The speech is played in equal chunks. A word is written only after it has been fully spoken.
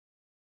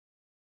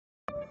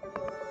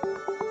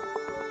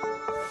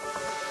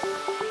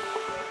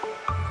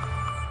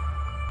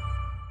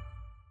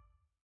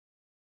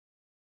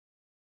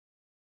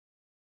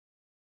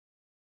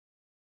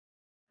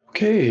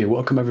Okay,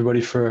 welcome everybody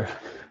to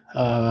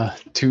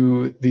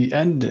the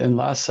end and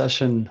last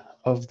session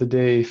of the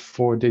day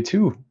for day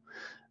 2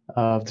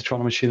 of the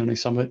Toronto Machine Learning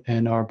Summit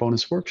and our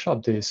bonus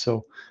workshop days.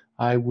 So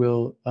I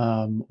will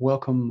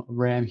welcome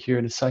Ram here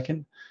in a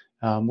second.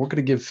 We're going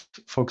to give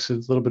folks a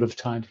little bit of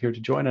time here to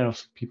join. I know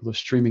some people are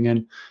streaming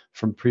in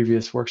from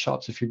previous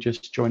workshops. If you're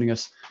just joining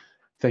us,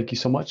 thank you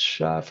so much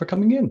for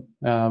coming in.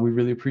 We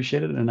really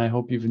appreciate it, and I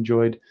hope you've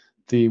enjoyed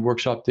the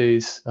workshop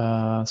days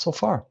so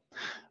far.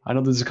 I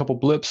know there's a couple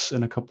blips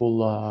and a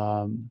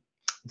couple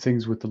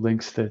things with the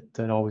links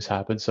that always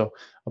happen. So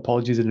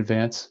apologies in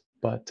advance,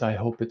 but I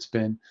hope it's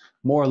been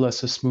more or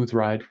less a smooth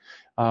ride.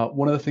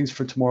 One of the things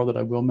for tomorrow that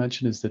I will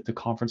mention is that the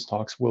conference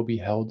talks will be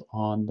held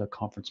on the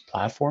conference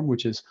platform,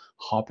 which is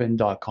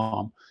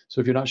hopin.com.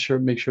 So if you're not sure,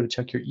 make sure to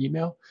check your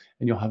email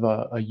and you'll have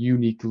a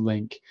unique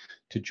link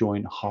to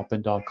join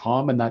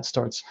hopin.com. And that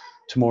starts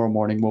tomorrow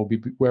morning.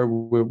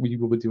 We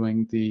will be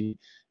doing the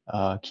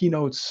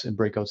keynotes and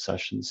breakout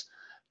sessions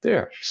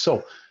there.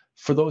 So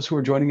for those who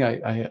are joining,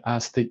 I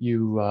ask that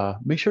you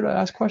make sure to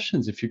ask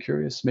questions. If you're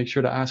curious, make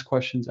sure to ask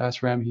questions.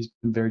 Ask Ram. He's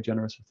been very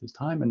generous with his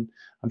time, and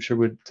I'm sure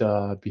would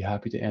be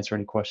happy to answer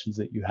any questions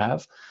that you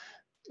have.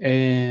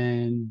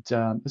 And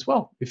as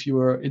well, if you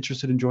are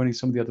interested in joining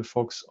some of the other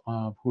folks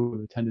who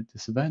have attended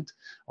this event,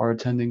 are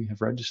attending,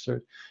 have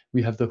registered,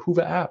 we have the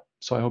Whova app.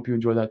 So I hope you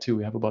enjoy that too.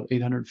 We have about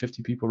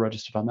 850 people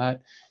registered on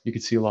that. You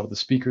can see a lot of the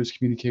speakers,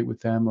 communicate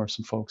with them, or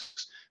some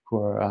folks who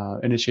are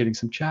initiating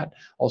some chat,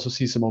 also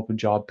see some open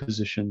job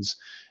positions,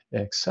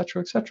 et cetera,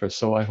 et cetera.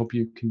 So I hope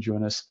you can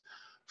join us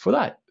for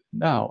that.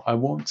 Now, I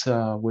won't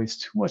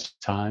waste too much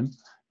time.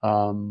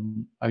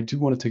 I do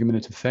want to take a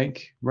minute to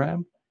thank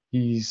Ram.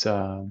 He's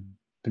been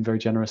very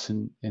generous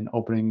in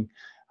opening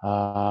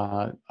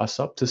us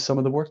up to some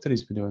of the work that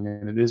he's been doing,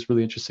 and it is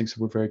really interesting, so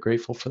we're very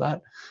grateful for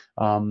that.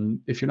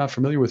 If you're not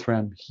familiar with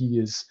Ram, he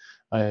is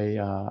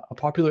a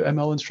popular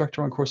ML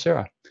instructor on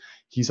Coursera.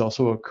 He's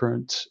also a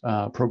current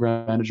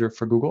program manager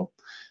for Google.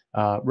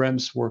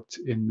 Ram's worked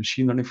in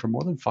machine learning for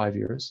more than 5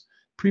 years.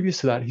 Previous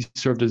to that, he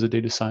served as a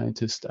data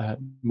scientist at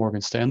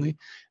Morgan Stanley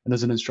and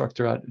as an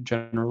instructor at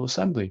General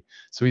Assembly.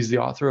 So he's the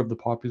author of the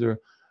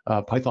popular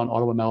Python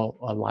AutoML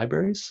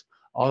libraries,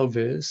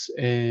 AutoViz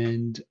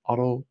and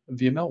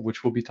AutoViML,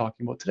 which we'll be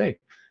talking about today.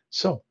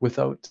 So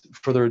without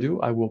further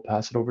ado, I will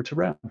pass it over to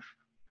Ram.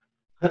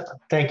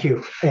 Thank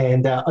you.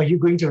 And are you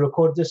going to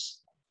record this?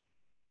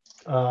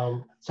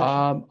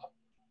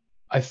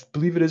 I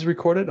believe it is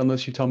recorded,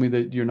 unless you tell me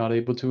that you're not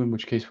able to, in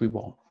which case we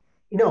won't.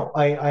 No,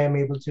 I am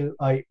able to.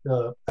 I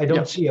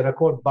don't see a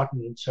record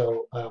button,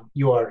 so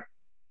you are.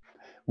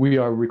 We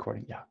are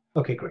recording, yeah.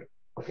 Okay, great.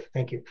 Okay,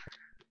 thank you.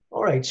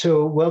 All right,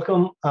 so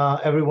welcome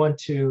everyone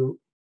to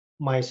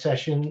my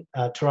session.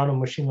 Toronto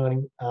Machine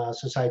Learning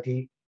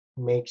Society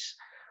makes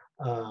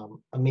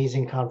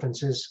amazing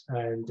conferences,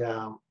 and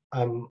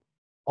I'm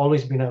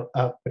always been a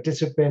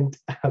participant,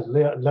 a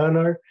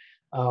learner.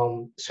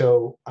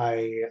 So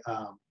I'm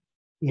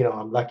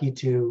lucky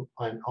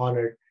I'm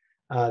honored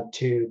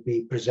to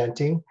be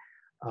presenting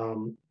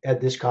at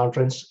this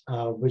conference,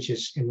 which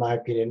is, in my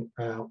opinion,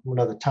 one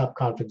of the top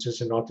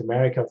conferences in North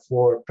America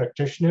for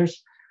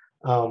practitioners.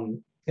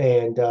 And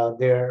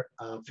their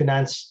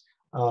finance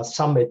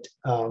summit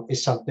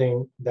is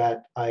something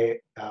that I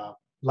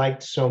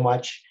liked so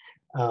much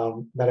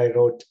that I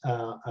wrote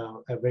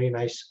a very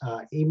nice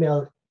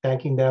email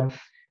thanking them,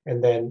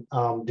 and then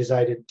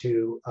decided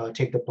to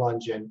take the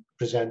plunge and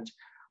present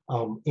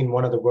in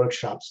one of the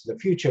workshops in the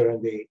future,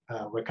 and they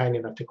were kind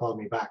enough to call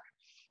me back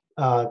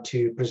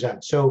to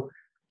present. So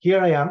here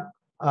I am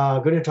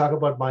going to talk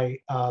about my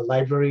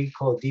library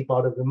called Deep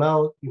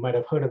AutoViML. You might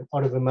have heard of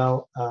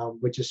AutoViML,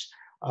 which is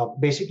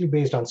basically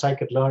based on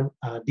scikit-learn.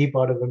 Deep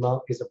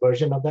AutoViML is a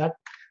version of that,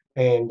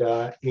 and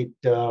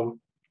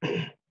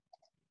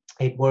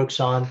it works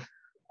on,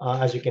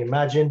 as you can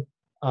imagine,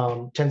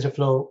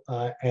 TensorFlow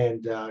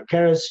and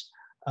KEras,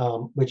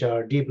 which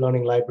are deep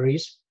learning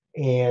libraries,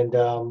 and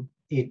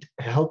it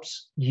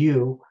helps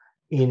you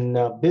in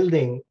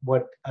building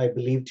what I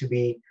believe to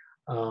be,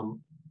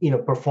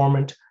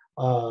 performant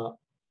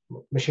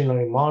machine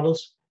learning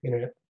models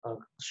in a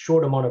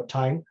short amount of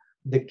time.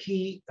 The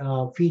key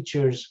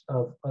features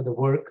of the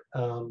work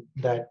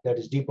that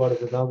is Deep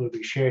AutoViML will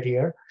be shared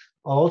here.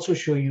 I'll also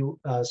show you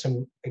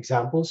some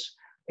examples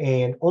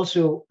and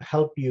also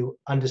help you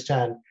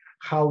understand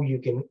how you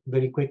can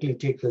very quickly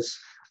take this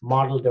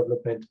model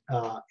development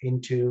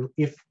into,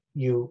 if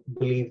you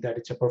believe that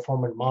it's a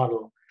performant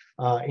model,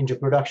 into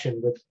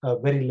production with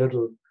very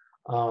little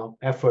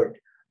effort,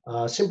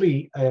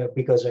 simply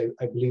because I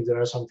believe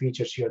there are some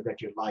features here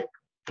that you like.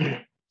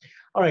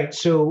 All right,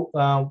 so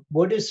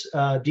what is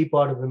Deep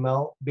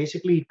AutoViML?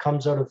 Basically, it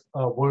comes out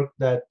of work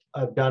that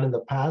I've done in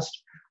the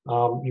past.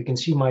 You can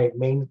see my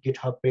main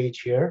GitHub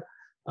page here,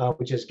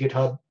 which is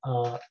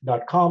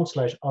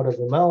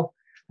github.com/AutoViML.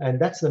 And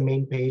that's the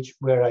main page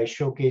where I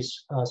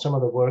showcase some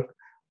of the work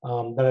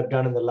that I've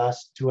done in the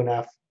last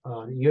 2.5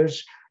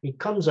 years. It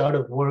comes out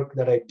of work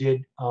that I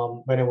did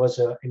when I was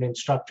an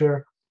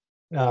instructor,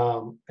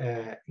 before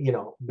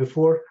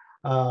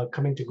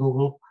coming to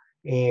Google.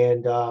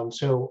 And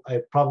so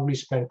I probably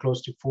spent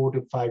close to 4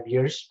 to 5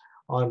 years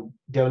on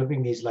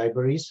developing these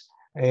libraries.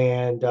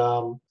 And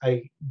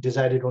I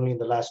decided only in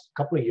the last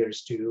couple of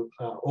years to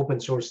open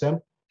source them.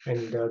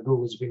 And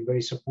Google's been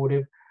very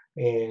supportive.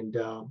 And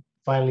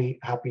finally,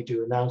 happy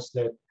to announce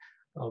that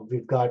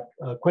we've got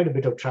quite a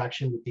bit of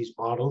traction with these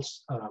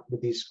models,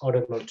 with these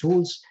AutoML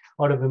tools.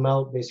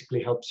 AutoViML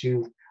basically helps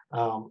you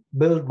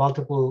build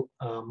multiple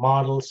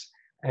models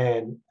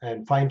and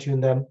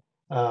fine-tune them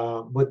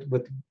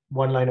with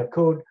one line of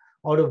code.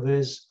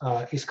 AutoViz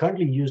is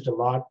currently used a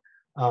lot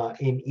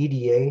in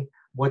EDA,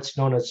 what's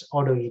known as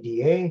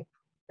AutoEDA,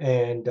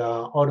 and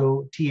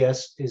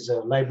AutoTS is a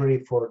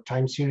library for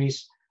time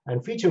series,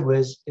 and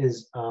FeatureViz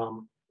is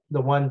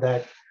the one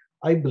that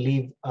I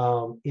believe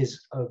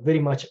is very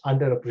much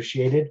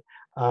underappreciated,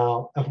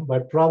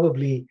 but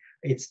probably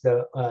it's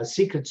the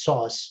secret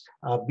sauce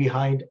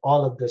behind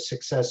all of the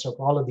success of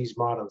all of these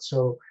models.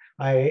 So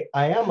I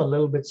am a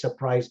little bit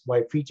surprised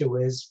why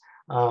FeatureViz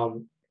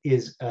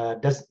is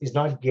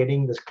not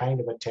getting this kind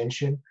of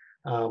attention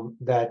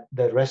that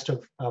the rest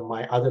of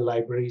my other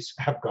libraries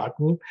have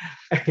gotten.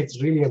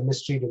 It's really a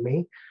mystery to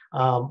me,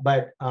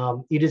 but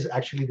it is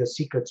actually the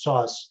secret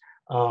sauce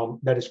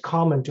that is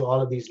common to all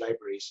of these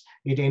libraries.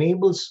 It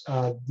enables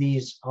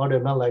these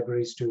AutoML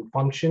libraries to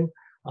function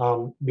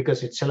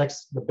because it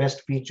selects the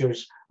best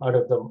features out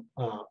of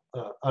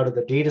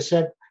the data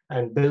set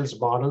and builds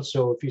models.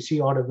 So if you see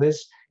AutoViz,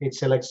 it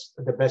selects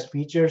the best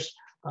features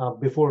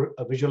before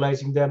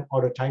visualizing them.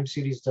 Auto time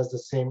series does the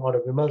same,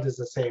 AutoViML does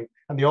the same,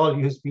 and they all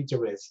use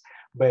FeatureViz.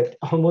 But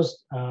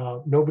almost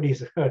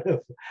nobody's heard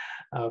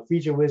of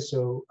FeatureViz.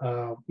 So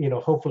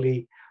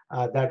hopefully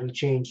that will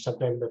change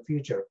sometime in the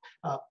future.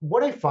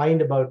 What I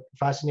find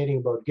fascinating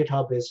about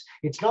GitHub is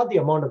it's not the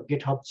amount of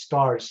GitHub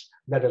stars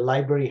that a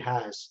library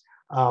has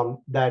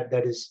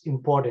that is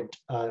important,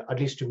 at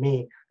least to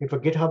me. If a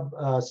GitHub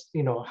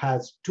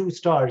has 2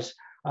 stars,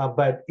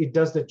 but it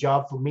does the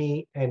job for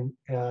me and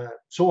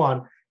so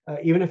on,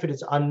 even if it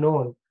is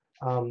unknown,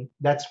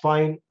 that's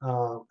fine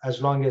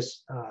as long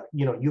as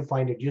you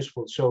find it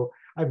useful. So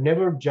I've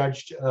never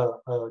judged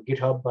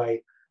GitHub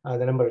by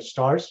the number of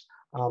stars,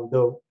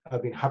 though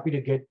I've been happy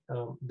to get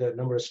the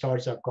number of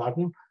stars I've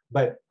gotten.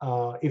 But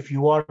if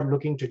you are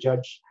looking to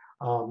judge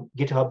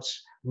GitHubs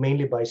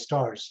mainly by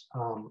stars,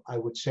 I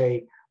would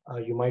say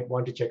you might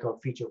want to check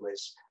out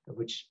FeatureViz,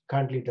 which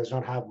currently does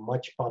not have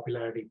much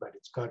popularity, but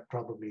it's got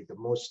probably the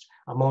most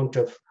amount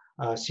of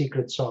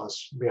secret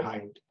sauce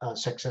behind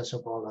success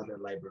of all other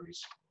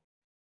libraries.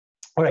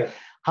 All right,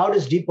 how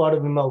does Deep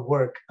AutoML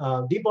work?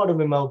 Deep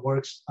AutoML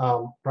works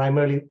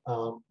primarily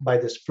by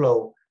this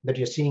flow that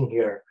you're seeing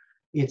here.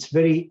 It's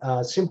very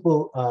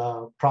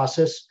simple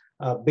process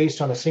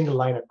based on a single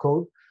line of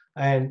code.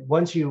 And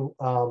once you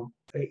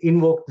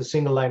invoke the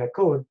single line of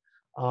code,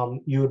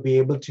 you would be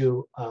able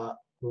to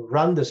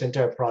run this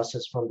entire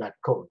process from that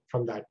code,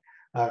 from that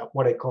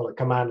what I call a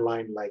command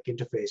line-like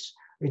interface.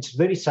 It's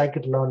very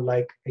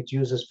scikit-learn-like. It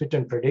uses fit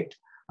and predict.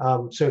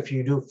 So if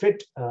you do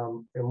fit,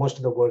 most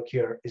of the work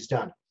here is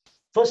done.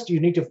 First, you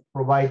need to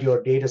provide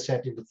your data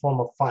set in the form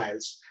of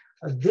files.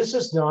 This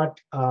is not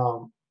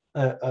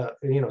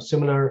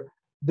similar.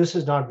 This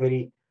is not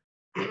very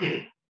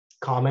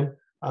common.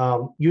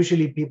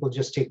 Usually people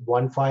just take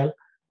one file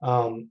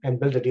and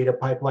build a data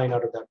pipeline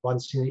out of that one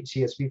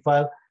CSV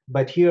file.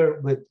 But here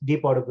with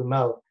Deep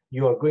AutoML,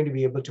 you are going to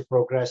be able to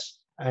progress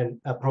and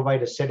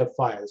provide a set of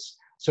files.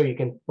 So you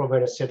can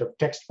provide a set of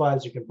text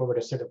files, you can provide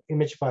a set of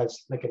image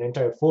files, like an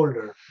entire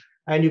folder.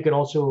 And you can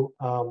also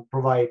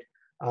provide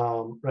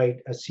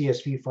a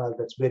CSV file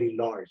that's very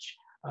large,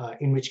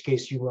 in which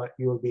case you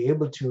will be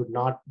able to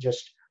not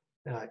just,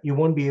 you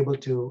won't be able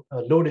to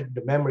load it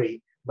into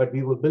memory, but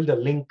we will build a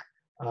link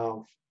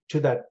to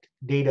that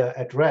data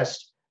at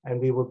rest, and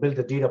we will build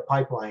a data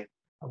pipeline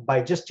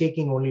by just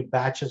taking only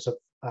batches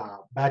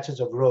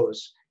of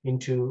rows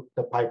into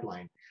the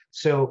pipeline.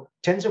 So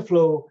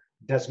TensorFlow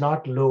does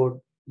not load,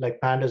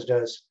 like Pandas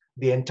does,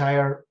 the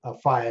entire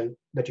file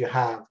that you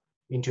have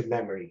into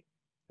memory.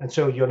 And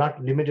so you're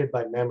not limited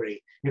by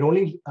memory. It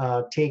only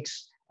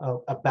takes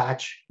a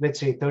batch, let's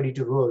say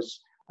 32 rows,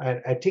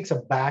 and it takes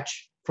a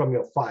batch from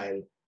your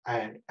file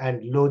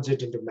and loads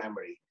it into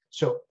memory.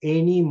 So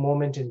any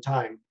moment in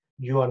time,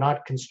 you are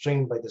not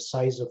constrained by the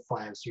size of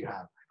files you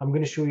have. I'm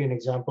going to show you an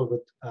example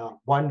with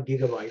 1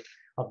 gigabyte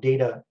of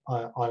data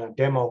on a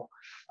demo.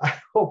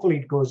 Hopefully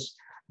it goes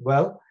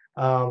well.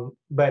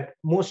 But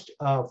most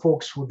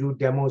folks who do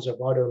demos of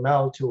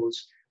AutoML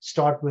tools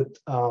start with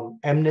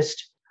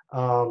MNIST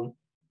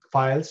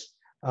files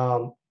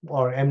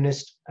or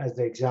MNIST as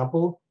the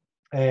example.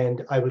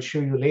 And I will show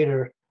you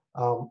later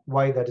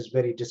why that is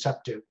very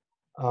deceptive.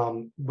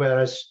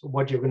 Whereas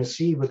what you're going to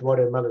see with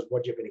AutoML is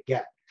what you're going to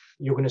get.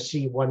 You're going to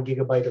see 1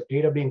 gigabyte of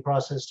data being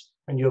processed,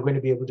 and you're going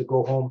to be able to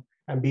go home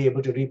and be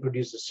able to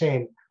reproduce the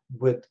same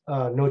with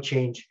no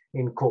change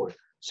in code.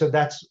 So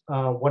that's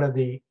one of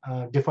the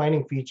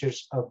defining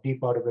features of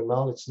Deep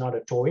AutoML. It's not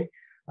a toy.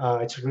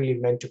 It's really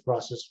meant to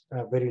process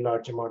a very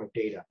large amount of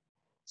data.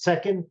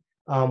 Second,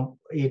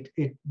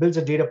 it builds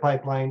a data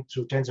pipeline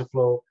through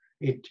TensorFlow.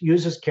 It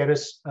uses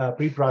Keras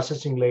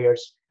pre-processing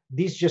layers.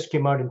 These just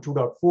came out in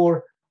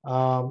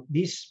 2.4.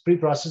 These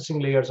pre-processing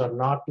layers are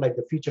not like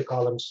the feature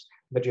columns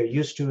that you're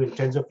used to in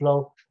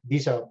TensorFlow.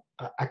 These are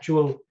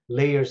actual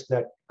layers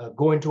that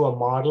go into a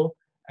model,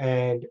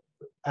 and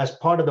as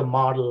part of the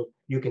model,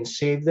 you can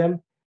save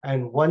them.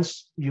 And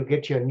once you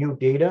get your new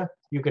data,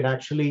 you can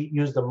actually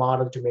use the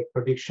model to make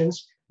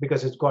predictions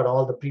because it's got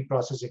all the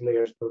pre-processing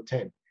layers built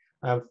in.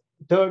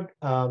 Third,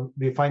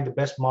 we find the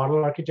best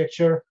model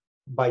architecture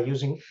by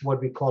using what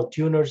we call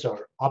tuners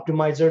or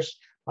optimizers.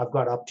 I've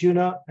got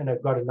UpTuner and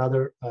I've got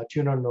another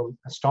tuner known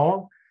as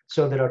Storm.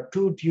 So there are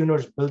two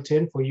tuners built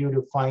in for you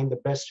to find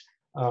the best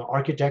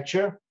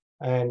architecture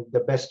and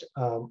the best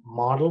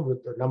model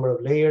with the number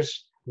of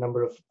layers,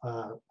 number of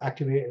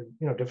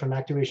different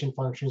activation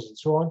functions and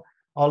so on,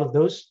 all of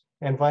those.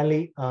 And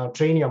finally,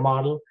 train your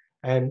model.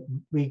 And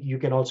you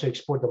can also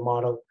export the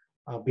model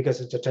because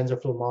it's a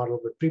TensorFlow model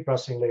with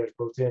pre-processing layers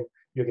built in.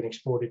 You can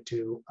export it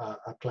to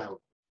a cloud.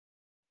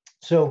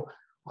 So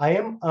I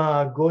am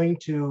going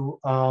to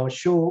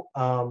show,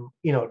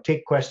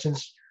 take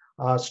questions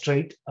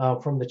straight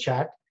from the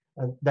chat.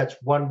 And that's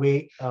one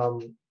way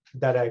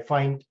that I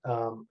find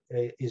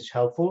is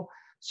helpful.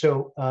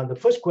 So the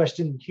first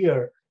question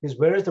here is,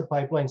 where is the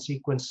pipeline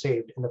sequence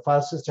saved, in the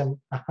file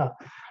system,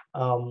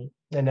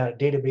 in a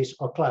database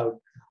or cloud?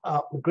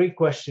 Great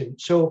question.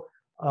 So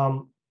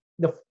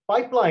the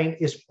pipeline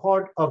is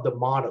part of the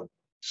model.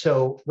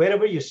 So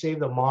wherever you save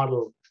the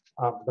model,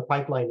 the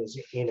pipeline is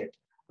in it.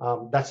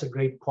 That's a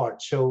great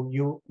part. So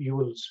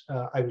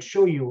I will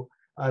show you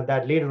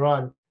that later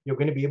on, you're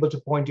going to be able to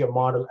point your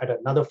model at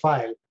another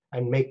file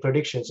and make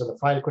predictions. And the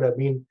file could have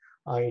been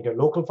in your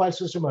local file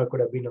system, or it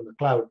could have been on the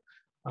cloud.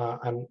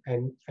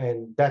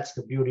 And that's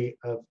the beauty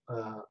of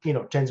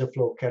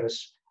TensorFlow, Keras,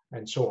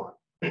 and so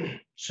on.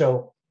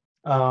 So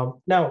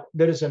now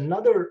there is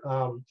another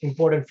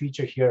important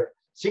feature here.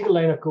 Single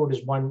line of code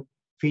is one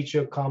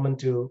feature common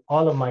to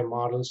all of my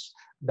models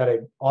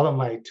all of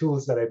my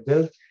tools that I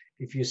build.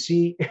 If you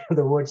see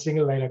the word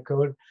single line of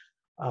code,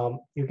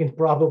 you can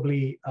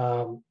probably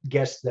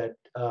guess that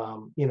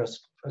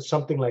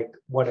something like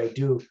what I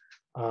do,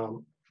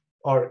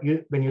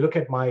 when you look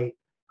at my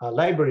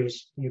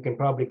libraries, you can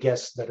probably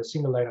guess that a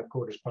single line of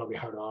code is probably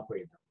how to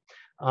operate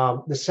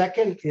them. The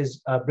second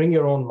is bring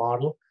your own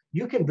model.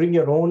 You can bring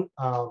your own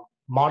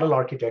model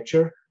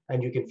architecture,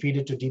 and you can feed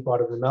it to Deep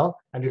AutoML,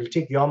 and it'll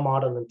take your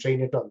model and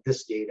train it on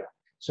this data.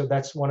 So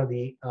that's one of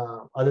the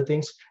other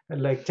things.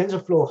 And like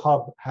TensorFlow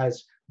Hub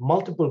has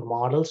multiple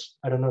models.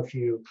 I don't know if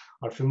you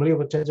are familiar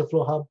with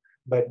TensorFlow Hub,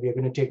 but we're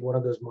going to take one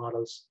of those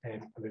models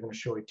and we're going to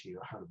show it to you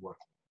how it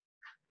works.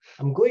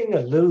 I'm going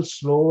a little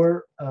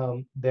slower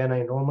than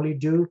I normally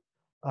do,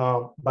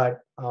 but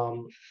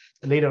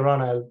later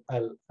on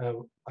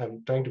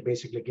I'm trying to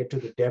basically get to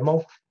the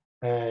demo,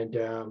 and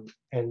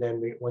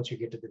then once you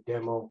get to the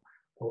demo,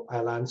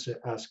 I'll answer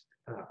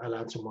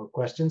more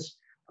questions.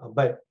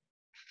 But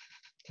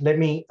let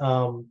me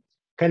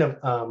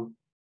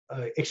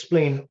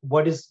explain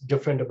what is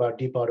different about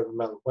Deep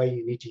AutoML, why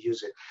you need to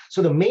use it.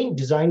 So the main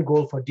design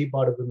goal for Deep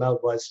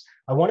AutoML was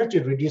I wanted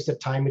to reduce the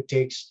time it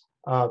takes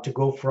to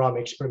go from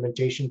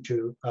experimentation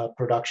to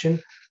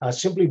production,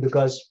 simply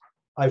because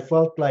I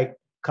felt like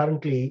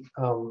currently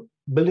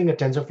building a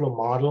TensorFlow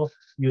model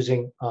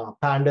using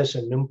pandas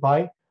and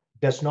NumPy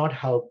does not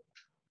help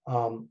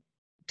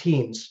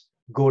teams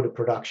go to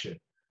production.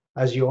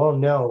 As you all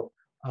know,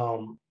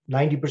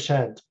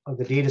 90% of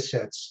the data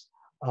sets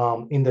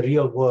in the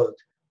real world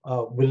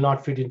will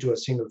not fit into a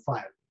single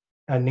file,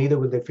 and neither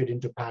will they fit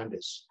into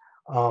pandas.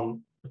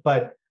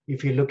 But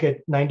if you look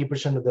at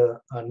 90% of the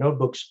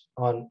notebooks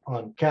on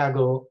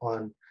Kaggle,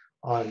 on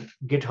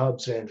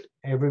GitHubs and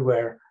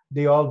everywhere,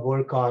 they all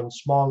work on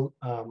small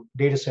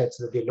data sets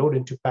that they load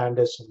into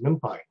pandas and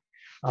NumPy.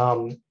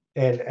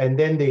 And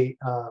then they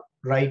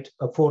write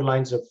 4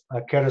 lines of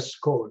Keras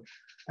code,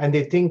 and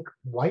they think,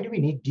 why do we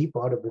need Deep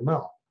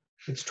AutoML?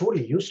 It's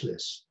totally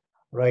useless,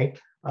 right?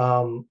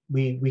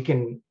 We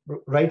can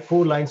write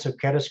 4 lines of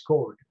Keras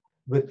code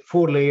with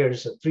 4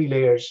 layers or 3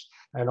 layers,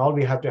 and all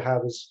we have to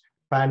have is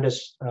pandas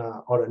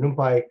or a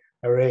NumPy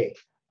array.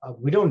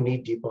 We don't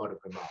need Deep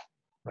AutoML,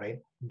 right?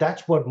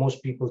 That's what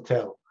most people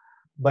tell.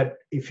 But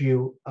if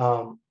you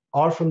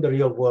are from the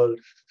real world,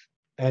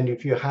 and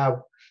if you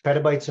have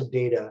petabytes of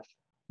data,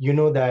 you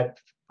know that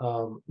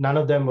none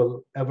of them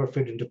will ever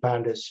fit into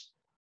pandas,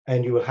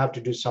 and you will have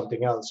to do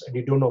something else, and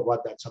you don't know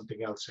what that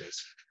something else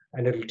is.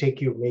 And it'll take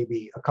you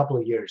maybe a couple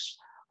of years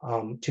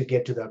to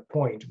get to that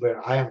point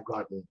where I have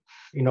gotten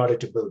in order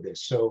to build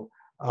this. So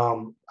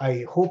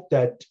I hope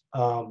that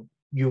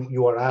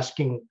you are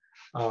asking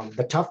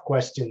the tough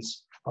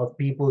questions of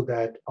people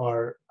that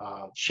are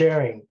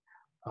sharing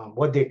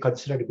what they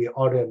consider to be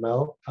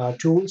AutoML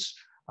tools,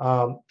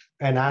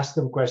 and ask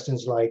them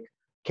questions like,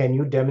 can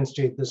you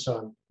demonstrate this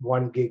on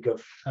 1 gig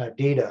of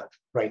data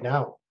right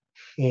now?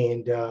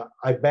 And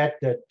I bet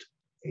that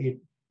it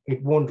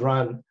won't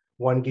run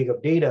 1 gig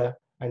of data.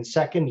 And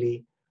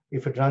secondly,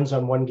 if it runs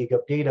on 1 gig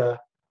of data,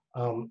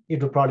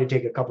 it will probably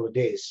take a couple of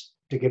days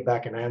to get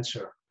back an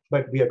answer.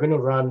 But we are going to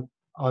run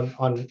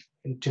on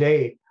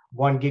today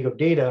 1 gig of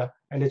data,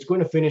 and it's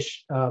going to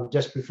finish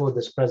just before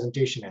this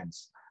presentation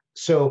ends.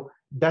 So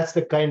that's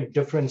the kind of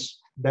difference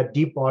that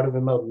deep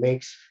AutoML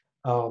makes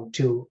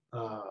to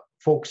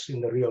folks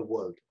in the real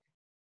world.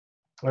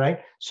 All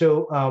right.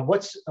 So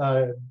what's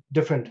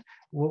different?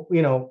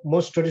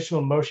 Most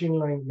traditional machine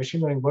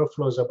learning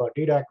workflows are about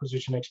data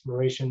acquisition,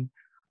 exploration,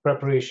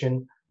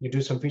 preparation. You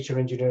do some feature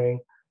engineering.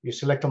 You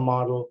select a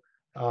model.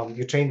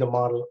 You train the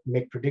model,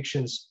 make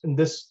predictions, and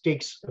this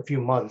takes a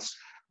few months.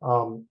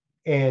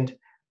 And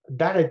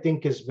that, I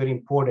think, is very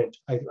important.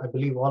 I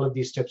believe all of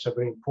these steps are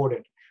very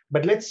important.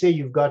 But let's say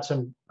you've got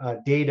some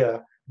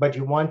data, but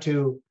you want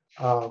to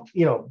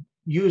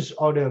use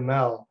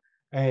AutoML,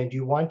 and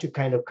you want to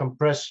kind of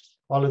compress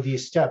all of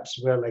these steps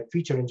where like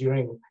feature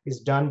engineering is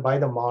done by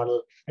the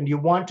model, and you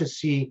want to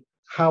see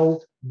how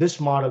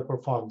this model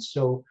performs.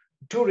 So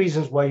 2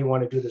 reasons why you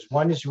want to do this.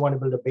 One is you want to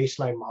build a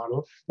baseline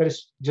model that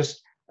is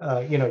just,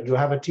 you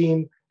have a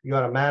team, you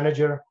are a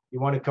manager, you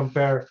want to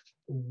compare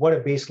what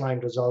a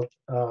baseline result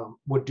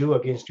would do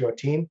against your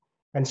team.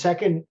 And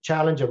second,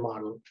 challenge a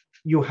model.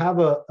 You have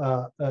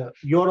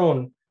your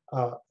own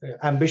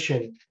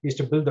ambition is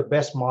to build the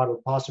best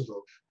model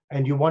possible,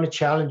 and you want to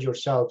challenge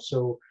yourself.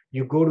 So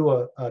you go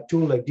to a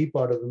tool like Deep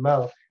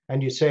AutoML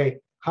and you say,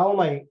 how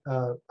am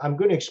I'm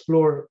going to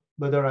explore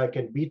whether I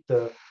can beat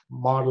the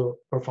model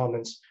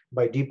performance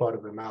by Deep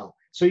AutoML.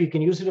 So you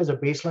can use it as a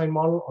baseline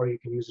model, or you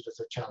can use it as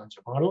a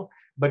challenger model.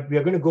 But we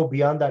are going to go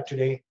beyond that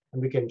today,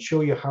 and we can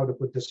show you how to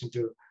put this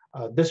into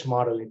this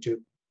model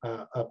into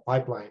a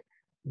pipeline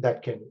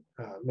that can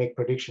make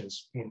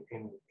predictions in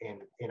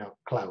a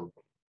cloud.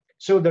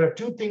 So there are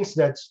 2 things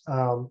that's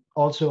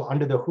also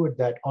under the hood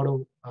that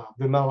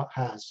AutoViML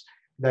has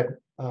that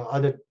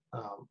other,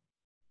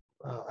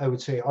 I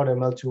would say,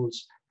 AutoML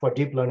tools for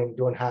deep learning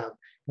don't have.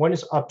 One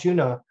is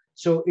Optuna.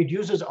 So it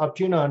uses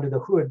Optuna under the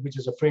hood, which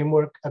is a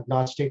framework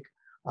agnostic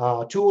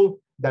tool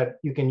that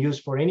you can use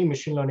for any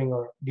machine learning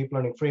or deep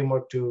learning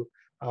framework to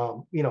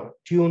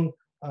tune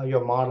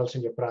your models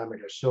and your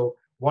parameters. So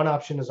one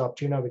option is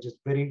Optuna, which is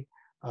very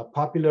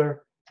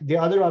popular. The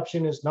other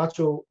option is not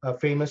so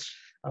famous,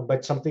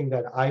 but something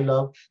that I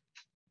love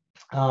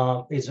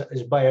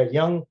is by a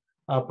young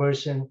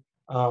person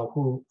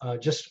who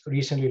just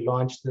recently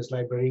launched this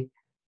library.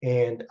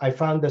 And I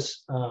found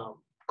this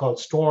called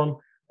Storm,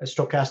 a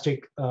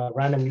stochastic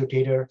random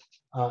mutator.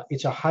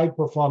 It's a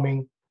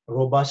high-performing,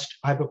 robust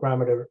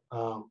hyperparameter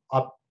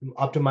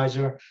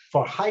optimizer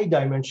for high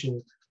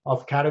dimension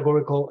of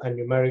categorical and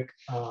numeric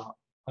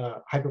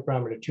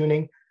hyperparameter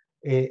tuning.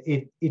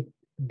 It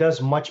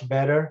does much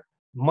better,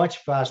 much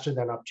faster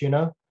than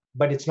Optuna,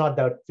 but it's not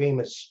that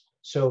famous.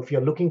 So if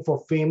you're looking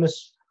for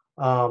famous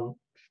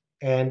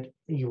and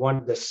you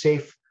want the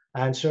safe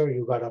answer,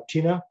 you got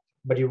Optuna,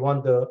 but you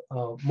want the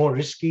more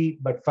risky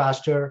but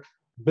faster,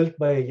 built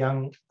by a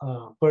young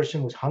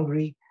person who's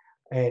hungry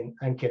and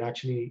can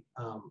actually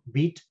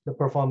beat the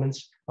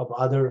performance of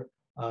other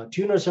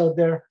tuners out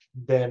there,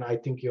 then I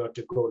think you ought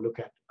to go look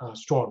at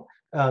Storm.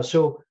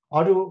 So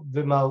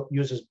AutoViML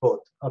uses both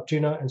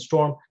Optuna and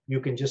Storm.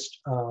 You can just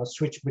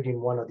switch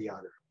between one or the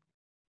other.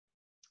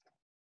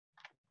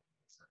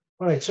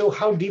 All right, so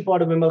how deep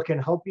AutoML can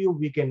help you?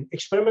 We can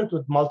experiment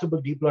with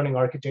multiple deep learning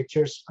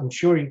architectures. I'm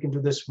sure you can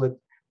do this with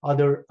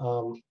other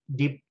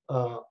deep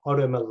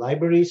AutoML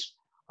libraries.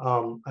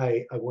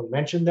 I won't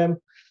mention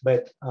them,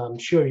 but I'm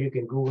sure you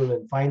can Google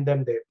and find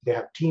them. They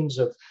have teams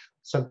of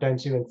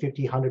sometimes even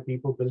 50, 100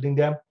 people building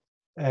them.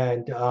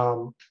 And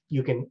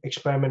you can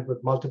experiment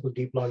with multiple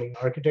deep learning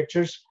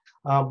architectures.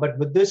 But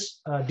with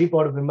this deep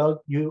AutoML,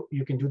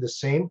 you can do the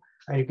same,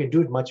 and you can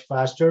do it much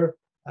faster.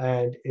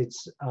 And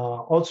it's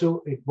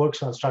also, it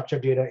works on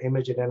structured data,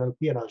 image, and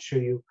NLP, and I'll show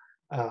you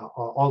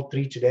all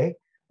 3 today.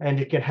 And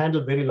it can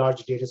handle very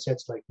large data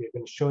sets like we're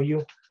going to show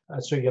you,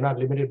 so you're not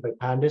limited by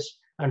pandas.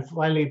 And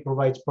finally, it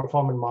provides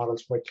performant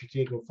models by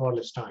taking far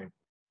less time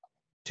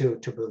to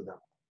build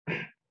them.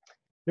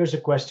 Here's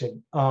a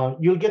question.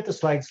 You'll get the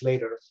slides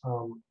later.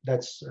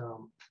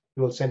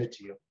 We'll send it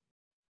to you.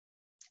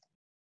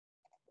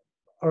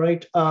 All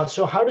right,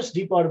 so how does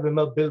Deep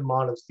AutoML build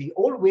models? The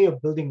old way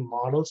of building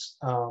models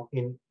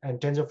in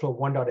TensorFlow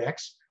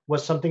 1.x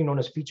was something known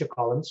as feature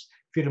columns.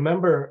 If you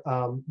remember,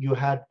 you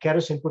had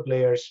Keras input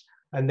layers,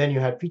 and then you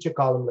had feature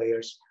column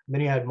layers, and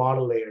then you had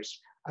model layers.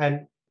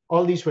 And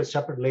all these were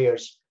separate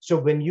layers. So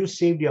when you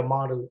saved your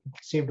model,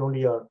 it saved only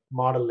your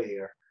model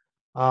layer.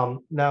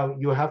 Now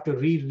you have to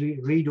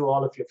redo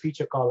all of your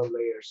feature column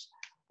layers,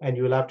 and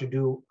you'll have to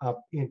do,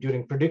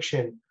 during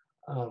prediction,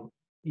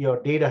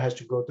 your data has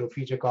to go through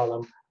feature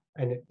column,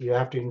 and you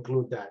have to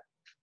include that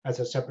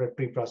as a separate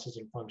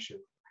preprocessing function.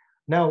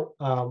 Now,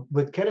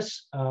 with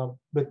Keras,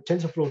 with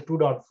TensorFlow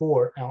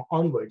 2.4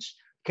 onwards,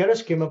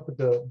 Keras came up with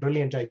a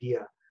brilliant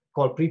idea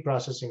called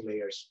preprocessing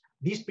layers.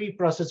 These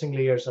preprocessing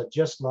layers are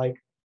just like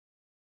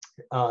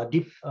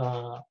deep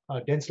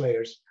dense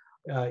layers.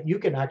 You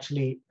can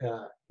actually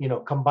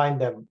combine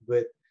them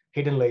with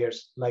hidden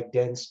layers like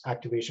dense,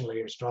 activation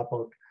layers,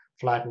 dropout,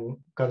 flatten,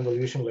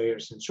 convolution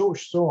layers, and so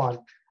on.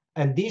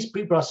 And these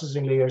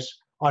preprocessing layers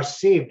are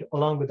saved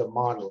along with the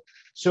model.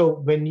 So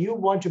when you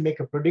want to make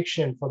a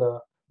prediction for the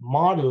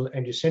model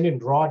and you send in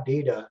raw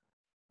data,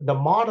 the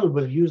model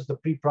will use the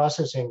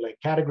pre-processing like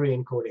category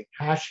encoding,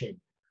 hashing,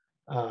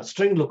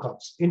 string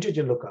lookups,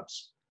 integer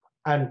lookups,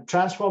 and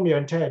transform your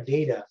entire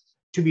data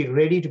to be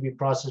ready to be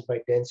processed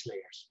by dense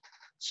layers.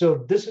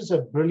 So this is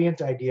a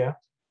brilliant idea.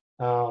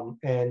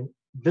 And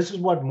this is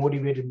what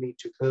motivated me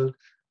to build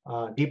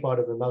Deep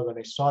AutoML. When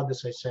I saw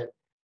this, I said,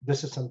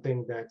 this is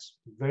something that's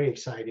very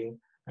exciting,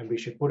 and we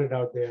should put it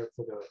out there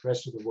for the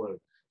rest of the world.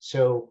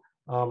 So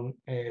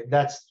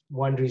that's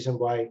one reason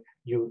why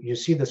you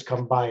see this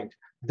combined.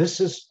 This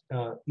is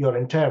your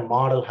entire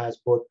model has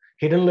both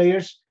hidden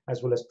layers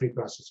as well as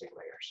pre-processing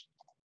layers.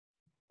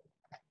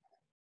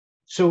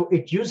 So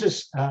it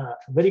uses,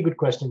 very good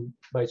question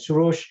by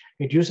Surosh,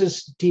 it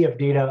uses TF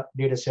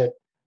dataset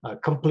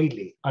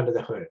completely under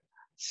the hood.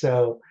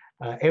 So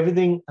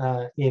everything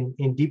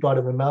in Deep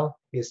AutoML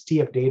is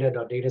TF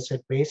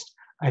data.dataset based.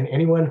 And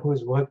anyone who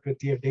has worked with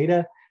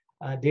TF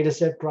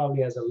dataset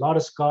probably has a lot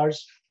of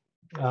scars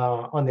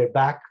on their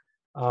back,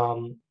 a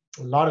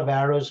lot of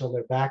arrows on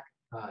their back.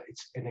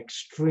 It's an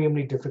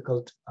extremely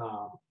difficult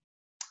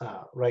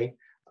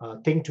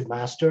thing to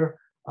master.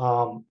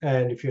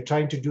 And if you're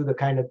trying to do the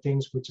kind of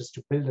things which is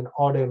to build an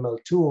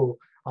AutoML tool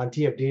on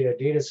TF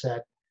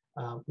dataset,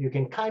 you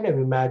can kind of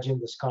imagine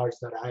the scars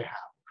that I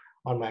have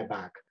on my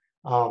back.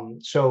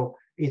 So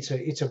it's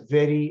a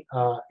very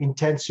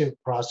intensive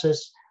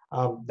process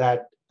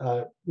that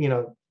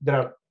there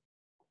are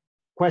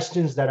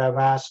questions that I've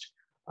asked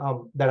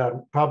that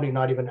are probably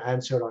not even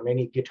answered on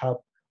any GitHub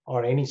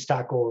or any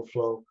Stack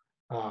Overflow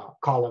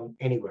column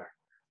anywhere.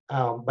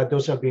 But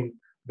those have been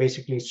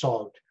basically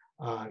solved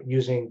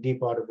using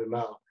Deep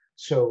AutoML.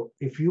 So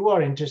if you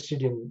are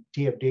interested in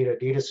TF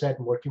dataset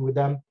and working with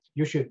them,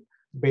 you should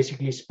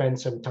basically spend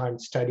some time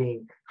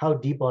studying how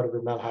Deep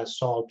AutoML has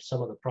solved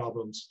some of the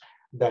problems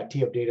that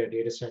TF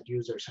dataset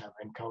users have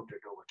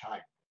encountered over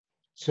time.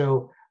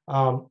 So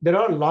there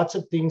are lots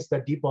of things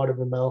that Deep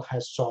AutoML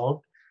has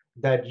solved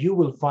that you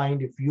will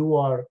find if you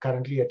are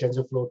currently a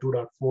TensorFlow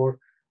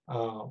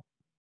 2.4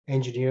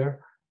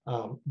 engineer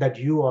that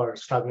you are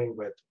struggling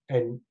with.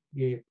 And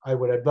I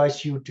would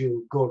advise you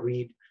to go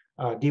read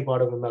Deep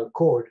AutoML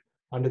code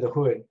under the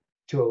hood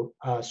to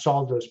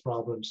solve those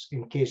problems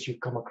in case you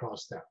come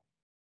across them.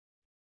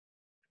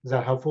 Is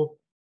that helpful?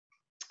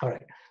 All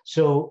right.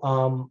 So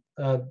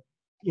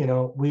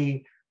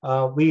we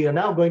are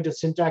now going to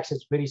syntax.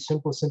 It's very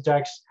simple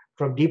syntax.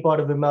 From Deep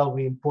AutoML,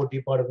 we import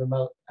Deep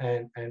AutoML,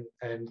 and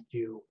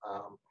you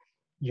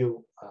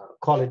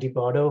call it Deep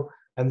Auto,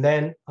 and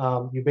then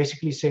you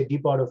basically say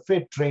Deep Auto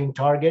fit train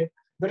target.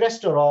 The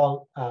rest are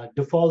all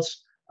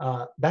defaults.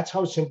 That's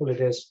how simple it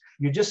is.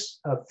 You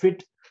just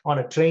fit on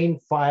a train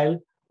file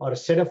or a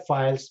set of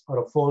files or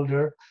a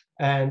folder,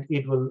 and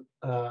it will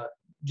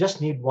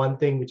just need one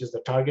thing, which is the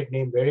target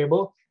name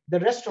variable. The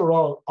rest are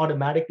all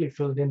automatically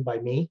filled in by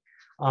me.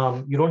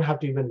 You don't have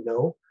to even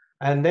know.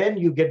 And then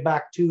you get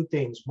back two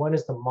things. One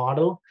is the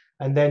model,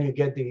 and then you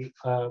get the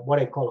what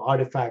I call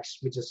artifacts,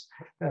 which is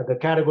the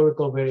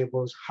categorical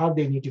variables, how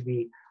they need to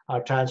be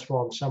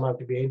transformed. Some have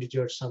to be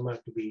integers, some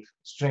have to be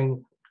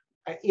string.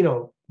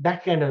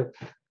 That kind of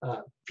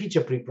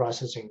feature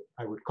pre-processing,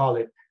 I would call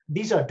it.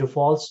 These are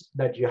defaults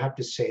that you have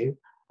to save,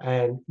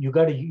 and you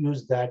got to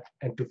use that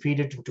and to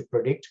feed it into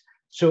predict.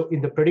 So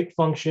in the predict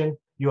function,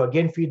 you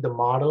again feed the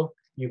model.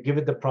 You give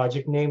it the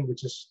project name,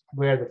 which is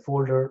where the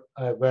folder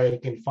where you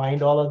can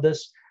find all of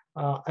this,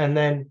 and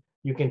then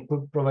you can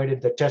provide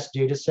it the test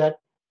data set,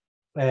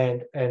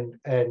 and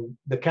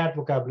the cat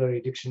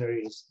vocabulary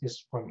dictionary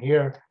is from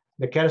here.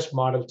 The Keras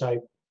model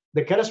type.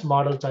 The Keras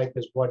model type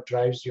is what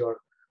drives your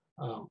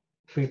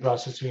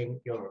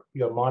pre-processing,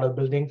 your model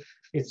building.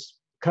 It's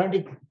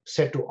currently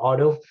set to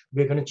auto.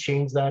 We're going to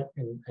change that,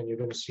 and you're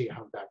going to see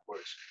how that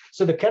works.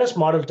 So the Keras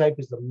model type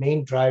is the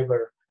main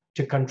driver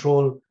to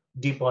control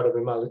Deep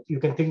AutoML. You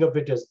can think of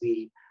it as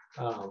the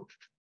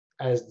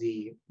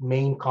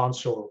main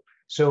console.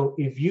 So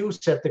if you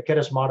set the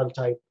Keras model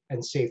type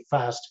and say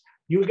fast,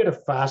 you'll get a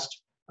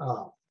fast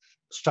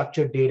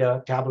structured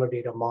data, tabular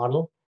data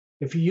model.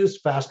 If you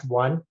use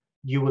fast1,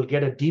 you will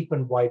get a deep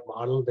and wide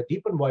model. The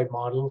deep and wide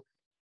model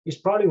is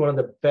probably one of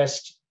the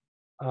best,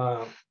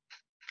 I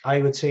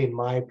would say, in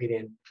my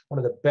opinion, one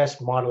of the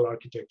best model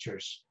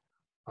architectures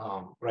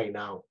right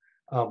now.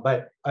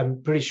 But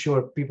I'm pretty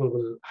sure people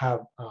will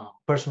have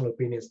personal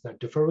opinions that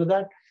differ with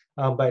that.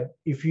 But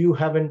if you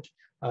haven't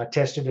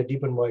tested a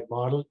deep and wide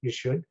model, you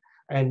should.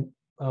 And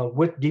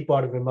with Deep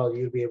AutoML,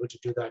 you'll be able to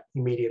do that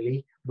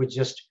immediately with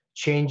just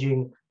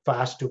changing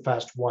fast to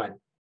fast1,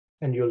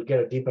 and you'll get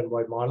a deep and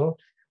wide model.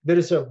 There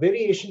is a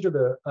variation to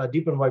the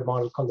deep and wide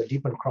model called the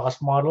deep and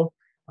cross model.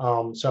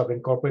 So I've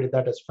incorporated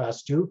that as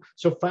fast2.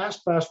 So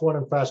fast1,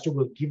 and fast2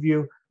 will give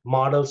you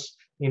models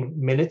in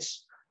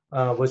minutes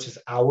versus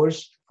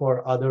hours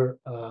for other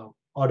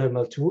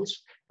AutoML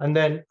tools. And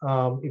then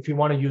if you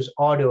want to use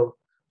auto,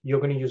 you're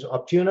going to use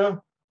Optuna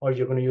or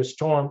you're going to use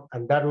Storm,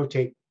 and that will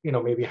take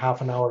maybe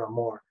half an hour or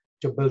more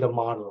to build a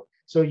model.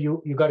 So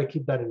you got to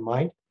keep that in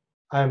mind.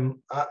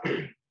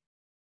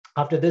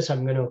 After this,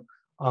 I'm going to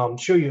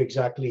show you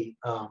exactly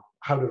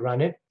how to run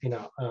it in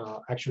an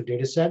actual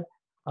data set.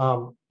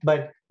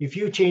 But if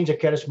you change a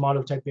Keras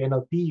model type to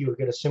NLP, you'll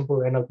get a simple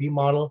NLP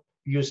model.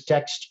 If you use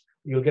text,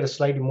 you'll get a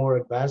slightly more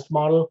advanced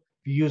model.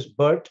 If you use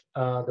BERT,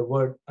 the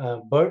word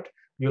BERT,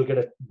 you'll get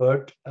a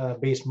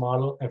BERT-based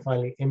model. And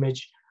finally,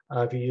 image.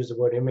 If you use the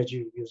word image,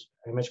 you use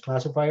image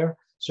classifier.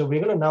 So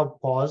we're going to now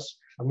pause.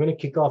 I'm going to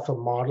kick off a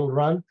model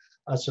run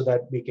so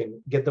that we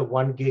can get the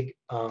 1 gig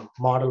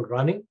model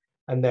running,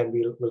 and then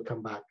we'll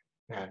come back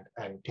and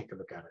take a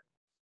look at it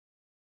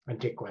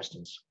and take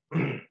questions.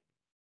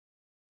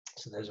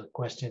 So there's a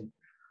question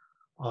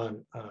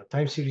on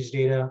time series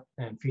data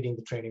and feeding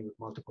the training with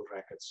multiple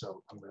records.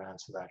 So I'm going to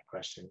answer that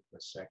question in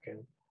a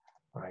second.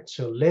 All right,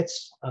 so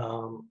let's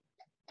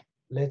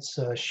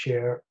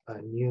share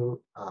a new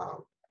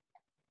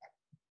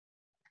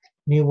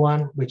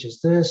one, which is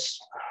this.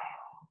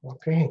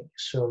 Okay,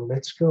 so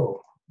let's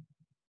go.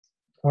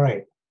 All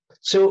right,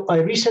 so I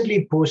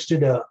recently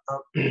posted a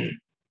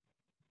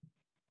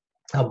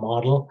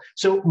model.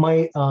 So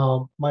my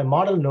my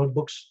model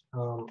notebooks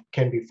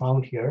can be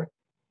found here.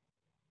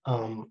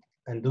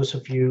 And those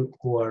of you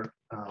who are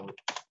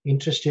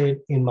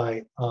interested in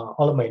my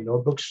all of my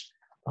notebooks,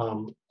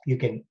 you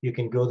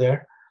can go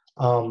there.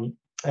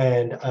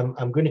 And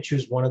I'm going to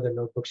choose one of the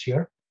notebooks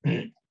here.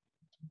 I'm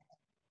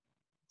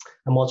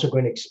also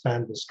going to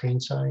expand the screen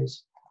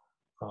size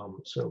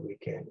so we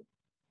can,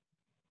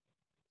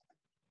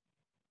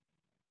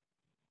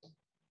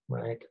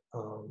 right?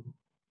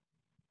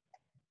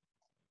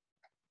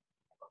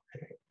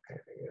 Okay,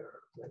 here,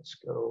 let's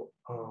go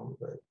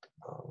with.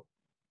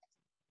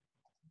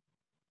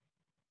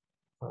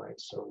 All right,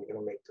 so we're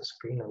going to make the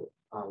screen a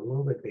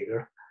little bit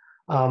bigger.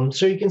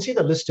 So you can see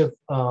the list of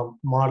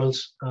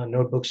models,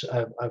 notebooks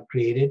I've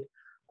created.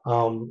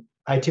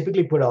 I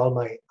typically put all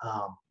my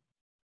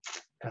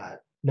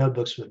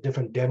notebooks with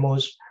different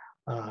demos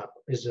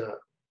is a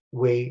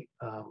way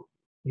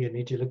you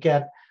need to look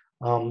at.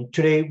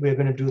 Today, we're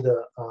going to do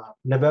the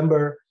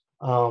November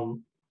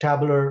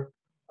tabular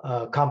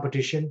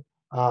competition.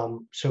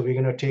 So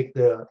we're going to take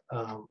the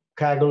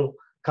Kaggle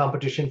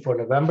competition for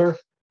November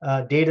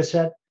data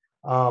set.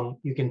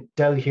 You can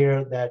tell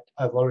here that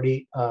I've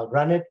already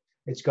run it.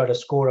 It's got a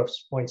score of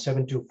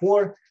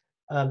 0.724.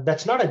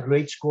 That's not a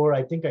great score.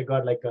 I think I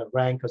got like a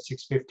rank of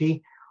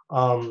 650.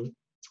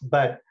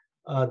 But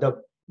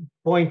the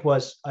point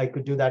was I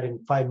could do that in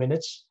 5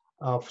 minutes.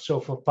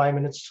 So for 5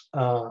 minutes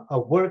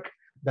of work,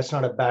 that's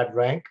not a bad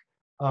rank.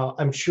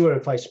 I'm sure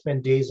if I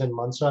spend days and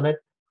months on it,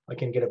 I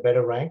can get a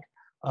better rank.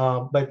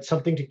 But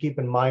something to keep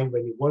in mind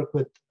when you work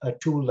with a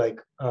tool like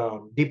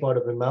Deep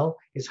AutoViML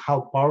is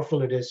how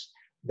powerful it is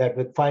that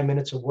with 5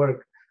 minutes of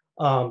work,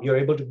 you're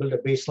able to build a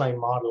baseline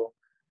model.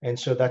 And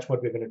so that's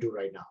what we're going to do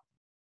right now.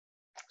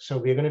 So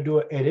we're going to do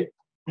an edit.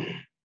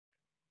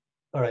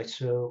 All right,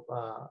 so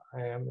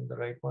I am in the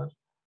right one.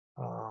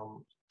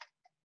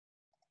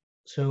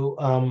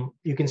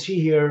 You can see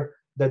here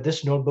that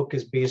this notebook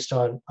is based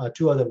on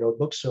 2 other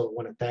notebooks, so I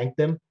want to thank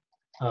them.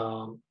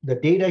 The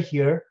data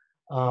here,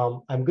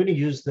 I'm going to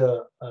use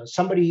the,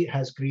 somebody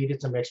has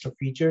created some extra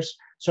features.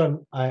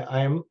 So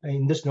I am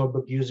in this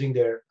notebook using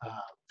their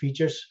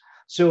features.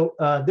 So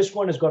this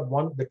one has got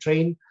the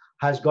train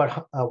has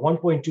got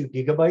 1.2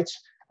 gigabytes,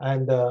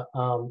 and the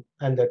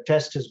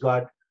test has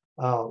got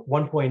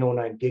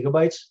 1.09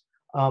 gigabytes.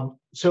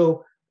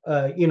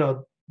 You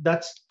know,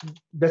 that's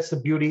the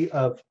beauty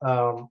of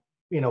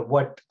you know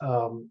what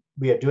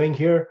we are doing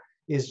here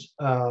is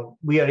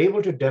we are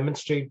able to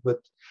demonstrate with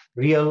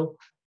real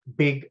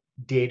big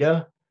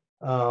data,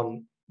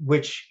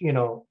 which you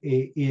know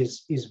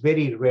is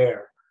very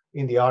rare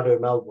in the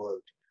AutoML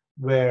world,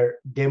 where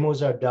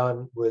demos are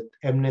done with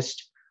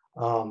MNIST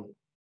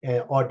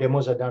or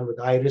demos are done with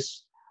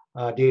Iris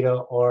data,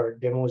 or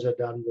demos are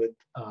done with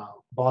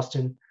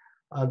Boston.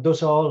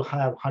 Those all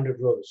have 100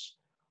 rows.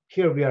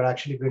 Here we are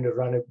actually going to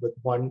run it with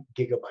 1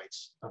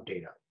 gigabytes of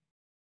data.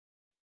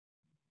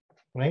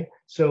 Right?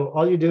 So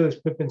all you do is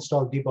pip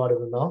install Deep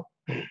AutoML.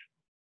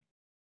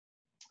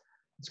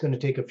 It's going to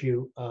take a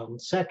few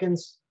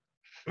seconds.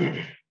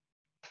 And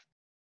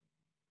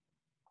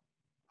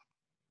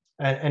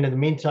in the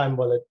meantime,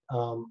 while it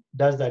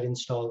does that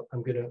install,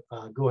 I'm going to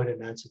go ahead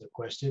and answer the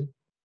question.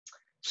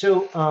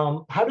 So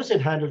how does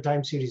it handle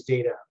time series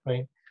data,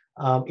 right?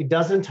 It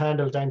doesn't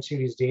handle time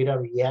series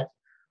data yet.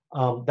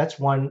 That's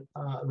one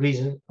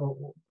reason.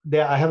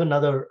 I have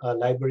another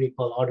library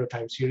called Auto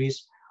Time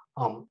Series.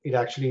 It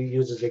actually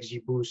uses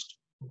XGBoost,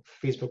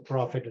 Facebook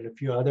Profit, and a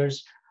few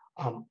others.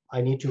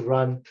 I need to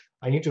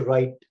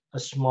write a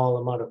small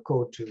amount of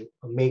code to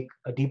make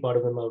a Deep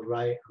AutoML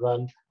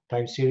run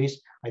time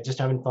series. I just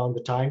haven't found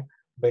the time,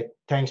 but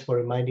thanks for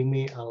reminding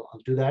me.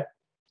 I'll do that.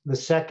 The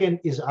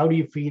second is how do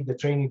you feed the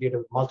training data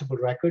with multiple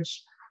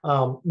records?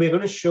 We're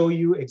going to show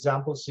you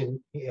examples in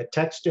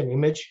text and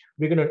image.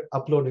 We're going to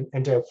upload an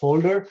entire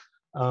folder,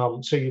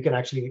 so you can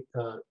actually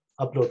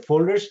upload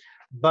folders.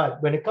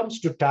 But when it comes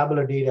to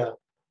tabular data,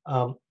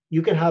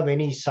 you can have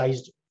any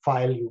sized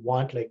file you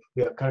want. Like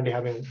we are currently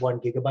having 1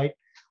 gigabyte.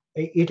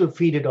 It'll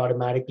feed it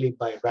automatically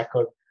by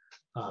record.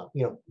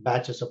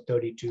 batches of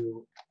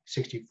 32,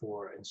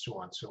 64, and so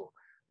on. So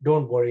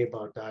don't worry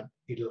about that.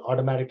 It'll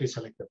automatically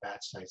select the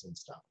batch size and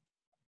stuff.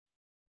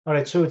 All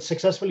right, so it's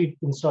successfully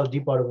installed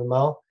Deep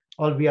AutoML.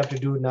 All we have to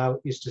do now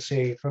is to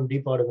say from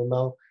Deep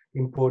AutoML,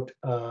 import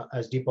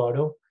as Deep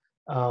Auto.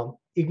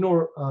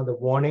 Ignore the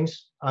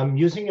warnings. I'm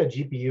using a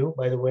GPU,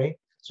 by the way.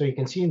 So you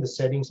can see in the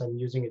settings, I'm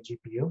using a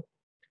GPU.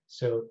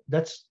 So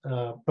that's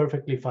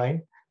perfectly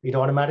fine. It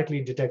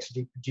automatically detects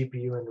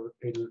GPU and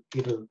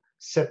it'll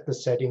set the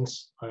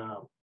settings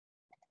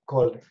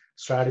called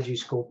strategy,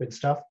 scope, and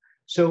stuff.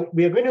 So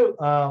we are going to,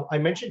 I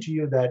mentioned to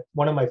you that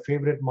one of my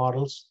favorite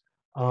models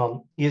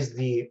is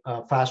the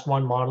fast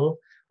one model.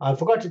 I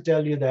forgot to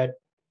tell you that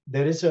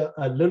there is a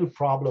little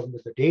problem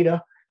with the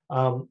data.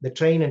 The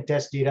train and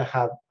test data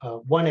have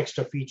one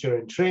extra feature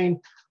in train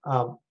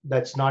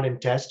that's not in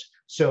test.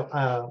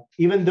 So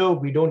even though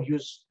we don't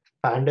use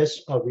pandas,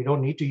 or we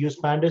don't need to use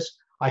pandas,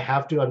 I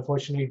have to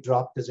unfortunately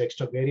drop this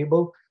extra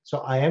variable. So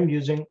I am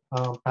using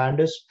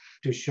pandas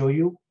to show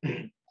you.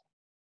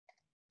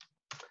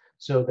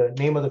 So the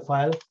name of the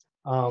file,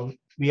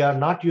 we are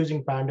not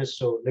using pandas.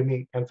 So let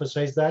me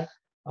emphasize that.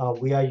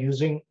 We are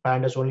using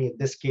pandas only in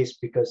this case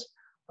because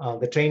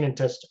the train and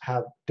test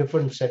have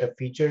different set of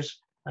features.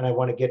 And I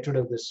want to get rid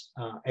of this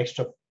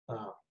extra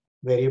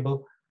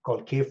variable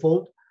called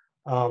kfold.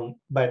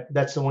 But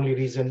that's the only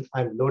reason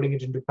I'm loading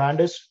it into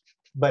pandas.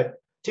 But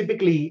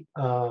typically,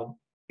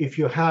 if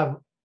you have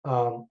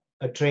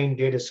a train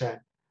data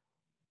set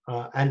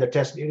and the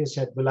test data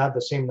set will have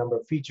the same number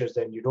of features,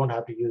 then you don't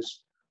have to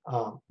use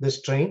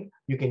this train.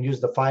 You can use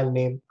the file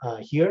name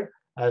here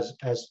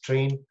as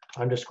train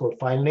underscore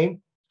file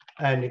name,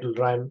 and it'll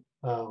run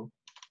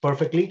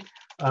perfectly.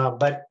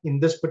 But in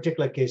this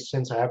particular case,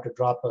 since I have to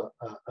drop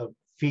a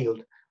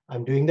field,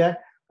 I'm doing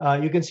that.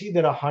 You can see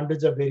there are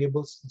hundreds of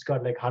variables. It's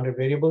got like 100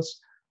 variables.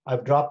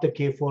 I've dropped the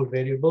kfold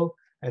variable.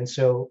 And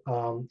so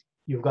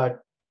you've got,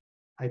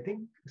 I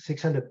think,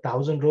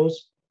 600,000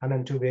 rows,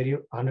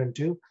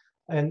 102.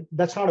 And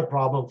that's not a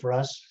problem for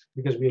us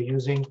because we are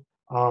using,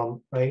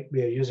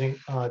 we are using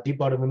Deep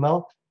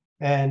AutoML.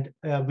 And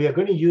we are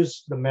going to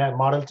use the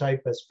model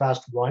type as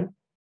fast1.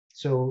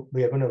 So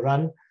we are going to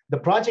run. The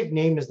project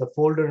name is the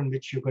folder in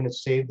which you're going to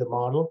save the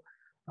model.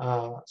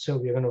 So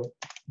we're going to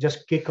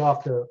just kick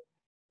off the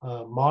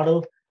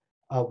model.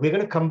 We're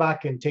going to come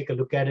back and take a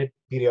look at it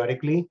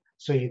periodically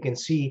so you can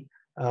see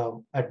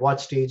at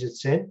what stage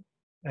it's in.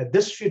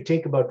 This should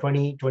take about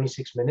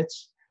 26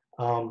 minutes.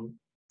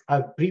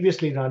 I've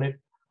previously run it.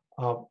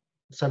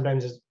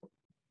 Sometimes it's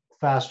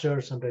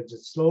faster, sometimes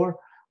it's slower,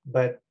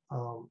 but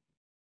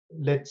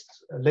let's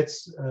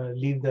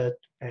leave that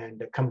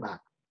and come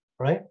back,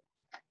 right?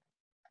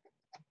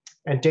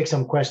 And take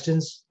some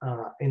questions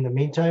in the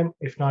meantime.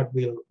 If not,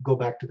 we'll go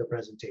back to the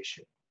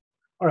presentation.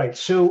 All right,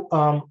 so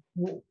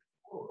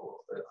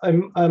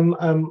I'm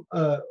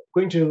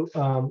going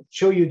to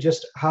show you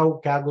just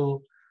how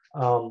Kaggle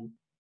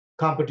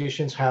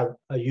competitions have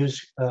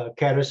used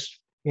keras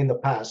in the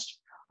past.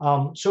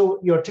 So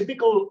your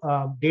typical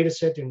data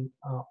set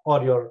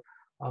or your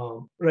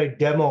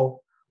demo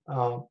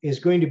is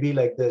going to be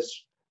like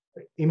this: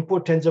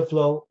 import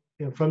TensorFlow,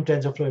 from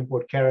TensorFlow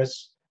import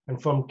keras,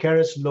 and from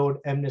keras load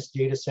MNIST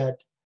data set,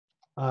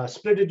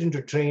 split it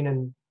into train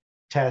and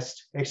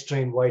test, X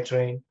train, Y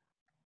train.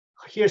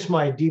 Here's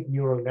my deep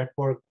neural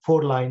network,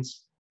 4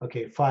 lines,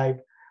 okay,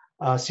 5,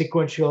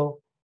 sequential,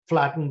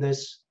 flatten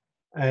this,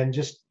 and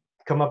just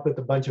come up with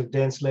a bunch of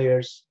dense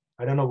layers.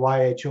 I don't know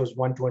why I chose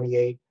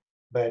 128,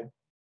 but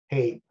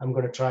hey, I'm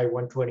going to try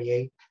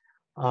 128.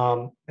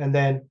 And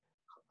then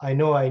I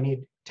know I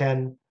need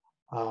 10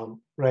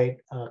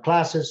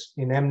 classes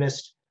in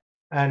MNIST,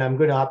 and I'm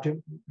going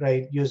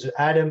to use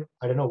Atom.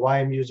 I don't know why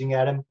I'm using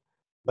Atom,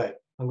 but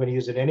I'm going to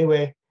use it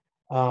anyway.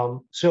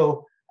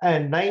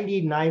 And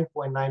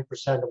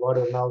 99.9% of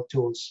AutoML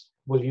tools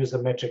will use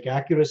the metric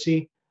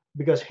accuracy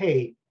because,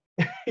 hey,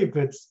 if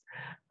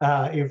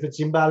it's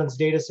imbalanced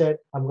data set,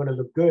 I'm going to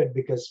look good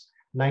because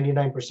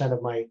 99%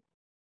 of my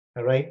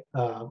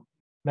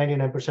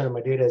 99% of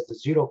my data is the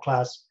 0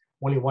 class,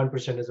 only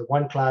 1% is the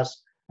 1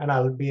 class, and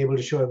I'll be able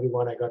to show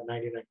everyone I got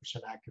 99%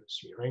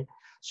 accuracy, right?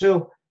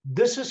 So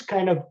this is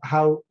kind of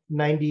how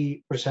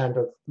 90%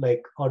 of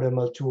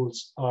AutoML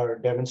tools are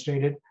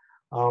demonstrated.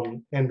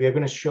 And we are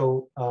going to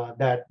show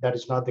that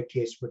is not the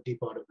case with Deep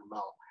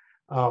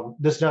AutoML.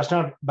 This does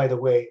not, by the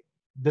way,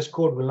 this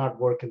code will not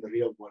work in the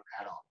real world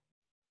at all,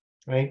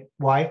 right?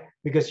 Why?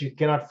 Because you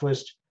cannot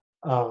first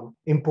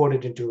import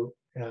it into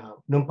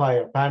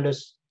NumPy or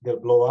Pandas, they'll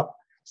blow up.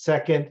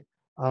 Second,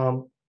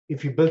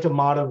 if you built a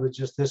model with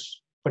just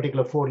this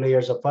particular 4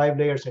 layers or 5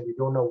 layers and you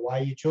don't know why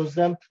you chose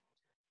them,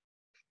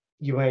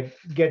 you might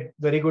get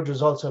very good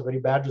results or very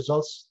bad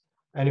results.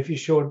 And if you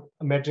showed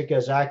a metric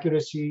as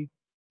accuracy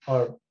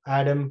or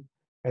Atom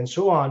and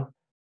so on,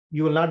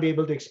 you will not be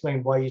able to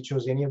explain why you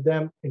chose any of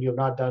them, and you've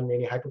not done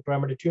any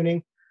hyperparameter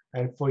tuning.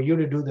 And for you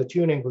to do the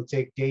tuning will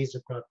take days,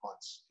 if not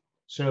months.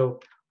 So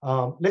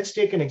let's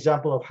take an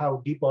example of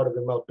how Deep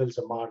AutoML builds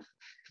a model.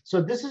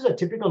 So this is a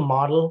typical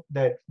model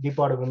that Deep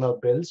AutoML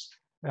builds.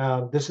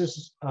 This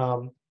is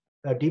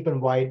a deep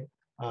and wide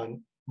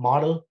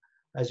model.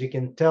 As you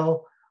can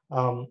tell,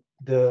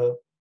 the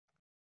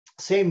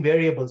same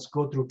variables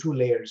go through two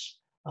layers,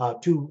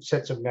 two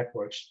sets of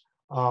networks.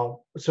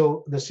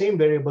 So the same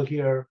variable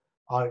here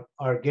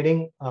are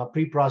getting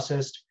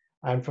pre-processed,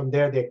 and from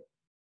there they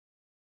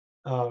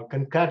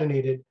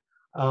concatenated,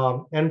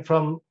 and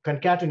from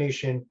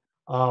concatenation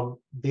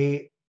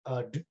they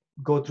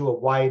go through a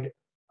wide,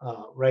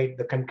 right?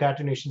 The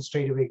concatenation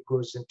straight away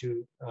goes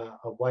into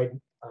a wide,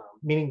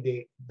 meaning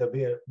the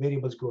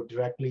variables go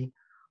directly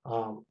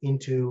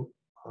into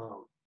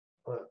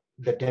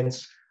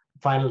the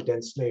final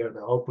dense layer,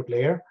 the output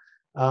layer.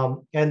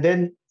 And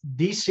then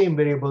these same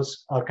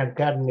variables are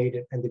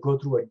concatenated and they go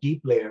through a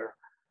deep layer,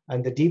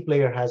 and the deep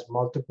layer has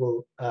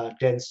multiple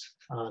dense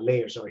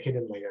layers or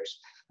hidden layers,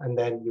 and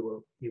then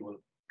you will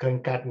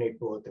concatenate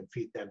both and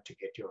feed them to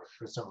get your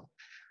result.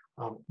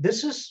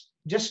 This is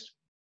just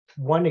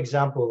one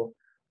example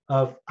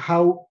of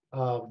how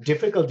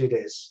difficult it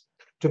is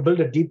to build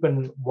a deep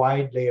and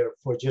wide layer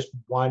for just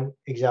one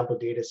example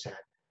data set.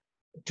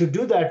 To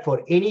do that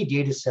for any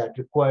data set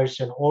requires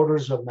an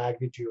orders of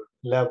magnitude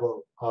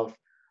level of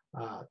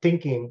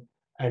thinking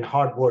and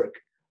hard work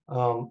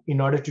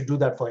in order to do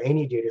that for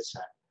any data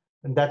set.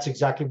 And that's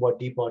exactly what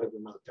deep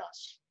AutoML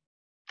does.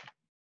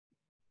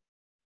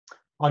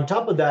 On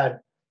top of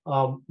that,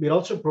 we're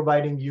also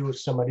providing you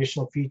some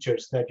additional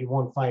features that you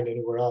won't find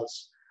anywhere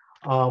else.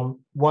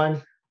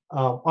 One,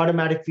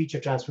 automatic feature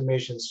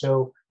transformation.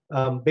 So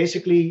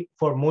basically,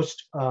 for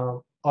most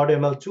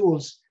AutoML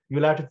tools,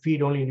 you'll have to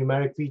feed only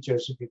numeric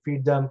features. If you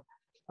feed them,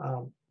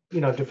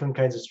 different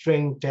kinds of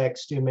string,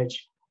 text,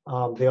 image,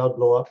 they all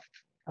blow up.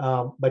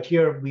 But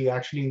here we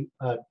actually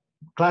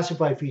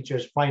classify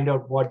features, find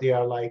out what they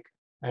are like,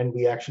 and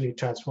we actually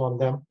transform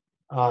them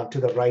to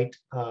the right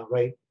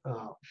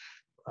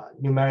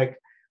numeric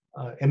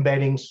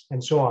embeddings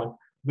and so on.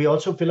 We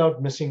also fill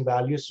out missing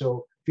values.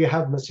 So if you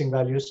have missing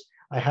values,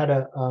 I had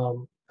a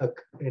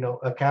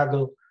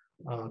Kaggle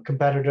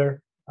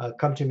competitor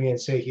come to me and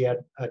say he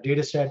had a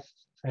data set,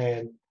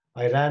 and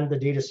I ran the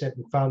data set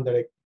and found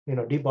that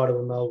deep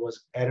AutoML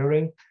was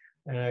erroring,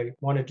 and I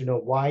wanted to know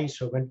why.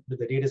 So I went to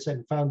the data set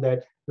and found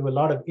that there were a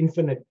lot of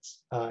infinite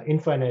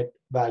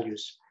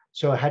values.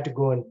 So I had to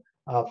go and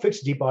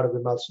fix deep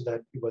AutoML so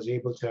that it was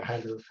able to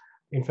handle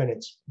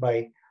infinites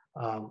by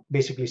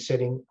basically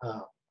setting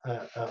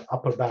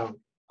upper bound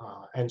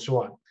and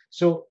so on.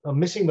 So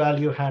missing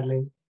value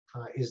handling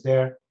is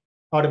there.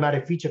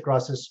 Automatic feature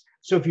crosses.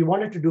 So if you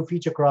wanted to do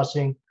feature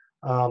crossing,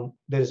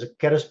 there's a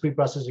Keras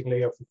preprocessing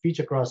layer for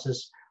feature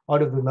crosses.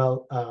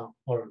 AutoViML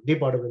or deep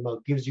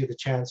AutoViML gives you the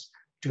chance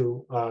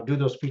to do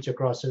those feature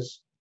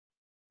crosses.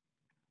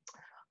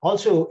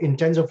 Also in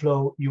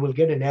TensorFlow, you will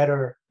get an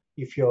error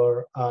if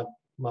your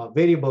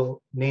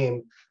variable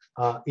name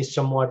is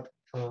somewhat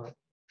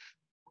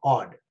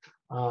odd.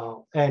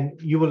 And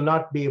you will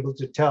not be able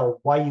to tell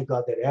why you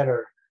got that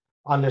error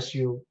unless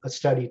you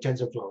study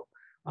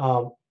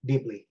TensorFlow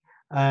deeply.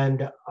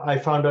 And I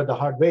found out the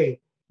hard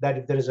way that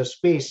if there is a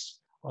space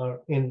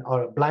or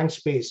a blank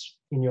space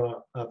in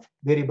your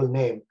variable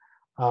name,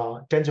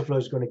 TensorFlow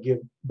is going to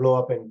blow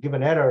up and give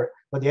an error,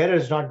 but the error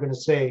is not going to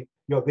say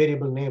your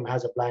variable name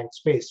has a blank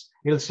space.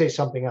 It'll say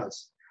something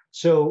else.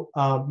 So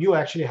you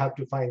actually have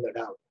to find that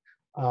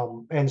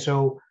out. And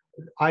so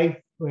I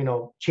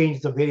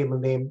changed the variable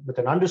name with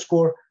an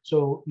underscore,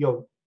 so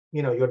your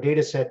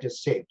data set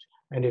is saved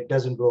and it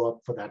doesn't blow up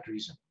for that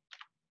reason.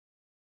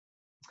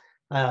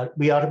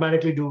 We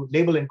automatically do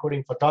label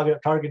encoding for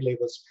target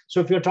labels. So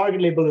if your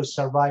target label is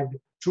survived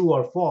true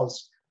or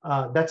false,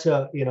 that's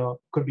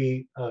could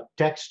be a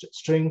text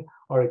string,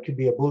 or it could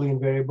be a Boolean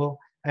variable,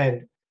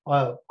 and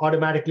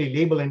automatically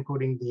label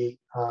encoding the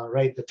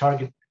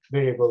target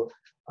variable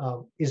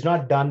is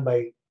not done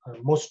by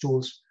most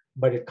tools,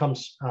 but it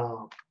comes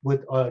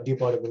with deep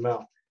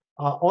AutoML.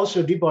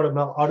 Also, deep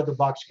AutoML out of the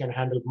box can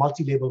handle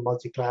multi-label,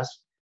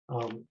 multi-class,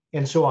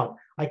 and so on.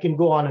 I can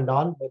go on and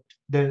on,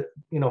 but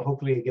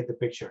hopefully you get the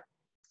picture.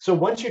 So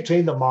once you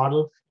train the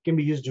model, it can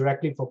be used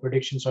directly for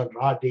predictions on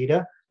raw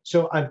data.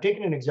 So I've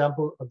taken an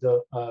example of the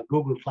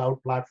Google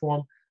Cloud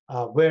platform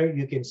where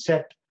you can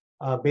set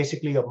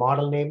basically a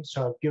model name.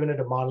 So I've given it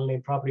a model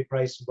name, property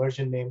price,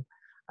 version name,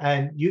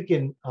 and you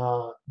can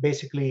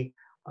basically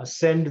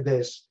send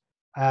this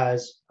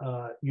as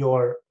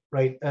your,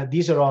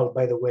 these are all,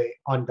 by the way,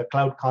 on the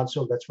Cloud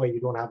Console. That's why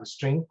you don't have a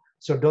string.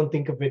 So don't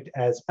think of it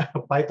as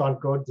Python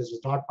code. This is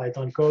not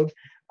Python code.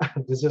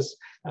 This is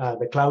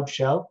the Cloud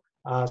Shell.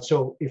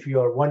 So if you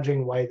are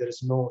wondering why there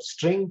is no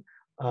string,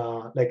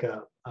 like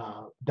a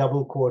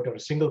double quote or a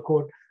single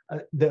quote,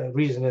 the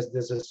reason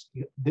is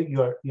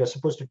you're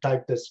supposed to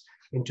type this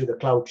into the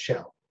Cloud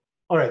Shell.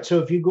 All right, so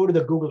if you go to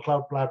the Google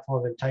Cloud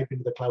Platform and type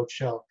into the Cloud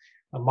Shell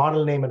a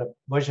model name and a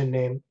version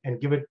name and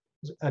give it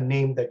a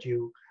name that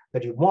you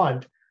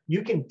want,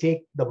 you can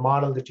take the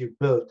model that you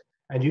built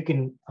and you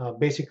can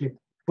basically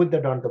put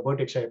that on the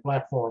Vertex AI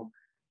platform,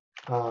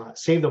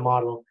 save the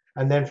model,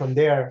 and then from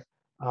there,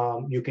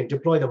 you can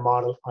deploy the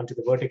model onto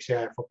the Vertex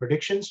AI for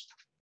predictions,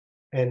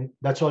 and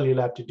that's all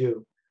you'll have to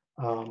do.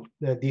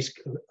 these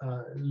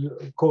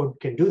code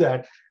can do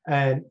that.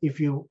 And if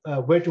you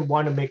were to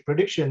want to make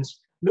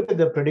predictions, look at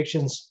the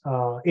predictions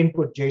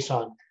input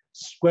JSON.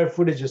 Square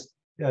footage is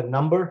a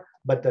number,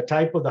 but the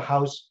type of the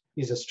house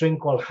is a string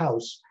called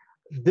house.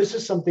 This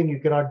is something you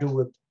cannot do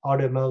with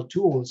AutoML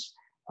tools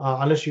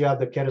unless you have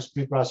the Keras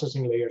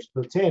preprocessing layers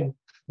built in,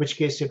 which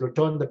case it will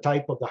turn the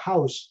type of the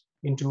house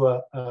into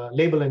a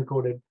label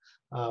encoded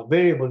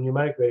variable,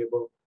 numeric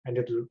variable, and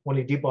it'll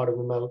only deep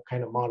AutoML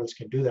kind of models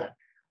can do that.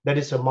 That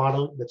is a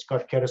model that's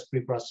got Keras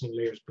preprocessing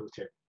layers built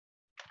in.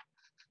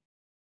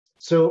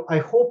 So I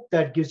hope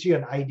that gives you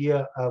an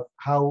idea of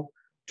how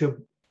to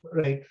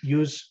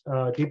use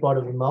deep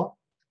AutoML.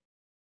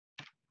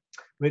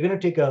 We're going to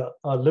take a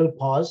little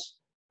pause,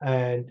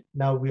 and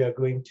now we are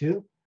going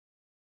to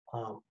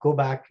go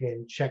back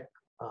and check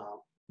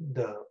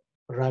the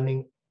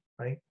running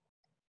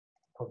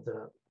of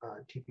the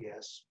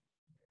TPS.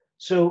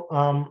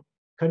 So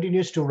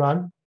continues to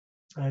run.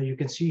 You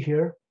can see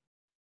here.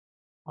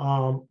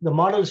 The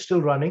model is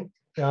still running.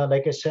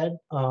 Like I said,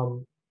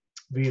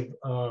 we've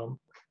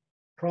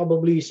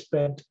probably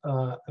spent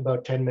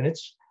about 10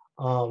 minutes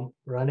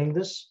running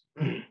this.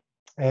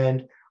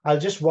 And I'll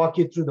just walk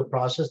you through the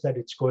process that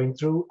it's going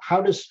through.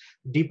 How does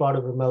deep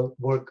AutoML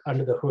work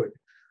under the hood?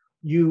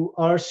 You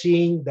are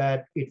seeing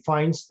that it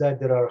finds that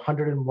there are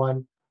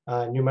 101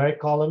 numeric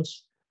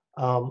columns,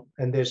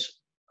 and there's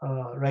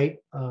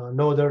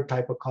no other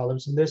type of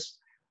columns in this,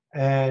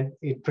 and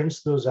it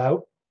prints those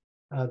out.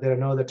 There are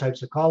no other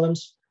types of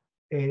columns.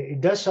 It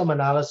does some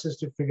analysis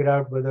to figure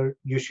out whether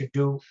you should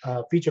do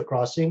feature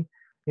crossing.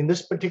 In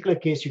this particular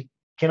case, you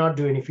cannot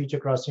do any feature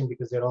crossing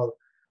because they're all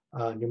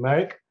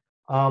numeric.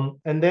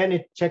 And then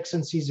it checks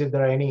and sees if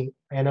there are any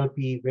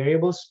NLP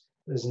variables.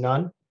 There's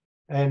none.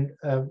 And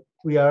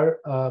we are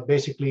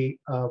basically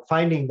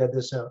finding that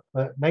there's a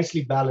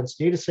nicely balanced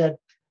data set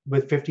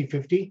with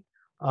 50-50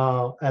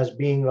 as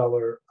being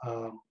our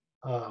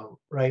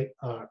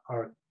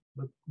our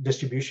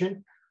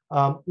distribution.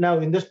 Now,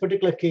 in this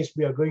particular case,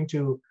 we are going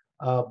to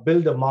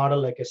build a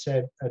model, like I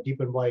said, a deep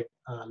and wide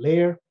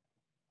layer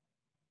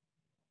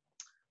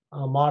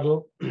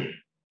model,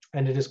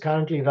 and it is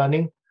currently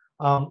running.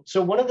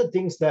 So one of the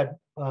things that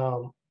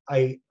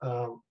I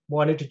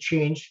wanted to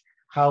change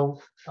how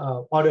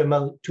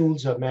AutoML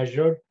tools are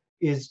measured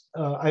is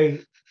I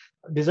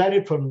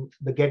decided from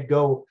the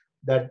get-go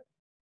that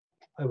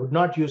I would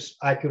not use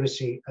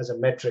accuracy as a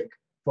metric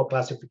for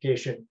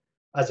classification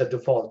as a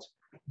default.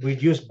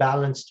 We'd use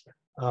balanced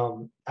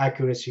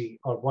accuracy,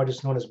 or what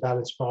is known as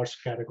balanced sparse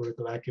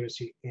categorical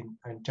accuracy in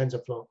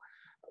TensorFlow.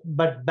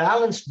 But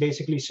balanced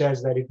basically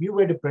says that if you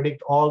were to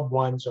predict all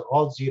ones or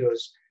all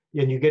zeros,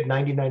 and you get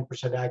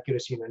 99%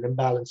 accuracy in an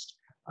imbalanced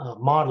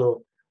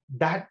model,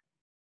 that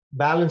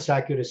balanced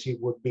accuracy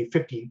would be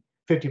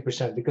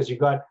 50% because you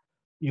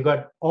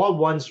got all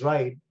ones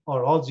right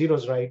or all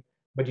zeros right,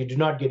 but you do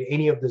not get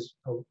any of this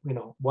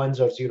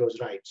ones or zeros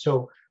right.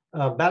 So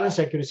balanced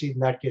accuracy in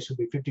that case would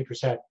be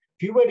 50%.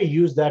 If you were to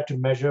use that to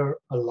measure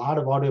a lot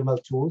of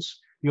AutoML tools,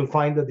 you'll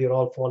find that they're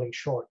all falling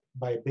short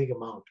by a big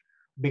amount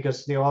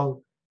because they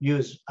all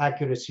use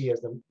accuracy as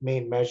the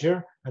main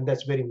measure, and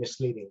that's very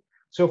misleading.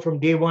 So from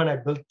day one, I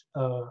built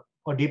a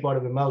deep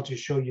AutoML to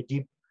show you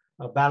deep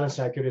balanced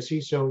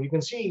accuracy. So you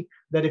can see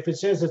that if it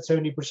says it's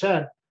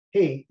 70%,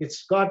 hey,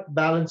 it's got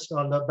balanced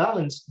on the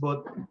balanced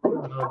both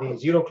the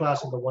zero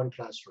class and the one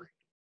class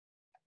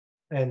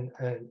right, and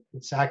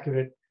it's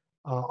accurate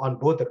on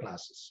both the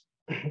classes.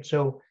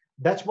 So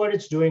that's what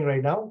it's doing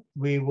right now.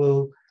 We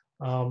will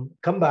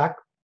come back.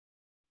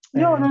 I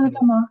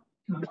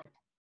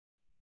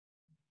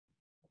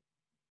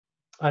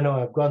know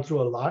I've gone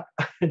through a lot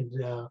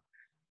and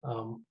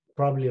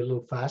probably a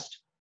little fast.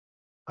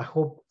 I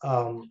hope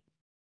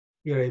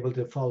you're able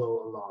to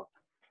follow along.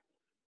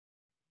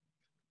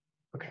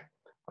 Okay.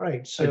 All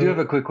right. So I do have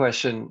a quick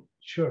question.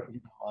 Sure. If you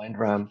don't mind,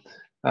 Ram.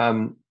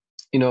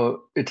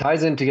 It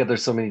ties in together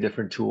so many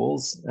different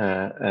tools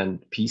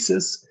and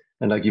pieces.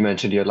 And like you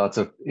mentioned, you had lots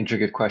of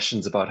intricate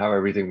questions about how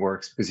everything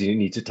works because you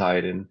need to tie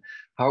it in.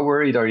 How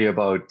worried are you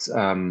about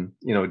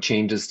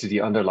changes to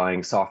the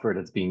underlying software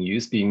that's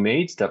being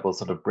made that will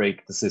sort of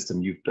break the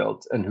system you've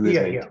built, and who is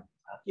making that?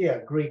 Yeah,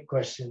 great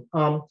question.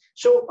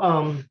 So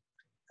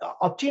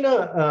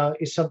Optina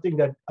is something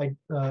that I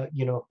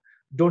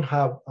don't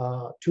have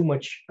too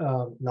much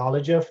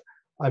knowledge of.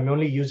 I'm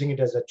only using it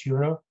as a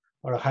tuner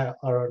or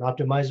an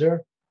optimizer.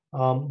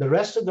 The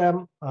rest of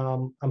them,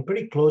 I'm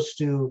pretty close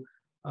to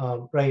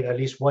at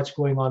least what's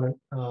going on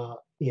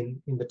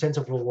in the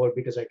TensorFlow world,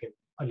 because I can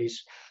at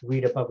least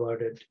read up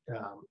about it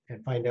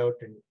and find out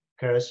in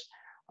Keras.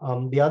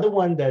 The other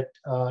one that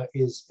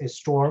is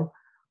Storm.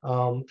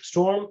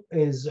 Storm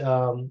is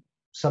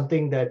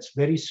something that's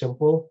very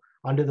simple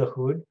under the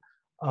hood.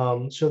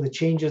 So the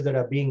changes that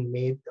are being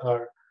made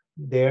are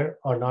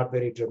not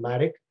very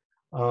dramatic.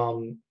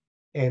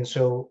 And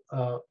so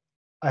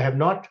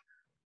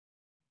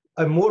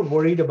I'm more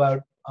worried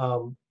about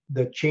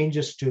the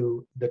changes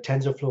to the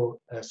TensorFlow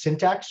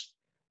syntax,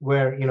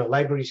 where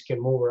libraries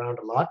can move around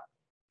a lot.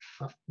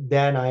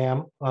 than I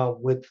am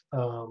with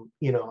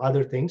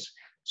other things.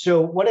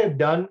 So what I've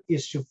done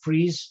is to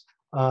freeze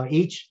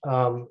each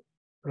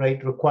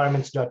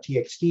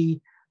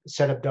requirements.txt,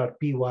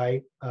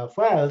 setup.py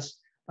files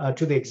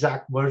to the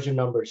exact version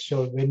number.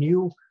 So when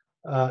you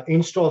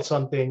install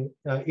something,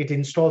 it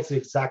installs the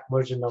exact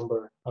version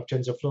number of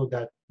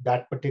TensorFlow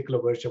that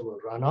particular version will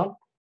run on.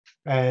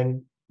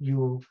 And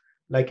you,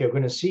 like you're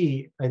going to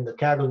see in the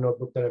Kaggle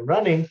notebook that I'm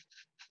running,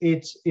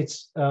 it's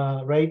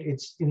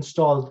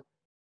installed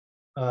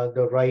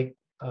the right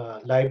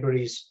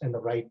libraries and the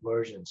right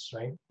versions,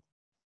 right?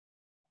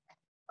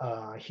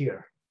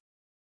 Here,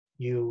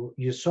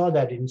 you saw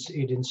that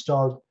it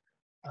installed,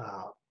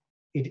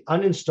 it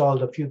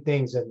uninstalled a few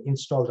things and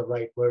installed the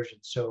right version.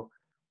 So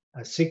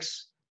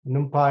 6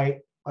 NumPy,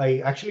 I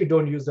actually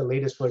don't use the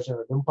latest version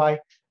of NumPy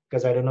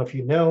because I don't know if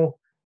you know,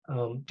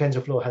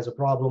 TensorFlow has a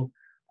problem.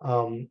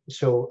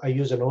 So I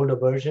use an older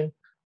version.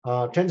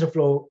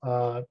 TensorFlow,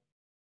 I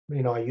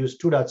use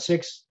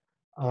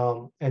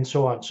 2.6 and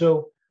so on.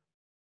 So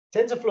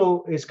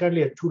TensorFlow is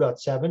currently at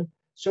 2.7.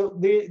 So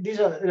these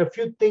are a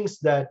few things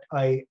that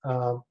I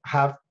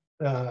have,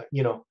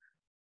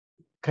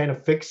 kind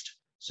of fixed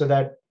so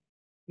that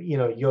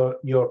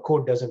your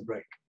code doesn't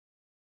break.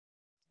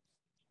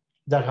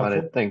 That helpful?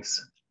 Got it.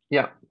 Thanks.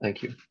 Yeah,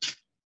 thank you.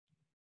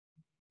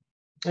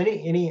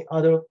 Any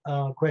other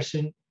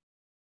question?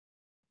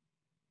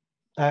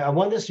 I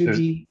want this to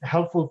be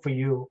helpful for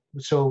you.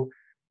 So,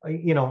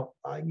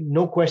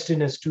 no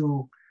question is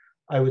too,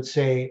 I would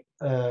say,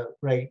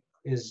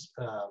 is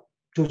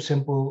too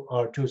simple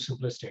or too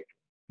simplistic,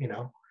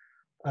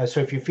 So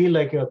if you feel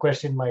like a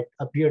question might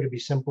appear to be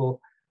simple,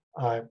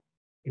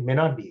 it may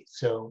not be.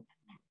 So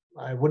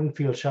I wouldn't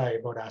feel shy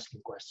about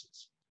asking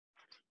questions.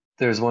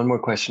 There's one more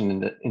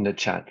question in the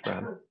chat,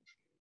 Ram.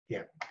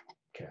 Yeah.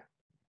 Okay.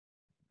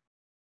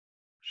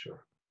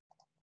 Sure.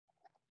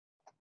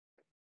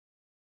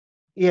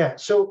 Yeah.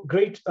 So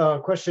great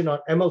question on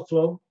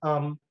MLflow.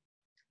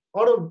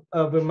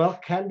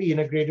 AutoViML can be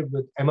integrated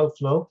with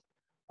MLflow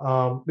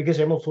because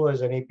MLflow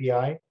is an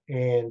API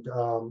and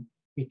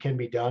it can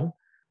be done.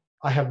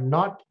 I have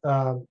not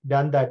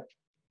done that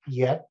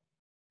yet,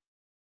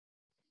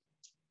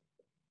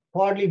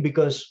 partly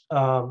because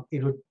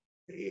it would,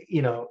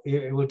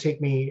 it will take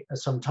me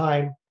some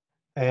time,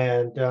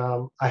 and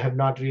I have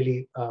not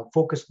really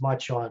focused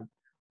much on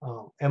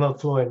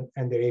MLflow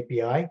and their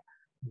API,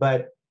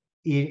 but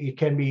it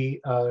can be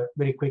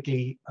very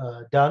quickly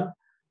done.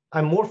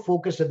 I'm more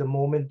focused at the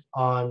moment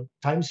on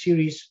time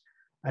series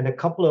and a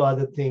couple of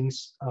other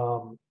things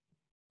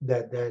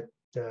that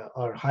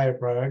are higher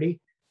priority.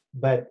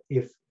 But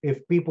if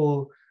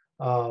people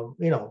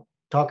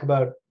talk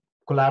about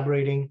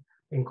collaborating,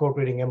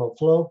 incorporating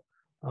MLflow,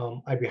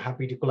 I'd be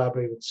happy to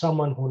collaborate with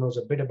someone who knows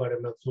a bit about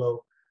MLflow,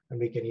 and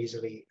we can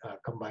easily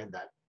combine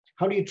that.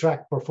 How do you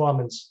track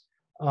performance?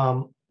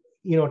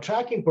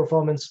 Tracking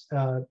performance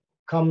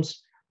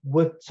comes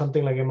with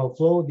something like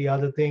MLflow. The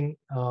other thing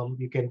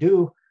you can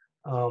do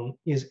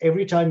is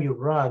every time you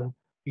run,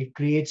 it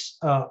creates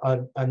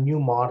a new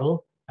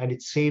model and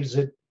it saves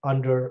it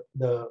under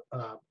the,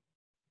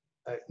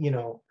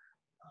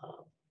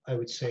 I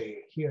would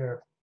say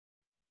here,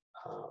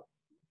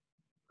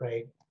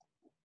 right?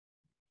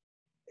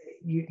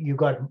 You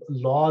got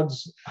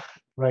logs,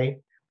 right?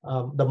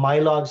 The my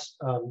logs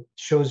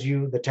shows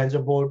you the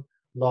TensorBoard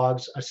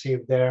logs are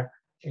saved there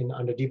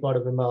under deep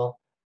AutoViML.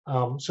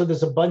 So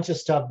there's a bunch of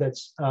stuff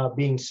that's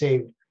being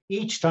saved.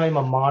 Each time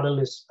a model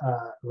is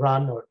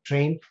run or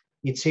trained,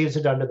 it saves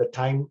it under the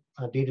time,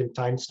 date and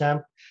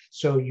timestamp.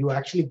 So you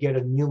actually get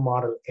a new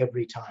model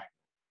every time.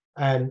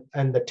 And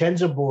the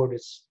TensorBoard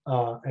is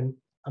an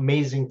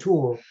amazing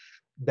tool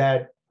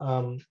that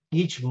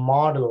each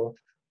model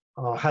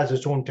has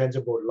its own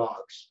TensorBoard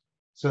logs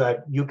so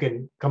that you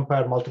can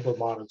compare multiple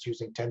models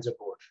using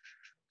TensorBoard.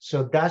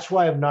 So that's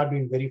why I've not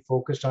been very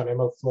focused on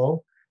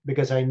MLflow,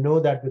 because I know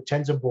that with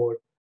TensorBoard,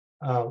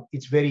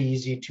 it's very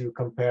easy to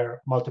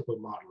compare multiple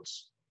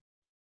models.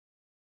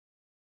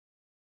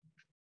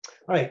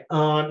 All right,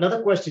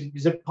 another question.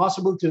 Is it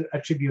possible to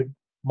attribute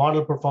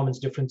model performance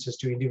differences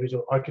to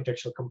individual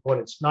architectural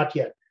components? Not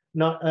yet.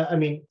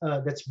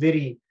 That's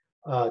very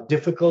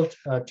difficult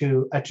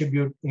to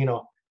attribute,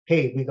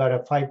 hey, we got a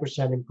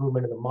 5%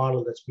 improvement in the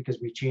model. That's because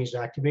we changed the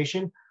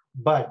activation.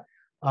 But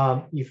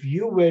if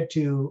you were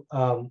to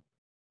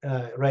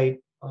write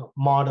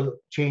model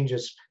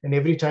changes, and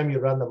every time you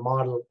run the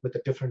model with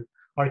a different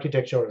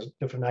architecture or a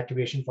different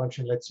activation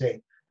function, let's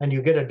say, and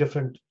you get a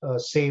different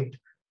saved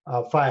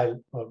file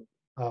or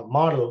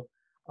model,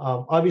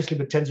 obviously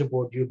with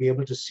TensorBoard, you'll be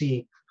able to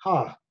see,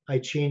 I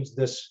changed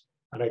this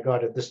and I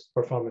got this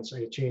performance.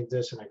 I changed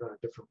this and I got a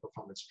different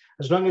performance.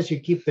 As long as you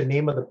keep the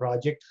name of the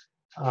project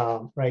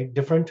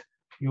different,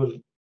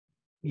 you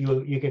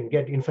can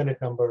get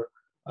infinite number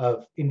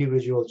of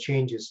individual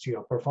changes to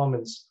your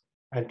performance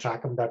and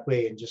track them that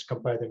way and just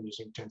compare them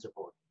using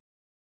TensorBoard.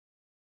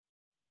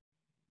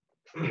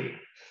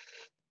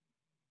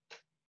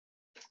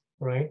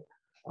 Right.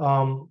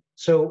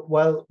 So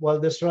while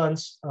this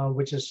runs,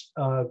 which is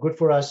good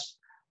for us,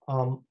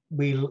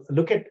 We'll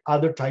look at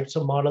other types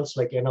of models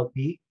like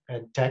NLP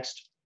and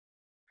text.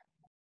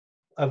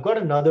 I've got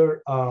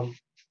another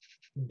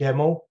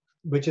demo,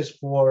 which is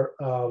for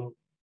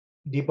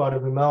deep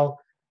AutoML,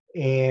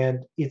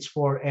 and it's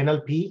for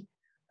NLP.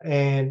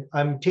 And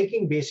I'm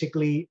taking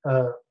basically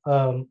a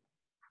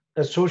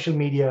social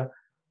media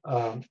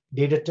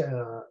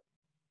data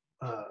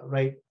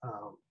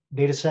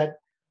data set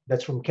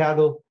that's from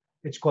Kaggle.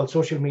 It's called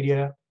social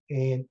media,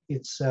 and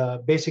it's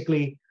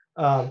basically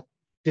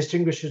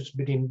distinguishes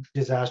between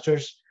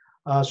disasters.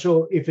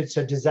 So if it's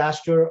a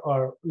disaster,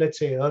 or let's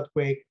say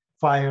earthquake,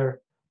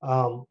 fire,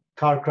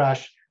 car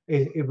crash,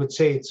 it would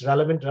say it's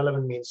relevant.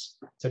 Relevant means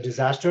it's a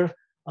disaster.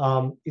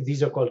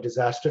 These are called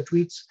disaster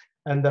tweets.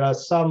 And there are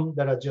some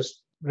that are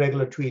just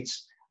regular tweets,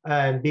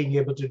 and being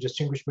able to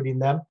distinguish between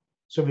them.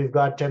 So we've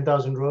got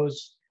 10,000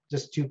 rows,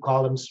 just 2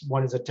 columns.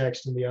 One is a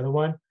text and the other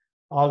one.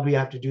 All we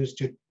have to do is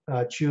to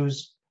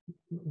choose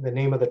the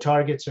name of the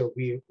target. So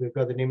we've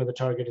got the name of the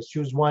target is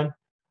choose one.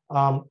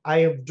 I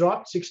have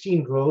dropped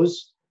 16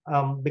 rows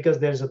because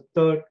there's a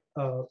third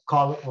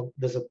column.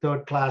 There's a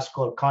third class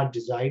called can't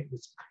decide.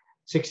 It's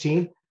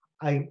 16.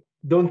 I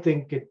don't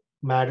think it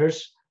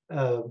matters.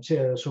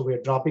 So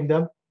we're dropping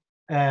them.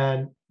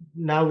 And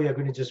now we are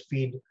going to just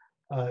feed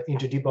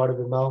into deep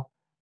AutoML,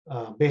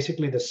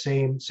 basically the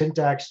same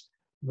syntax.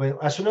 Well,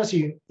 as soon as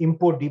you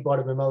import deep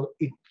AutoML,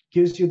 it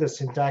gives you the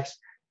syntax,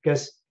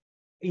 because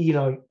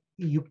you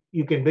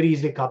can very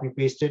easily copy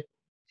paste it,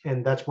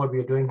 and that's what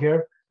we're doing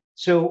here.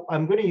 So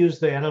I'm going to use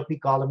the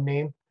NLP column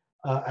name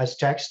as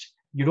text.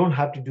 You don't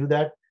have to do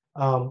that,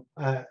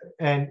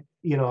 and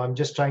I'm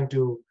just trying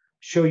to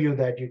show you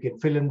that you can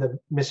fill in the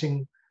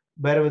missing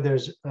wherever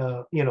there's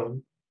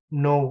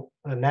no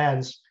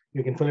nans,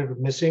 you can fill it with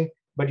missing,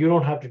 but you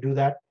don't have to do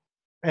that.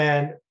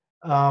 And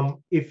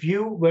if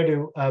you were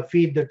to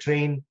feed the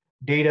train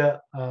data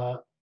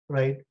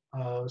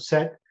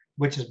set,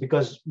 which is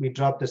because we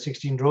dropped the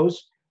 16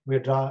 rows, we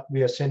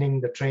are sending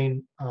the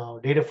train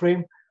data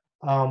frame.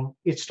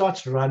 It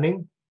starts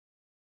running,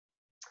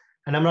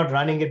 and I'm not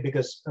running it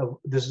because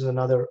this is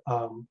another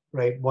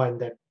one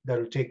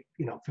that'll take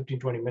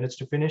 15-20 minutes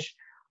to finish.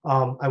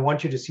 I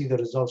want you to see the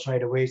results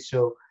right away.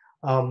 So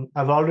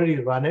I've already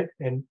run it,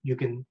 and you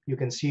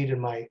can see it in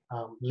my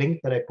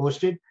link that I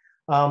posted.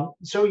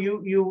 So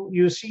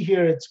you see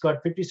here, it's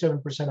got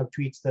 57% of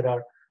tweets that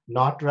are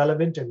not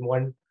relevant,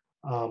 and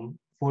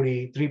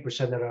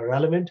 43% that are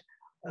relevant.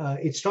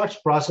 It starts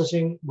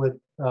processing with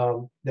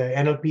the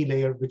NLP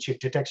layer, which it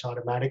detects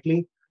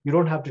automatically. You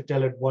don't have to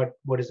tell it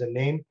what is the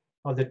name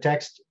of the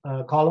text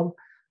column.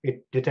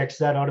 It detects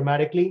that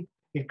automatically.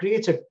 It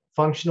creates a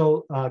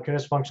functional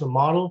Keras functional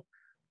model.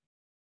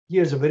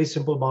 Here's a very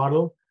simple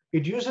model.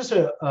 It uses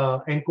a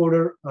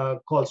encoder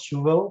called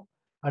Suvel.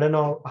 I don't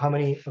know how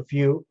many of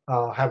you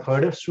have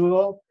heard of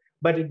Suvel,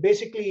 but it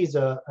basically is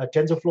a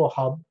TensorFlow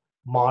hub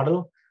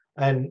model,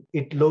 and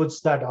it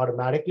loads that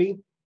automatically.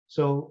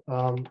 So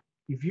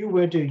if you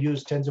were to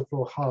use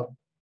TensorFlow hub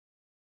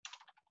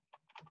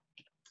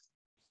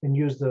and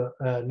use the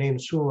name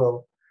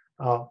Suvel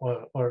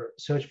or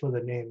search for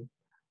the name,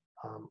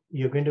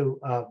 you're going to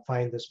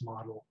find this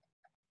model.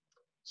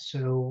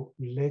 So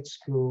let's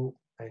go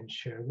and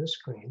share the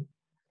screen.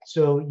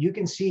 So you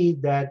can see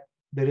that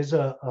there is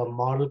a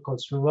model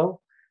called Suvel,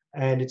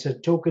 and it's a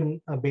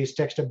token-based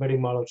text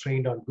embedding model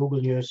trained on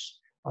Google News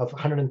of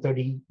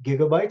 130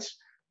 gigabytes.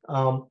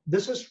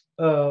 This is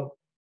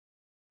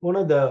one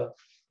of the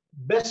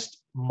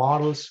best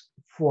models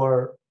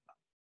for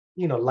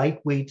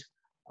lightweight,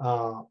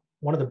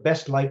 one of the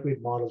best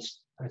lightweight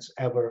models that's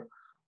ever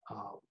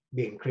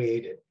being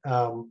created.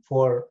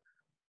 For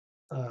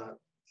a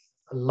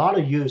lot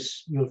of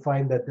use, you'll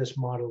find that this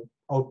model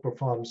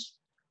outperforms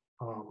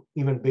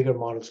even bigger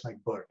models like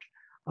BERT.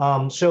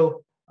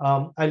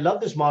 I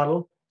love this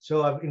model.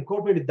 So I've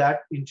incorporated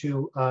that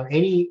into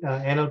any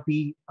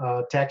NLP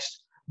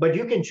text, but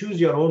you can choose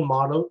your own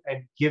model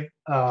and give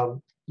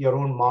your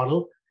own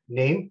model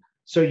name.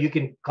 So you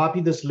can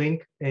copy this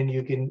link, and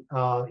you can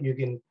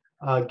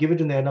give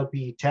it in the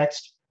NLP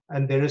text.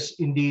 And there is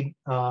indeed,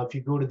 if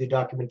you go to the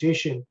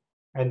documentation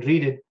and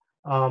read it,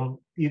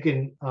 you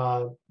can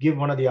give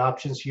one of the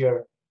options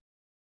here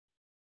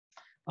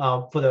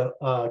for the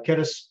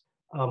Keras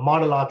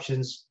model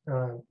options.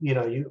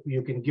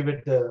 You can give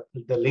it the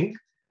link,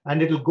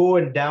 and it'll go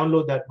and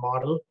download that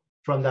model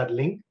from that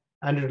link,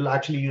 and it'll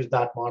actually use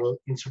that model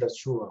instead of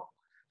Suvel.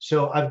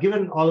 So I've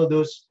given all of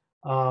those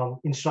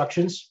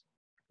instructions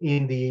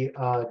in the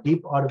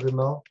deep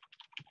AutoViML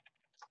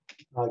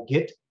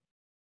Git.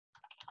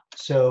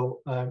 So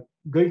I'm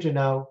going to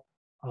now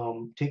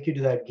take you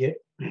to that Git.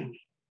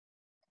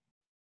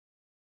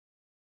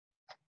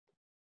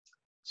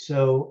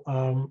 So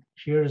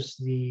here's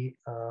the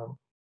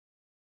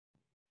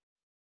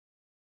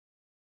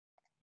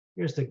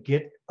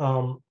Git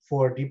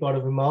for deep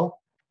AutoViML.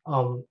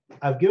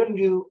 I've given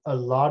you a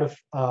lot of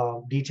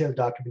detailed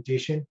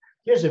documentation.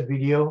 Here's a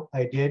video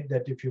I did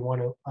that if you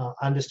want to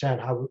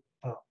understand how,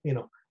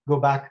 go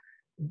back.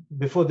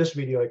 Before this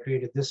video, I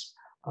created this.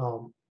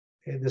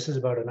 This is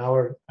about an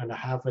hour and a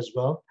half as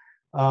well.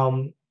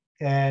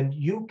 And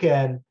you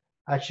can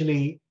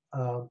actually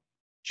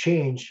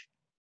change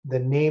the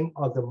name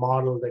of the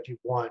model that you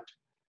want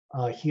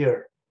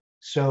here.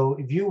 So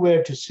if you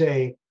were to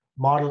say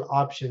model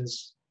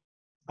options,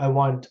 I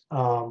want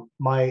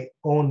my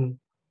own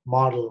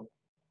model,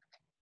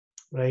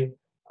 right?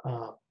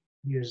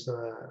 Here's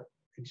the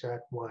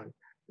exact one.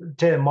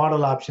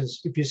 Model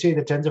options. If you say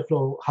the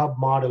TensorFlow hub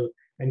model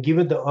and give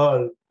it the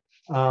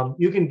URL,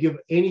 you can give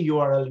any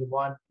URL you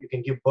want. You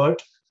can give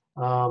BERT.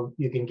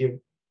 You can give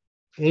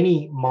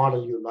any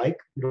model you like.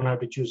 You don't have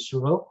to choose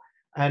pseudo.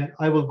 And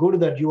I will go to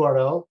that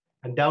URL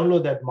and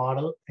download that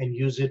model and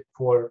use it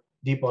for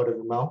deep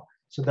AutoML.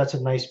 So that's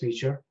a nice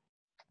feature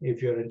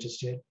if you're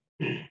interested.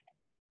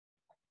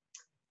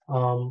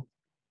 So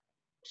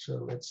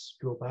let's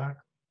go back.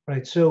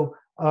 Right. So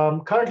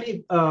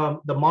currently,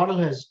 the model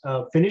has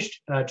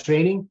finished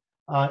training.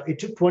 It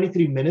took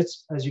 23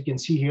 minutes, as you can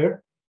see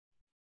here.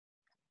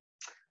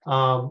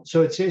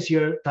 So it says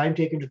here, time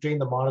taken to train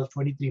the model,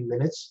 23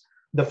 minutes.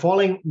 The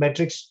following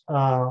metrics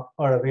are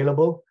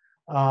available,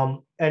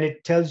 and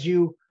it tells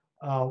you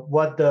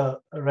what the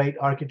right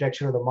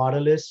architecture of the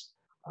model is,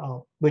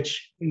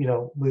 which we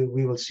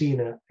will see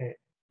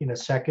in a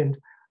second.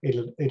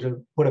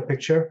 It'll put a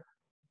picture.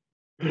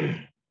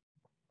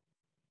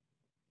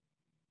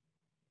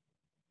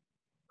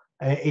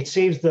 It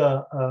saves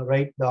the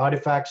the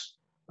artifacts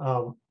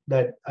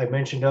that I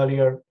mentioned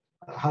earlier,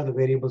 how the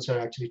variables are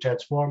actually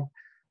transformed.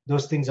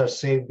 Those things are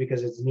saved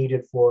because it's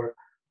needed for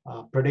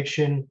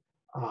prediction.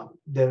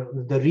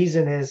 The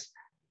reason is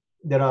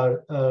there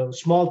are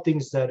small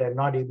things that I'm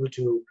not able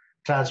to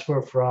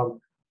transfer from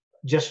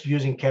just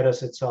using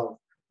keras itself,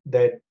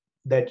 that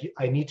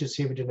I need to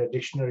save it in a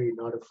dictionary in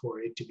order for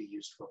it to be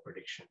used for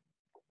prediction.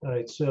 All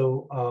right,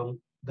 so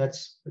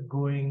that's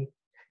going.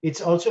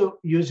 It's also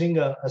using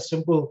a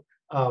simple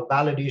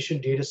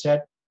validation data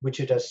set, which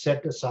it has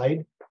set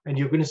aside, and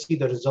you're going to see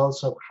the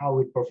results of how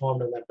it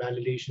performed on that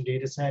validation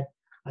data set.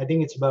 I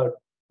think it's about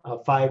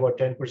 5 or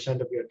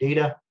 10% of your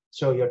data.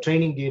 So your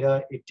training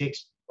data, it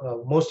takes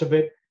most of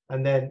it,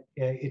 and then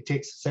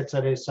it sets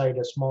aside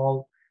a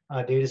small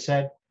data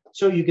set.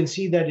 So you can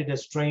see that it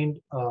has trained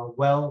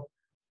well.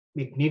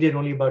 It needed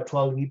only about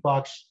 12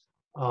 epochs.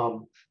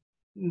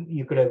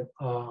 You could have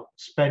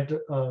spent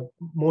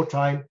more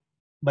time,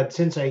 but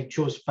since I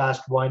chose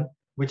fast one,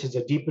 which is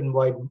a deep and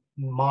wide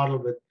model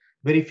with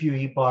very few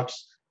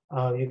epochs,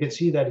 you can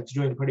see that it's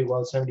doing pretty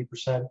well,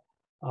 70%.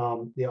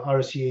 The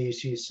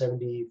RSC-AUC is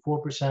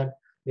 74%.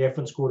 The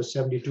F1 score is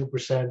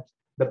 72%.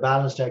 The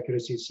balanced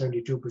accuracy is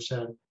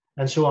 72%,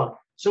 and so on.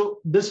 So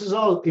this is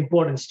all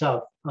important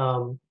stuff,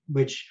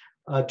 which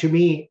to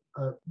me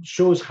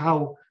shows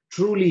how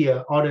truly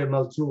an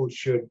AutoML tool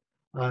should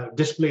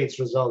display its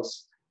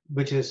results,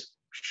 which is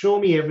show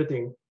me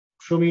everything,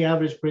 show me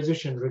average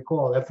precision,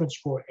 recall, F1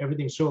 score,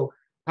 everything. So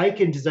I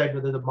can decide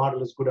whether the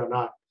model is good or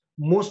not.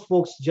 Most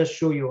folks just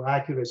show you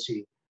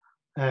accuracy,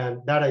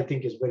 and that I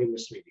think is very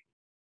misleading.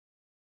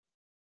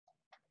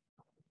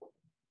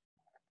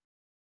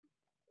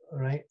 All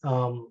right.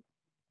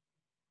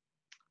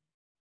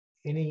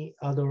 Any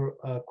other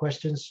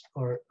questions,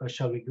 or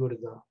shall we go to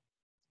the? All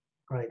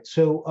right.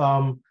 So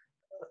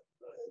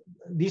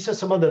these are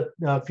some of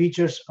the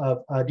features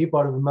of deep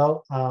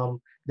AutoML.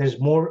 There's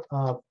more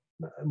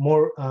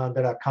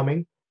that are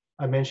coming.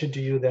 I mentioned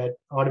to you that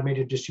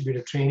automated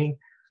distributed training.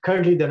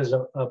 Currently, there is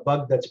a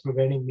bug that's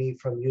preventing me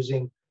from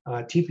using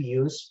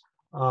TPUs.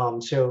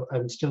 So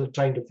I'm still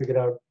trying to figure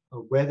out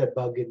where that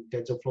bug in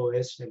TensorFlow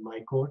is in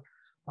my code.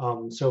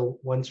 So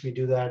once we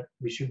do that,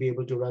 we should be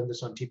able to run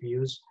this on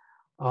TPUs.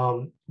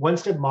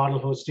 One-step model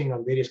hosting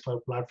on various cloud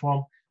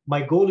platforms.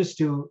 My goal is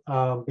to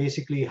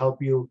basically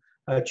help you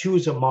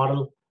choose a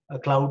model, a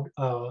cloud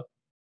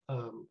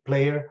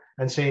player,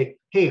 and say,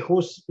 hey,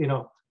 host,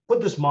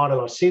 put this model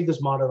or save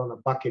this model on a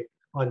bucket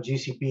on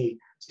GCP,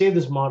 save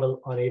this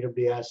model on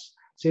AWS,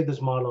 save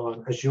this model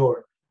on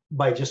Azure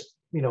by just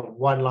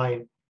one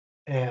line.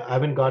 I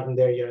haven't gotten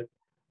there yet.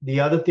 The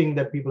other thing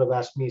that people have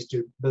asked me is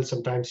to build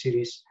some time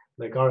series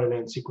like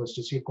RNN, sequence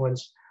to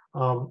sequence.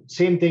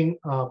 Same thing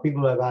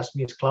people have asked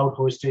me is cloud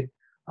hosted.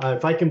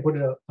 If I can put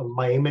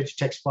my image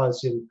text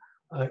files in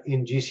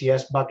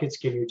GCS buckets,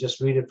 can you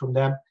just read it from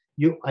them?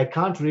 I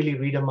can't really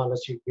read them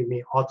unless you give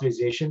me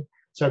authorization.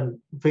 So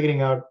I'm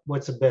figuring out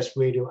what's the best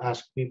way to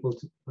ask people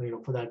to,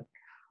 for that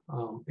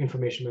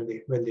information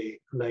when they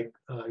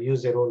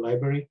use their own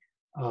library,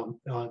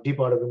 deep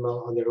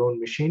AutoML on their own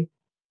machine.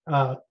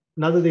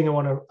 Another thing I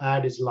want to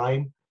add is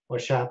Lime or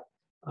SHAP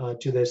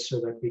to this so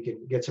that we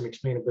can get some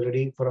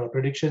explainability for our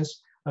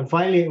predictions. And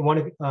finally, I want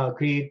to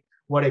create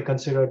what I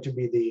consider to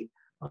be the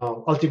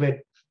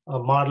ultimate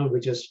model,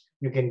 which is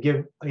you can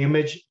give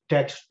image,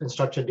 text, and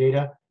structured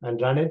data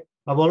and run it.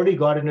 I've already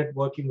gotten it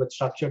working with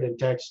structured and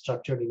text,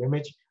 structured and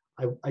image.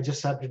 I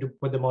just have to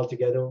put them all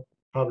together,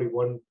 probably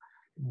one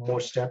more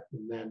step,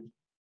 and then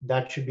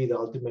that should be the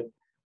ultimate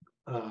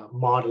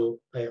model,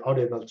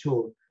 AutoML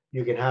tool.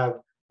 You can have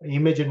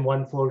image in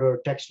one folder,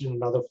 text in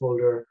another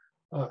folder,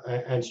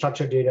 and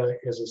structured data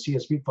as a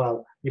CSV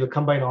file. It'll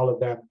combine all of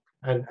them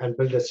and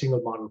build a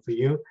single model for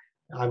you.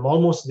 I'm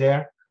almost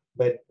there,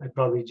 but I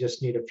probably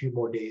just need a few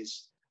more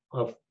days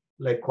of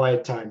like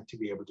quiet time to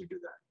be able to do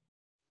that.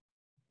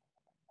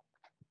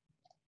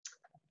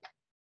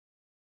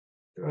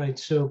 All right,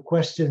 so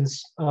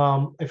questions.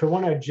 If I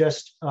want to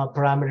adjust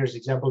parameters,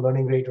 example,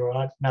 learning rate or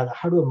not, now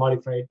how do I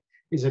modify it?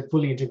 Is it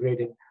fully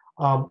integrated?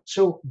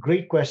 So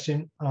great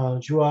question,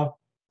 Jua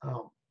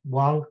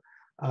Wang.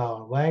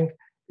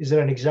 Is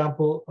there an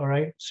example? All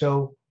right,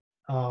 so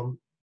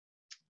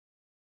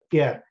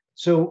yeah,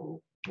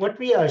 so what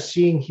we are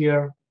seeing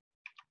here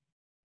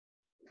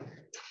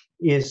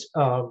is,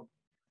 there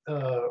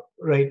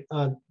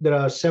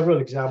are several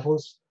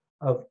examples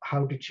of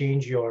how to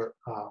change your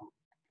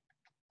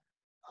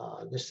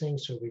this thing.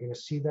 So we're going to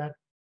see that.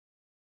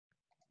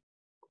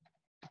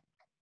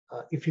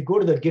 If you go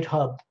to the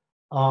GitHub,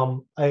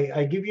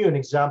 I give you an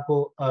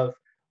example of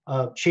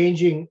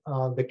changing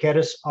the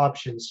keras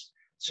options.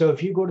 So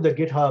if you go to the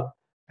GitHub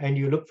and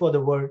you look for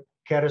the word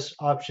keras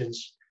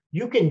options,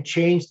 you can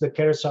change the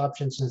keras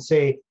options and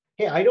say,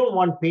 hey, I don't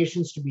want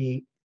patients to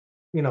be,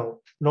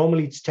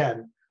 normally it's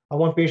 10. I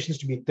want patients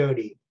to be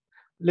 30.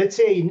 Let's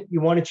say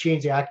you want to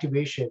change the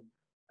activation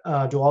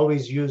to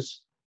always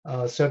use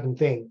a certain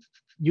thing.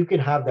 You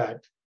can have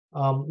that.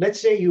 Let's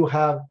say you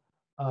have,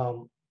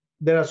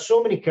 there are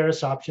so many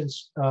keras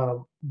options,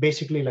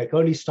 basically like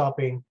early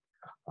stopping,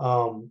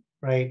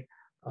 right?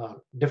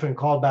 Different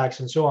callbacks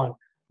and so on,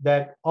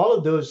 that all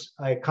of those,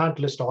 I can't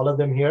list all of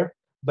them here,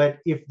 but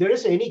if there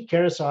is any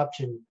keras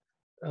option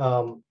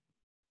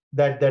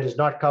that is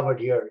not covered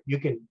here, you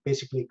can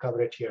basically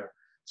cover it here.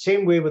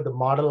 Same way with the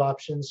model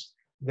options.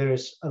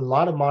 There's a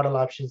lot of model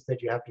options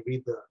that you have to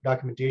read the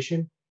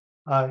documentation.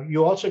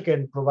 You also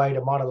can provide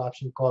a model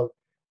option called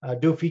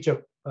do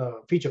feature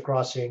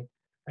crossing.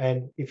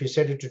 And if you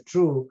set it to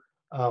true,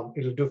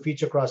 it'll do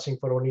feature crossing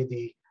for only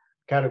the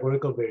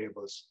categorical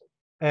variables.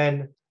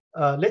 And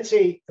let's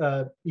say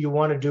you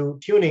want to do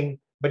tuning,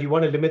 but you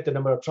want to limit the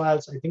number of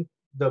trials. I think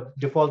the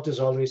default is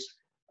always,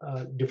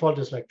 default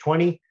is like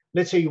 20.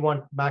 Let's say you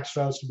want max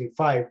trials to be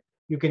 5.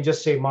 You can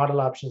just say model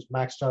options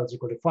max trials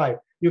equal to 5.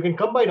 You can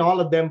combine all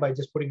of them by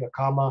just putting a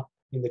comma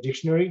in the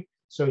dictionary.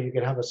 So you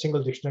can have a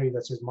single dictionary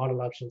that says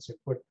model options and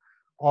put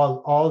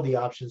all the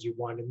options you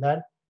want in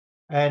that.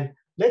 And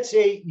let's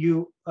say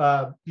you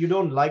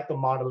don't like the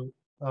model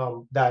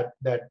that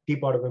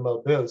deep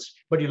AutoML builds,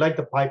 but you like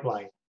the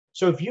pipeline.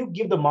 So if you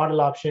give the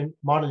model option,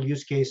 model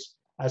use case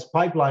as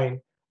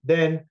pipeline,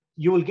 then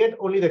you will get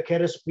only the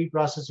keras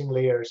preprocessing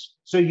layers.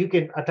 So you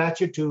can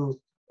attach it to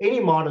any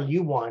model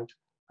you want,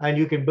 and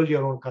you can build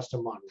your own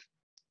custom model.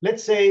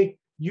 Let's say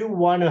you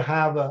want to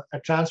have a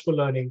transfer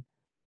learning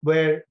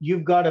where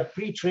you've got a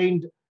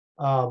pre-trained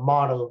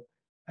model,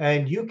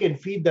 and you can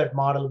feed that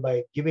model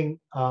by giving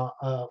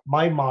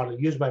my model,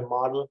 use my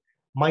model,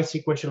 my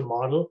sequential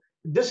model.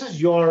 This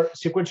is your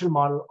sequential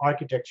model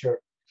architecture.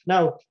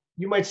 Now,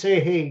 you might say,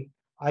 hey,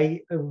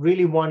 I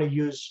really want to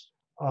use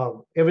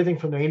everything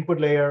from the input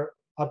layer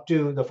up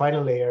to the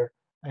final layer.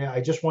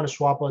 I just want to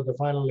swap out the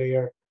final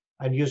layer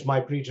and use my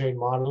pre-trained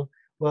model.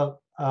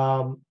 Well,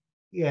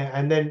 yeah,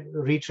 and then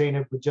retrain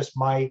it with just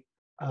my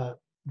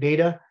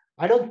data.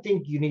 I don't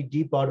think you need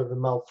deep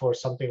AutoML for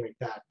something like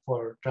that,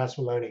 for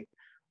transfer learning,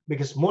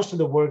 because most of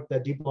the work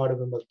that deep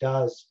AutoML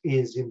does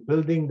is in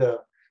building the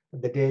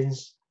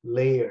dense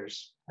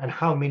layers and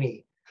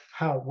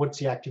what's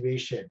the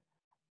activation.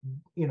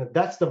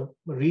 That's the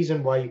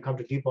reason why you come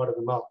to deep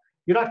AutoML.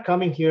 You're not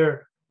coming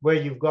here where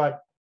you've got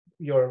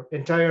your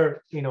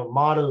entire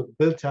model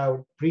built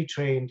out,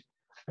 pre-trained,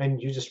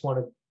 and you just want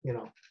to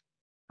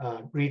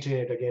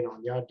retrain it again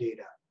on your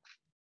data.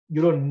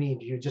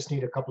 You just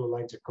need a couple of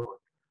lines of code.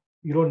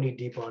 You don't need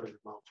deep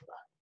AutoML for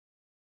that.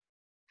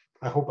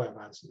 I hope I've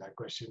answered that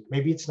question.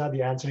 Maybe it's not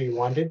the answer you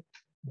wanted,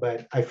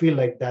 but I feel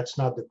like that's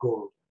not the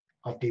goal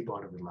of deep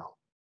AutoML.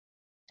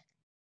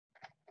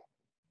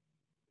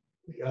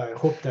 I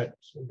hope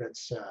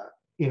that's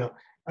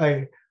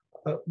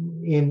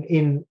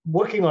in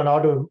working on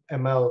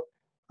AutoML,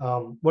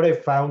 what I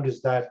found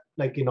is that,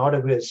 like in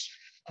AutoViz,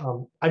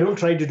 I don't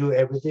try to do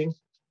everything,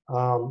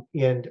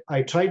 and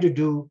I try to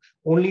do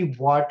only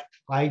what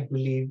I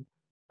believe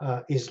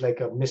is like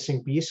a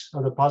missing piece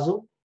of the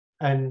puzzle.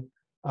 And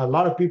a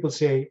lot of people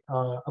say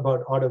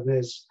about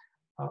AutoViz,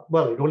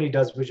 well, it only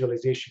does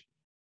visualization.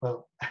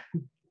 Well,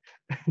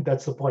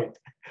 that's the point.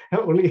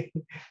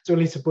 It's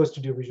only supposed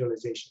to do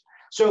visualization.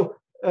 So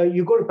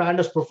you go to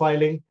pandas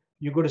profiling,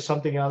 you go to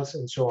something else,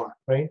 and so on,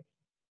 right?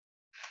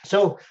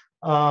 So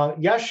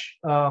Yash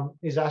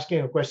is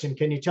asking a question.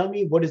 Can you tell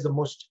me what is the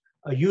most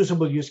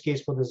usable use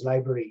case for this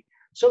library?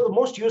 So the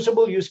most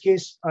usable use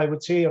case, I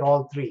would say, are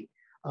all three.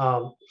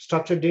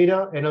 Structured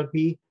data,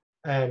 NLP,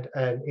 and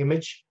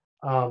image.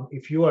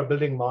 If you are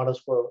building models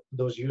for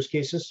those use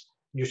cases,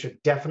 you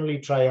should definitely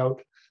try out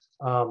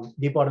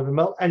deep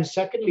AutoML. And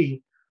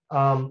secondly,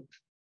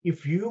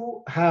 if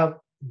you have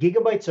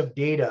gigabytes of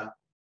data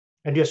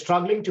and you're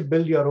struggling to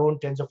build your own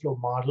TensorFlow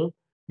model,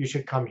 you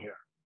should come here,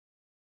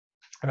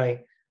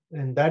 right?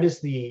 And that is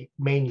the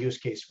main use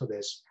case for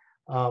this.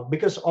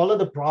 because all of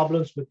the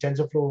problems with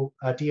TensorFlow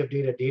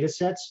TF data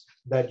sets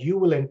that you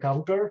will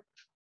encounter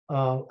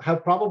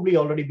have probably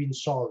already been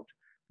solved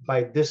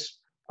by this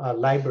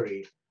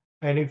library.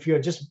 And if you're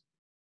just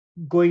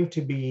going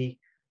to be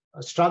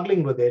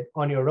struggling with it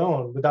on your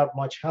own without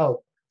much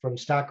help from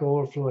Stack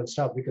Overflow and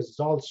stuff, because it's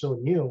all so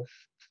new,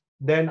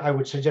 then I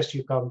would suggest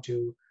you come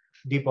to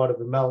Deep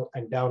AutoViML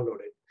and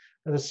download it.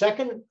 And the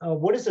second,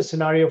 what is the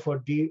scenario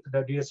for the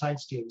data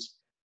science teams?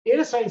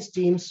 Data science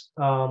teams,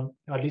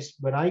 at least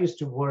when I used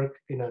to work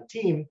in a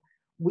team,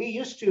 we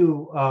used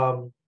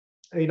to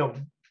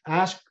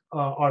ask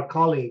our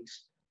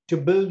colleagues to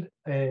build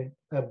a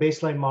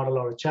baseline model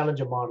or a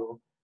challenger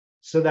model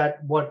so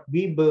that what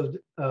we build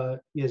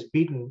is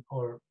beaten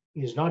or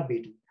is not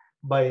beaten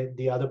by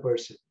the other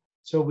person.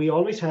 So we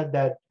always had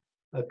that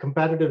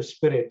competitive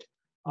spirit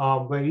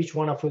where each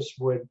one of us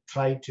would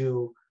try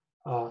to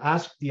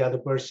ask the other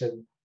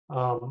person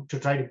to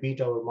try to beat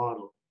our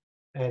model.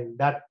 And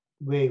that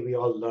way we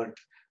all learned.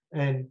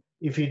 And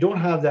if you don't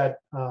have that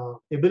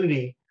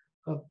ability,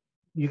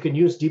 you can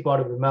use Deep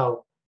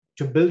AutoViML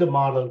to build a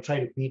model and try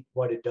to beat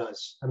what it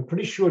does. I'm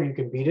pretty sure you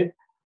can beat it,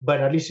 but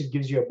at least it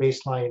gives you a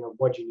baseline of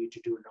what you need to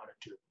do in order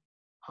to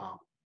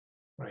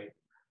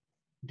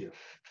do.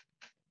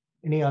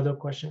 Any other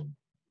question?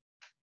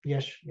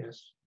 Yes.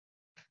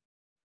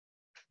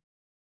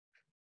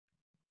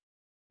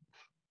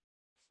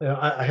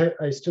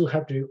 I still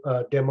have to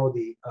demo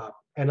the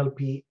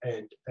NLP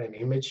and an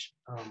image,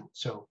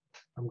 so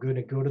I'm going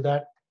to go to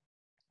that.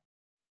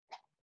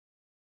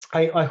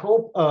 I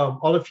hope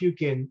all of you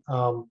can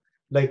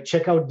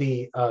check out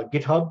the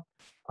GitHub.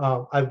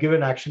 I've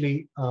given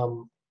actually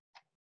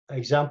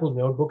example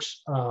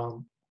notebooks,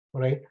 in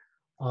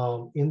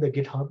the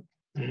GitHub.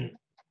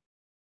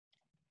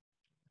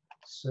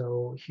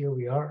 So here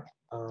we are,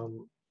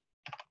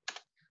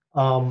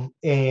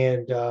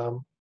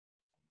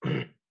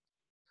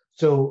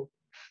 so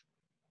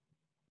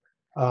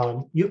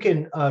you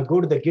can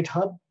go to the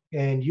GitHub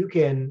and you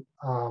can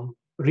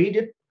read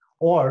it,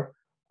 or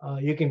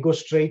you can go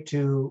straight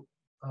to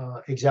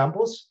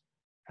examples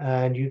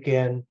and you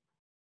can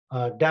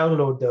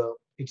download the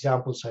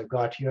examples I've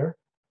got here.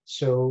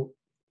 So,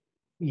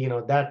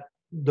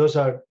 those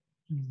are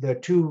the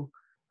two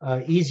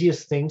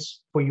easiest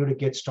things for you to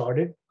get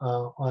started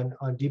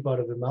on Deep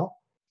AutoViML.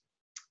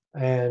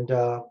 And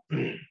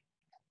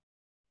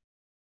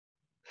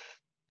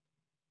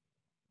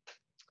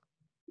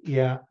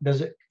yeah,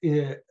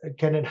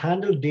 can it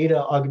handle data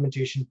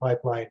augmentation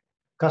pipeline,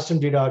 custom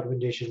data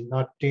augmentation,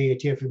 not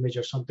TF image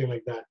or something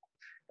like that?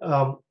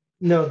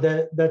 No,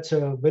 that's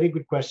a very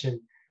good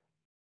question.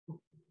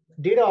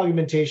 Data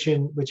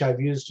augmentation, which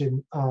I've used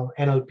in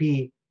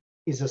NLP,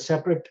 is a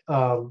separate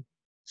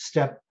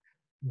step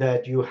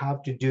that you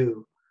have to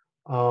do.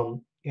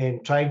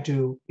 And trying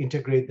to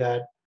integrate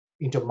that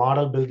into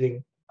model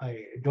building,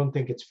 I don't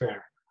think it's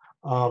fair.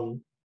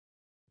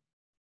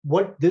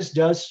 What this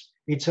does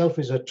itself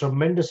is a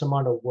tremendous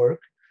amount of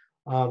work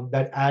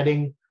that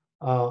adding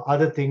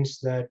other things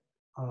that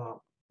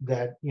are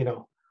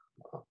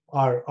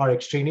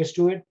extraneous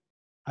to it,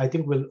 I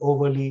think will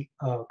overly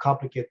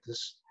complicate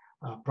this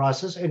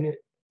process. And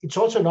it's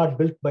also not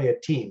built by a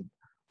team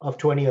of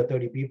 20 or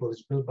 30 people.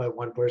 It's built by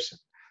one person.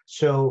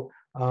 So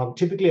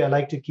typically I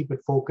like to keep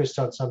it focused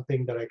on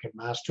something that I can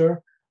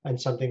master and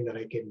something that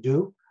I can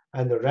do,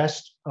 and the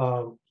rest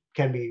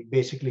can be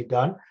basically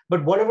done.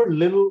 But whatever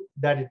little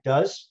that it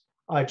does,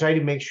 I try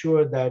to make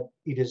sure that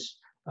it is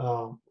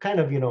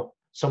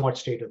somewhat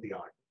state of the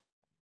art.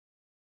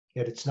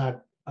 Yet it's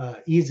not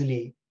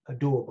easily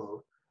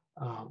doable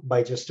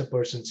by just a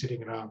person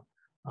sitting around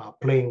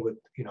playing with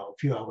a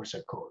few hours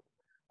of code.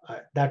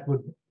 That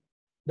would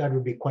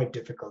be quite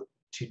difficult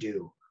to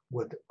do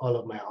with all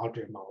of my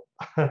AutoML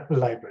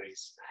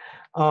libraries.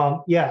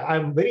 Yeah,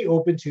 I'm very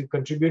open to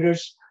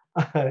contributors,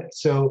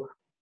 so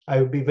I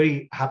would be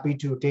very happy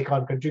to take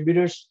on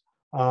contributors.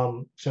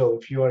 So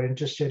if you are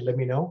interested, let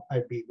me know.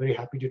 I'd be very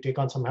happy to take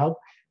on some help.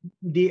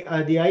 The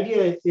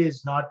idea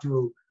is not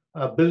to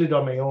build it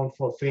on my own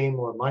for fame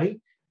or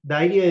money. The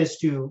idea is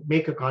to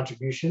make a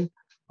contribution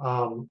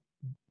to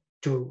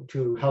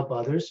help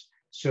others.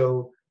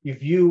 So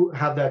if you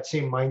have that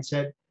same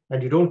mindset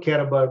and you don't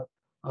care about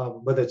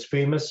whether it's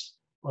famous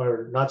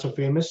or not so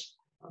famous,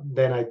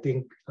 then I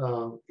think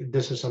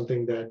this is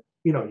something that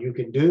you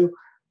can do,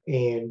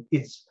 and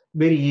it's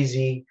very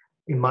easy,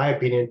 in my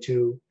opinion,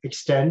 to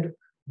extend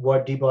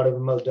what Deep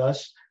AutoML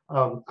does.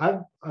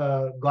 I've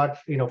got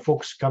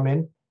folks come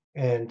in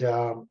and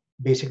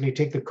basically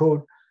take the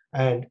code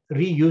and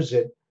reuse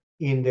it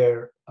in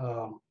their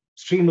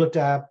Streamlit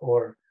app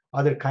or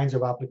other kinds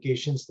of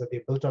applications that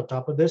they built on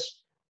top of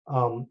this.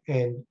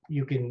 And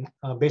you can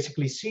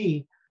basically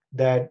see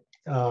that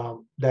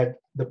that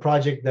the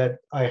project that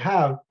I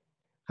have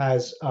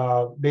has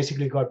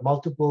basically got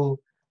multiple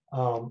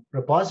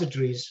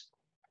repositories,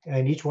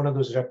 and each one of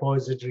those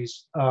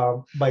repositories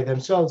by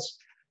themselves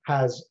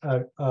has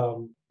a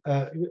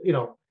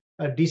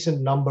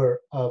decent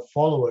number of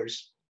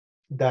followers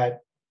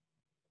that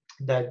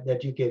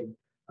you can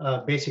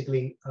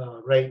basically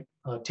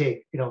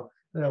take.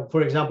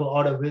 for example,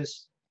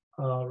 AutoViz,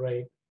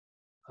 right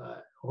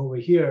over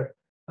here,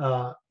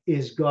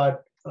 is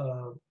got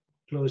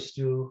close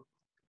to,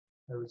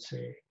 I would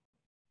say,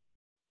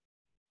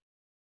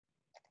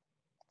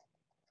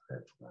 I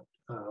forgot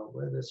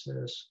where this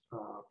is.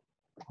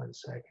 1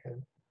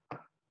 second.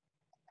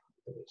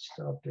 Let me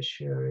stop the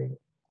sharing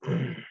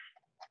and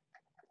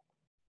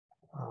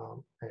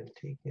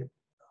take it.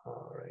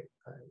 All right,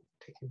 I'll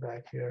take it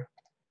back here.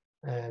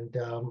 And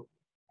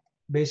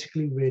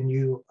basically, when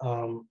you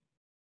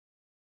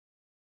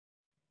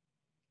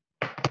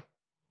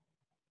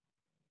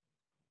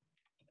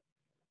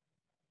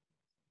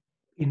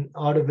in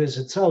AutoViz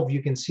itself,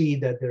 you can see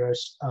that there are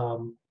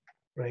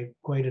right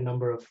quite a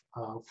number of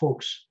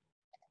folks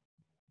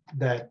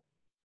that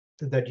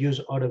use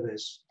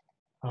AutoViz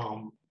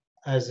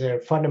as their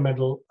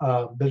fundamental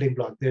building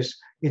block.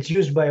 It's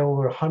used by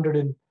over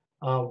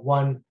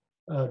 101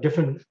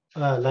 different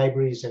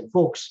libraries and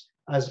folks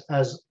as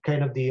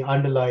kind of the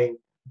underlying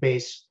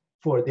base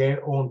for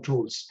their own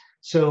tools.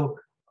 So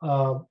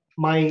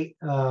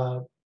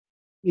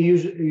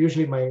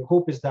usually my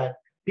hope is that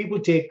people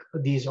take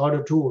these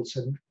auto tools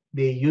and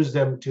they use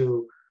them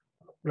to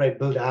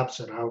build apps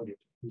around it.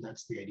 And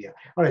that's the idea.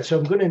 All right, so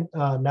I'm going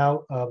to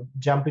now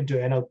jump into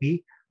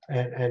NLP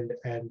and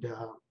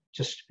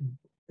just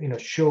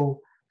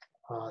show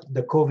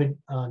the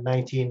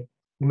COVID-19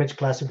 image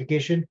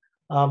classification.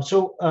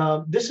 So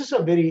this is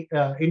a very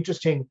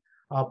interesting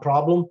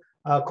problem.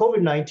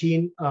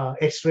 COVID-19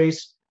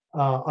 X-rays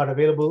are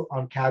available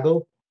on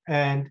Kaggle,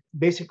 and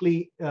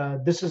basically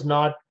this is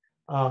not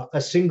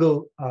a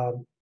single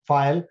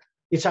file.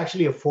 It's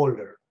actually a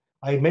folder.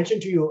 I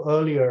mentioned to you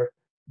earlier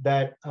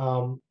that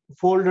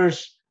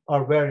folders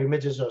are where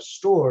images are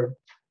stored,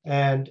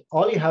 and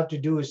all you have to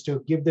do is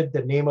to give it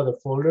the name of the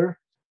folder.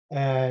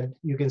 And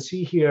you can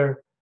see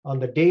here on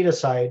the data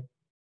side,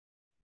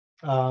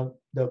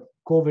 the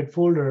COVID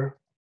folder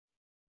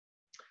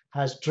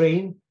has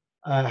train,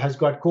 has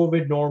got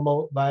COVID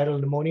normal viral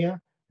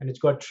pneumonia, and it's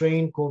got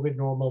train COVID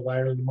normal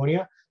viral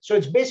pneumonia. So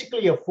it's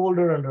basically a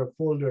folder under a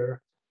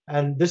folder.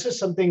 And this is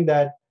something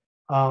that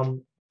other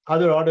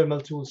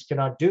AutoML tools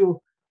cannot do.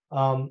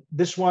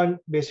 This one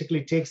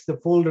basically takes the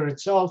folder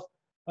itself.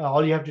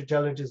 All you have to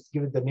tell it is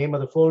give it the name of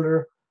the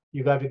folder.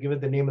 You got to give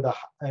it the name of the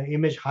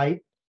image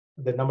height,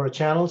 the number of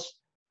channels,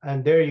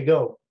 and there you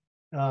go.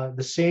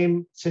 The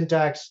same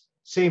syntax,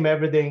 same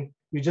everything.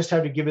 You just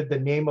have to give it the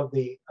name of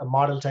the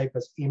model type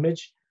as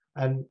image,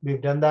 and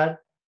we've done that.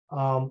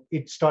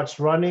 It starts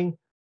running,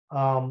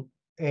 and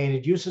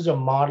it uses a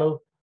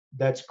model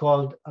that's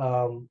called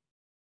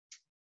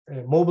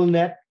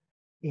MobileNet,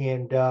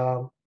 and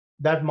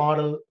that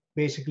model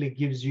basically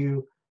gives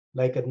you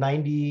like a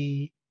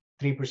 93%.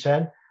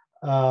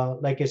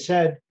 Like I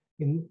said,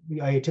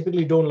 I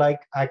typically don't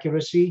like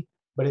accuracy,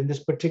 but in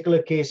this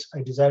particular case,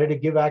 I decided to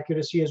give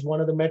accuracy as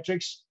one of the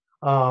metrics,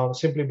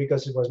 simply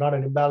because it was not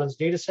an imbalanced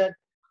data set.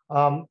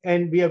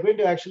 And we are going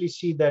to actually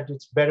see that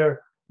it's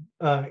better,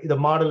 the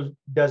model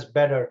does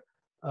better.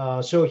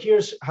 So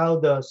here's how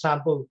the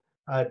sample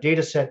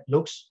data set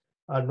looks.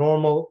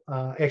 Normal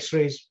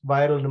X-rays,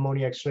 viral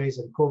pneumonia X-rays,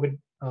 and COVID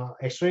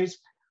X-rays.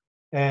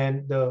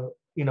 And the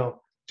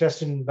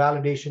test and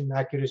validation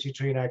accuracy,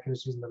 train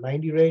accuracy is in the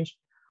 90 range.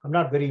 I'm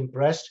not very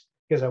impressed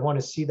because I want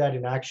to see that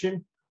in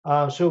action.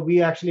 So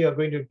we actually are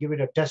going to give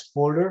it a test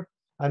folder,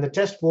 and the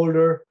test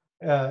folder,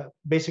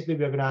 basically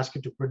we're going to ask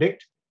it to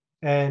predict.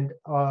 And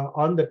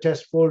on the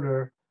test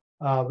folder,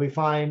 we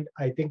find,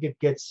 I think it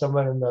gets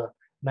somewhere in the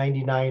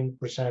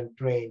 99%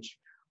 range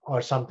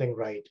or something,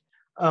 right?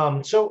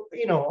 So,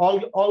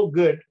 all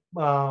good.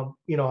 I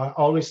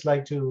always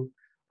like to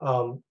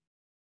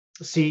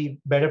see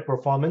better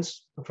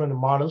performance from the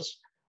models,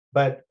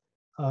 but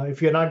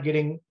if you're not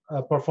getting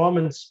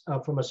performance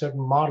from a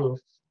certain model,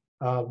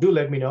 do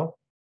let me know,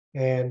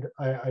 and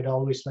I'd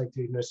always like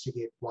to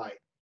investigate why.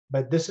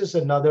 But this is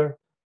another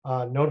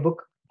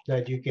notebook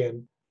that you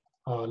can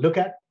look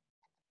at,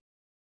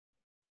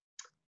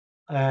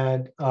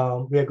 and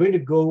we are going to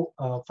go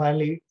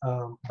finally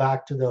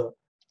back to the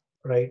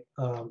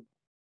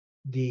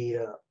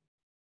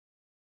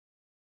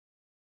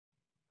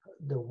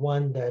the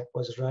one that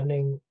was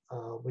running,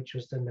 which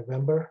was the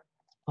November.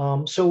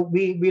 So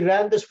we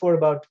ran this for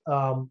about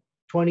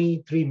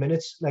 23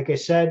 minutes. Like I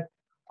said,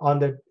 on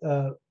the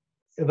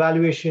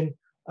evaluation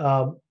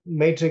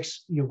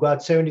matrix, you've got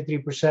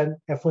 73%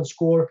 F1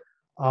 score.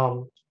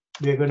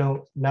 We're going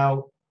to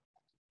now,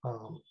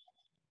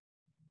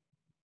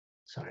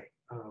 so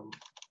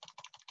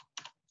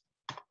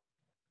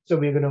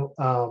we're going to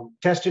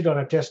test it on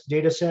a test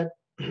data set.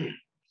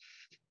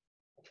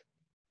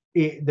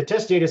 The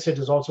test data set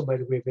is also, by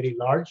the way, very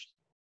large.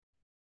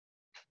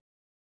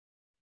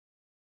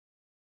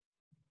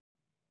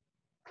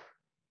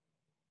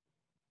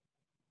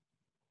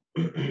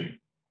 Okay.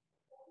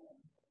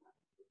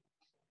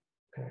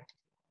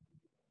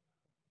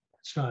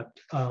 It's not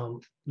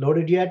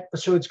loaded yet.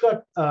 So it's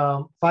got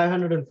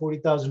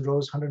 540,000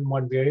 rows,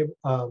 101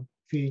 variable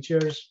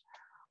features.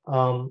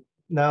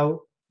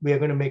 Now we are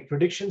going to make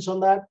predictions on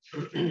that.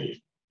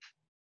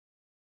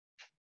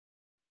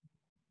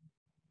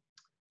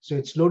 So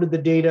it's loaded the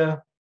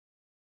data.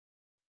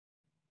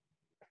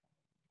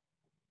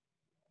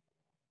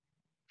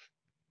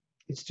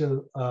 It's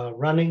still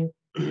running.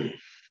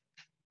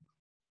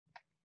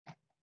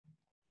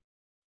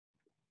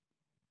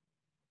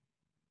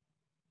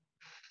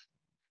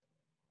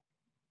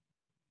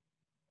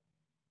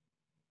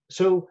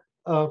 So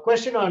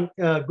question on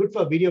good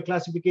for video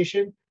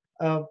classification.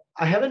 I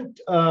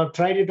haven't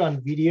tried it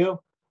on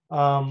video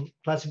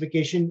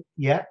classification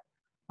yet.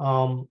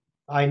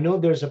 I know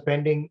there's a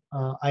pending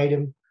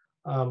item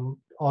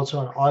also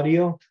on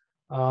audio,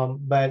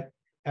 but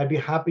I'd be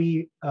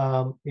happy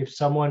if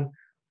someone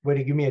were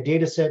to give me a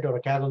data set or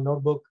a Kaggle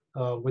notebook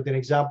with an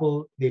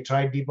example. They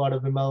tried deep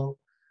AutoViML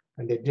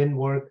and they didn't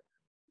work.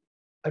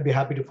 I'd be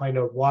happy to find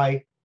out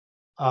why.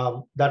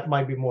 That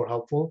might be more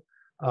helpful.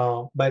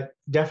 But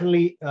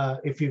definitely,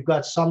 if you've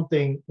got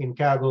something in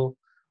Kaggle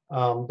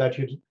that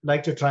you'd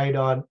like to try it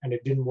on and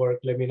it didn't work,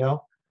 let me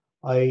know.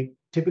 I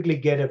typically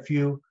get a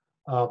few,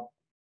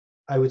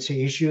 I would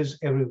say, issues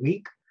every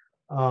week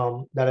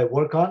that I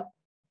work on.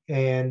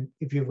 And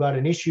if you've got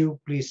an issue,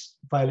 please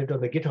file it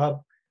on the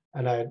GitHub,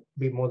 and I'd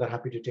be more than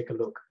happy to take a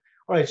look.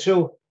 All right,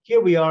 so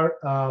here we are.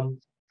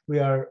 We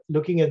are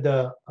looking at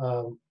the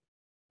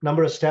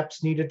number of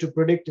steps needed to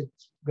predict.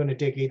 It's going to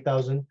take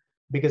 8,000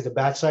 because the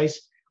batch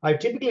size. I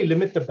typically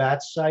limit the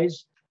batch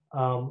size.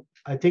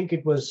 I think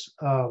it was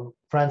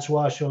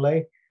Francois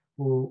Cholet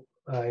who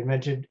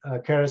invented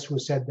Keras, who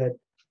said that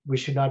we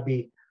should not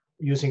be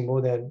using more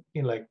than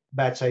like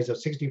batch size of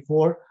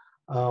 64.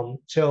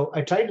 So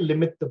I try to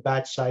limit the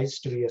batch size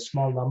to be a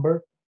small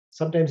number.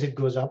 Sometimes it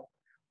goes up,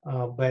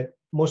 but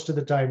most of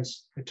the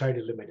times I try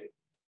to limit it.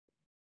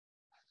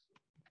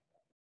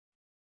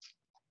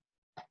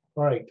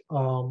 All right,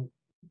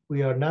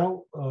 we are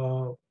now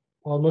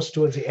almost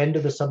towards the end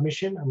of the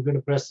submission. I'm going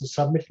to press the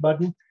submit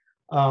button.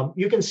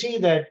 You can see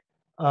that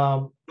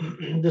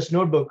this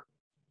notebook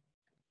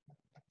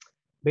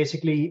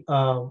basically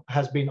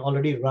has been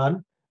already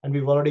run, and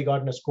we've already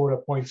gotten a score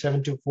of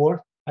 0.724.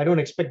 I don't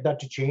expect that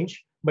to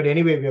change, but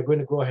anyway, we are going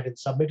to go ahead and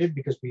submit it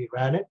because we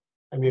ran it,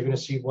 and we're going to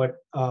see what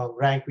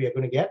rank we are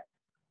going to get.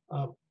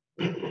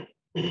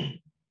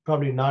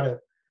 Probably not a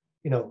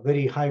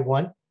very high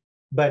one,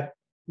 but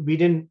we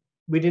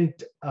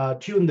didn't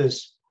tune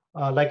this.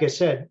 Like I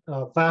said,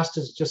 fast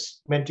is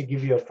just meant to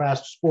give you a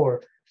fast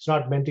score. It's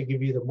not meant to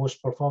give you the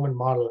most performant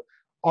model.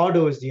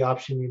 Auto is the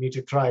option you need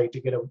to try to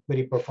get a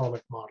very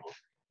performant model.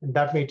 And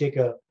that may take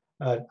an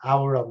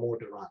hour or more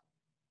to run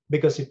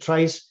because it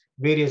tries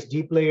various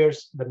deep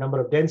layers, the number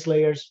of dense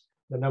layers,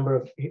 the number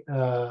of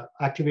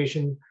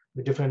activation,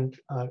 the different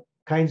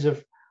kinds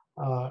of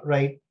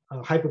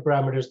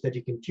hyperparameters that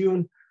you can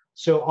tune.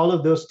 So all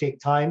of those take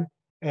time,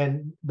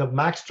 and the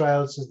max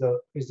trials is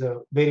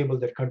the variable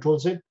that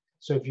controls it.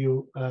 So if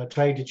you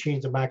try to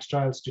change the max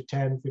trials to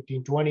 10,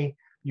 15, 20,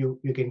 you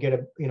can get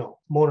a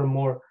more and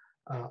more,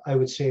 I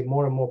would say,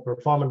 more and more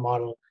performant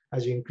model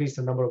as you increase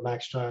the number of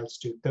max trials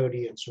to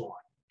 30 and so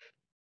on.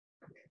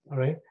 All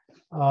right.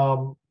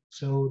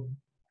 So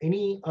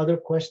any other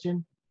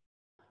question?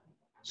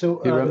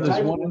 So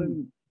there's one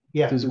in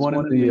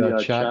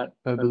the chat,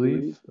 I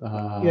believe.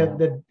 Yeah,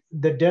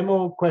 the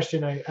demo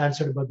question I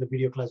answered about the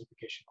video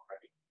classification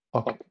already.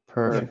 Okay,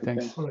 perfect.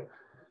 Thanks. All right,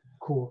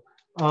 cool.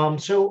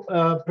 So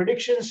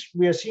predictions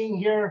we are seeing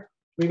here.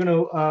 We're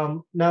going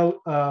to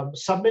now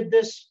submit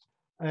this,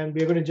 and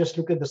we're going to just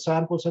look at the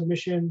sample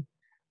submission.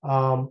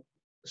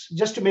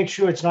 Just to make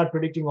sure it's not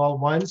predicting all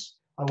ones,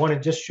 I want to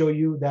just show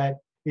you that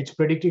it's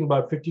predicting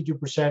about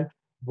 52%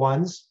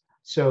 ones.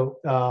 So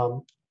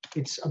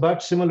it's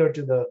about similar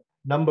to the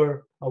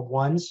number of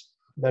ones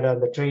that are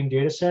the trained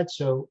data set.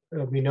 So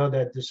we know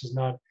that this is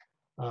not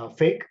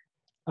fake.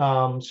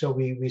 So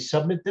we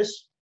submit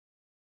this.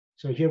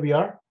 So here we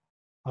are.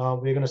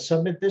 We're going to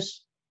submit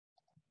this,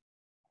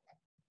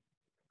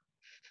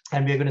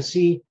 and we're going to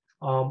see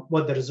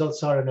what the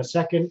results are in a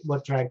second,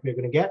 what rank we're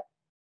going to get.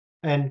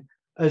 And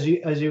as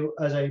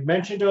I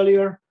mentioned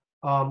earlier,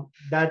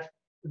 that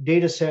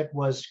data set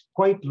was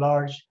quite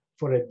large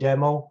for a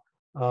demo,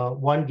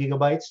 1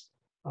 GB,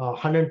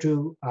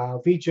 102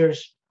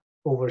 features,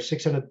 over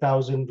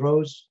 600,000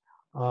 rows.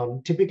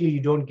 Typically,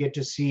 you don't get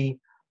to see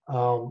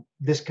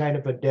this kind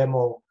of a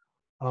demo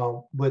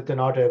with an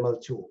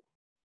AutoML tool.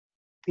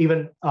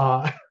 Even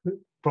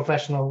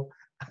professional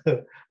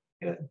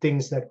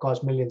things that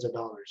cost millions of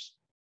dollars,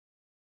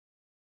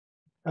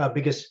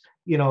 because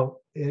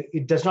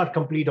it does not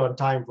complete on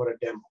time for a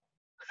demo.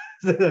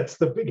 That's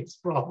the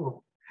biggest problem,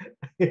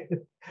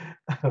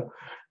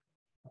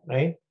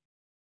 right?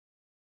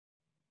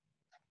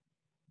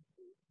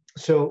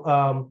 So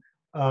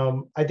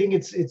I think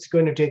it's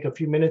going to take a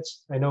few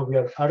minutes. I know we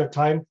are out of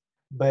time,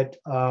 but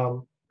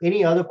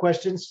any other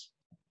questions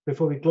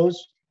before we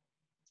close?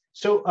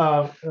 So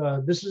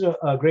this is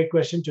a great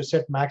question to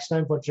set max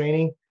time for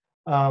training.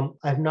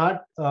 I've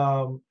not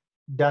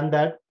done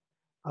that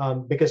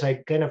because I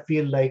kind of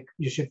feel like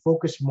you should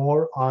focus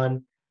more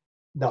on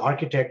the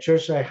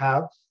architectures I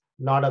have,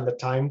 not on the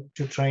time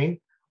to train.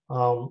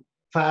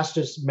 Fast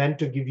is meant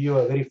to give you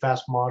a very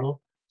fast model.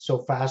 So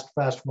fast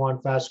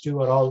 1, fast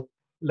 2 are all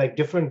like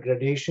different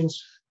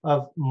gradations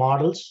of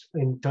models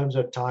in terms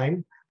of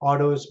time.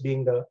 Autos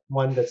being the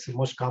one that's the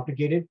most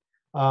complicated.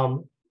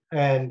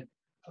 And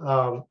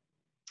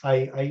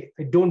I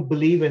don't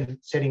believe in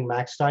setting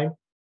max time.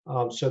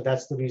 So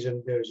that's the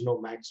reason there's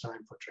no max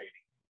time for training.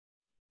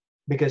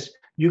 Because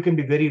you can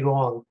be very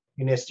wrong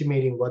in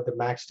estimating what the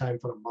max time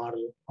for a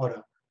model or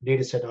a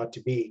data set ought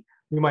to be.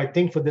 You might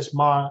think for this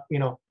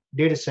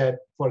data set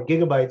for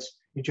gigabytes,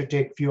 it should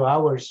take a few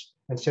hours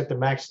and set the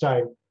max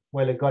time.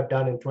 Well, it got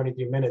done in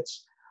 23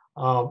 minutes.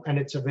 And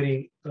it's a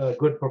very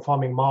good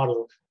performing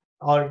model.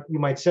 Or you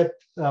might set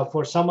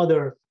for some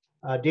other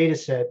data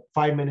set,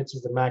 5 minutes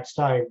is the max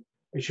time.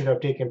 It should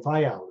have taken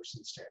 5 hours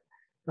instead.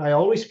 I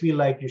always feel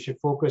like you should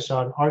focus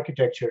on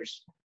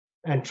architectures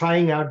and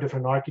trying out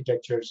different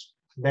architectures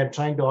than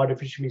trying to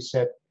artificially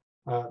set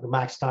the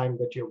max time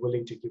that you're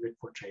willing to give it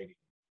for training.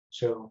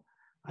 So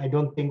I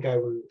don't think I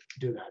will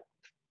do that.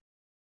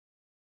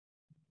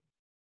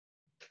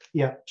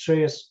 Yeah,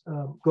 Shreyas,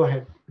 go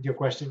ahead with your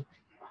question.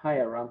 Hi,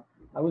 Aram.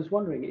 I was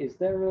wondering, is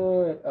there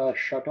a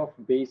shutoff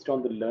based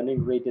on the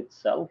learning rate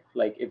itself?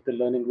 Like if the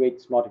learning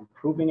rate's not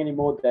improving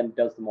anymore, then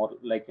does the model,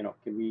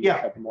 can we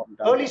shut the model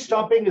down? Early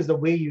stopping is the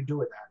way you do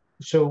that.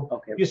 So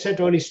you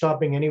set early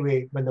stopping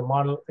anyway, when the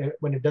model,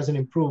 when it doesn't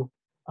improve,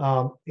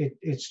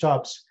 it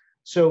stops.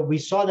 So we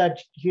saw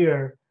that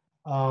here,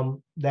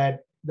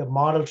 that the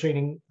model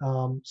training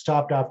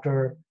stopped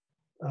after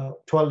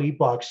 12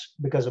 epochs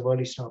because of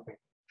early stopping,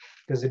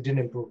 because it didn't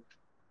improve.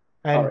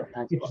 And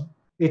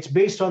it's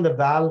based on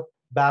the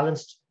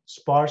balanced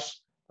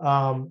sparse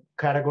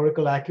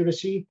categorical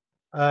accuracy.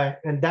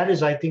 And that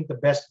is, I think, the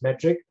best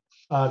metric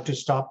to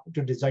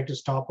decide to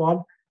stop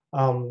on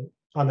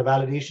the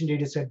validation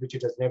data set, which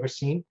it has never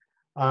seen.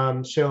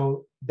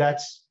 So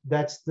that's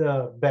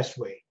the best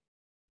way.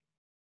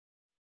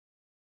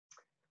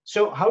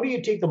 So how do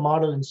you take the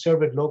model and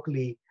serve it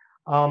locally?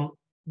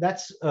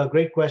 That's a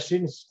great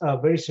question. It's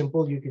very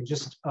simple. You can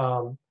just,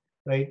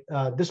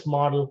 this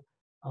model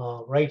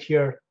right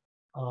here,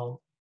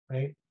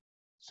 right?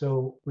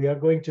 So we are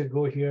going to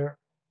go here,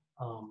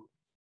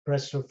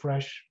 press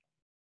refresh,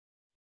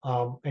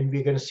 and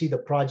we're going to see the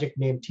project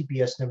name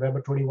TPS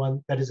November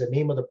 21. That is the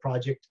name of the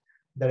project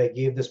that I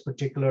gave this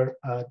particular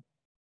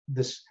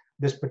this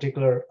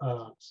particular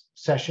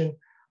session.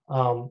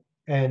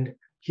 And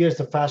here's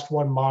the fast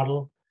one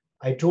model.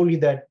 I told you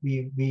that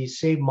we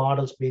save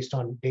models based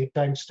on date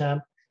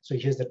timestamp. So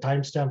here's the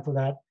timestamp for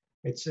that.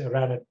 It's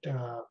around at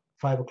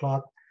 5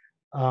 o'clock.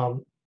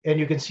 And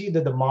you can see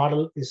that the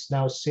model is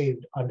now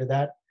saved under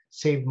that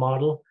saved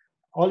model.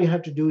 All you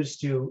have to do is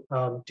to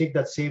take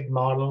that saved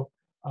model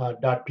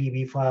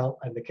 .pb file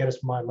and the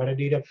Keras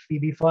metadata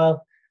pb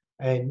file,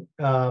 and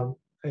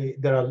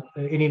there are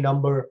any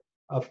number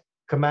of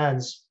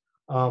commands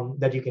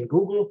that you can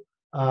Google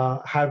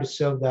how to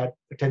serve that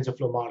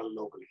TensorFlow model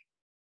locally.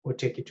 It would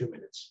take you 2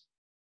 minutes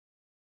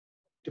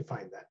to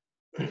find that.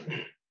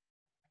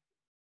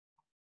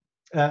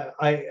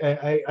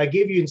 I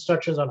gave you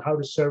instructions on how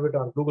to serve it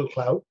on Google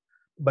Cloud,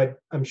 but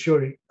I'm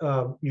sure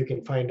you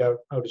can find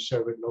out how to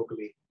serve it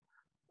locally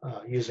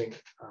using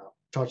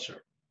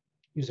TorchServe,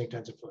 using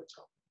TensorFlow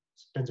itself,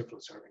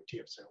 TensorFlow serving,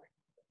 TF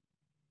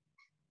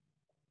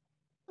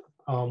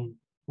serving.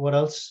 What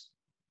else?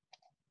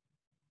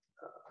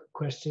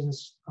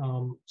 Questions?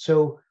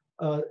 So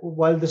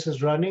while this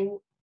is running,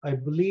 I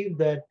believe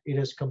that it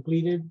is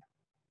completed,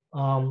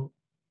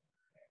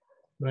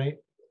 right?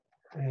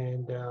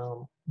 And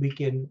we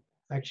can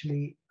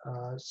actually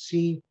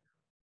see,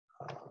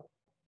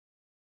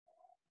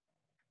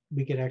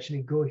 we can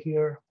actually go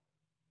here.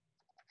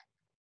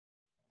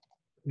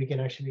 We can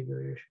actually go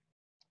here,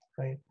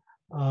 right?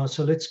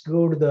 So let's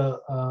go to the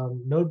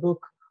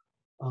notebook.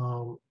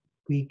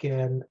 We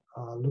can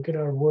look at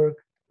our work.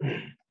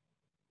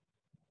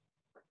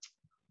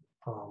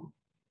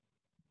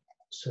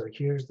 So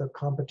here's the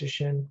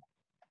competition.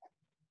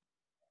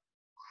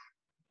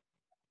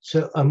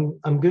 So I'm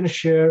going to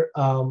share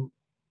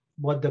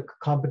what the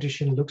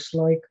competition looks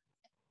like.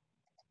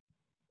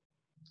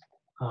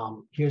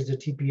 Here's the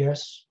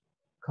TPS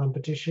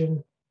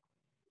competition,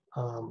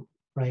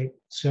 right?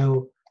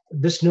 So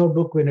this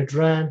notebook, when it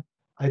ran,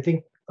 I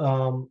think,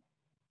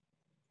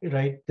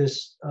 right,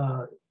 this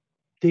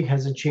thing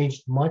hasn't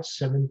changed much,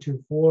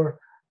 724,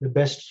 the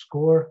best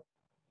score,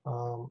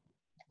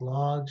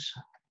 logs.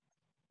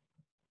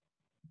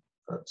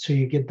 So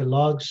you get the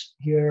logs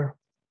here.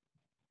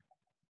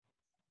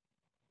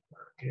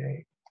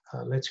 Okay,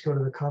 let's go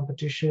to the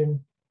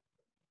competition.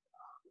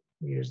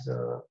 Here's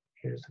the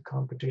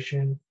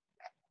competition.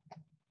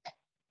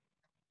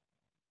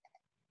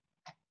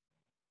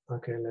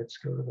 Okay, let's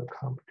go to the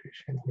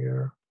competition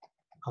here.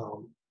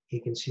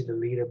 You can see the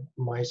lead of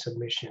my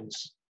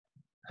submissions,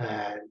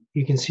 and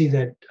you can see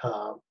that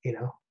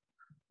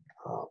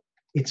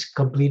it's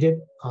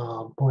completed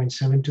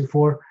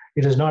 0.724.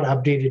 It is not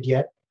updated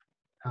yet.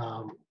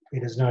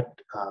 It is not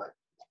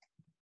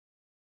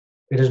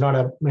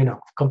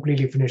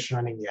completely finished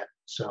running yet.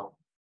 So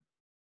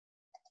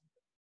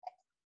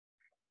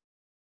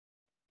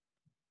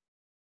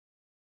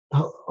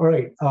All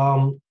right.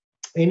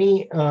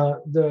 Any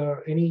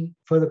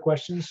further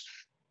questions?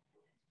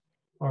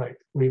 All right,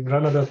 we've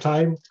run out of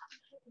time.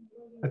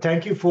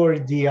 Thank you for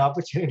the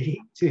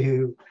opportunity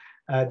to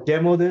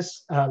demo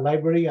this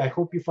library. I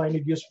hope you find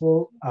it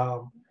useful. I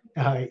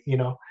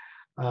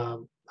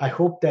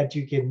hope that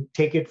you can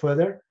take it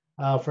further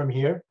from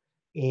here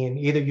and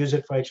either use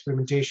it for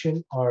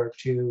experimentation or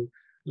to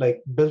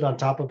build on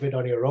top of it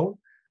on your own.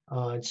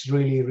 It's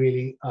really,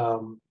 really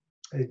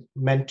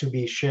meant to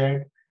be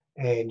shared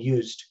and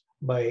used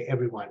by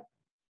everyone.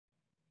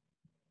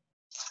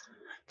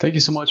 Thank you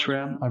so much,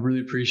 Ram. I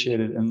really appreciate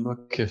it. And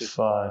look, if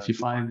you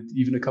find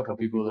even a couple of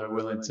people that are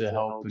willing to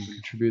help and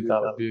contribute,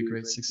 that would be a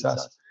great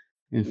success.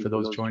 And for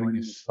those joining,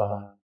 if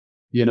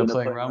you end up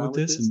playing around with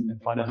this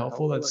and find it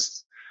helpful,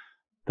 that's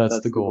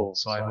the goal.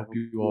 So I hope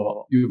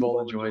you've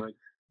all enjoyed,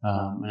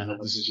 and I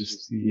hope this is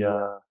just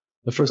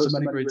the first of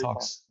many great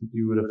talks that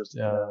you would have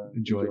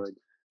enjoyed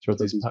throughout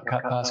these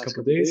past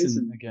couple of days,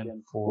 and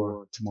again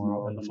for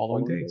tomorrow and the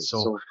following days.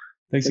 So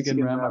thanks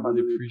again, Ram. I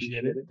really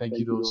appreciate it. Thank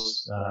you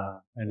those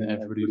and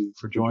everybody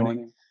for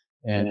joining,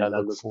 and I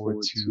look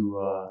forward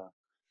to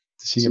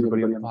seeing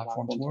everybody on the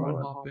platform tomorrow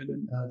on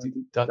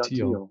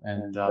hopin.to.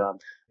 And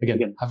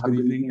again, have a good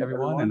evening,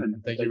 everyone,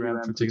 and thank you,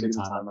 Ram, for taking the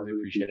time. I really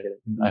appreciate it.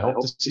 And I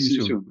hope to see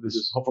you soon.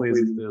 This hopefully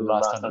isn't the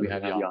last time that we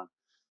have you on.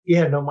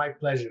 Yeah, no, my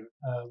pleasure.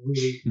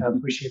 Really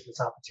appreciate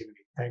this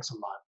opportunity. Thanks a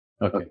lot.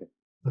 Okay.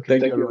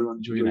 Thank you, everyone.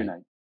 Enjoy your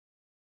night.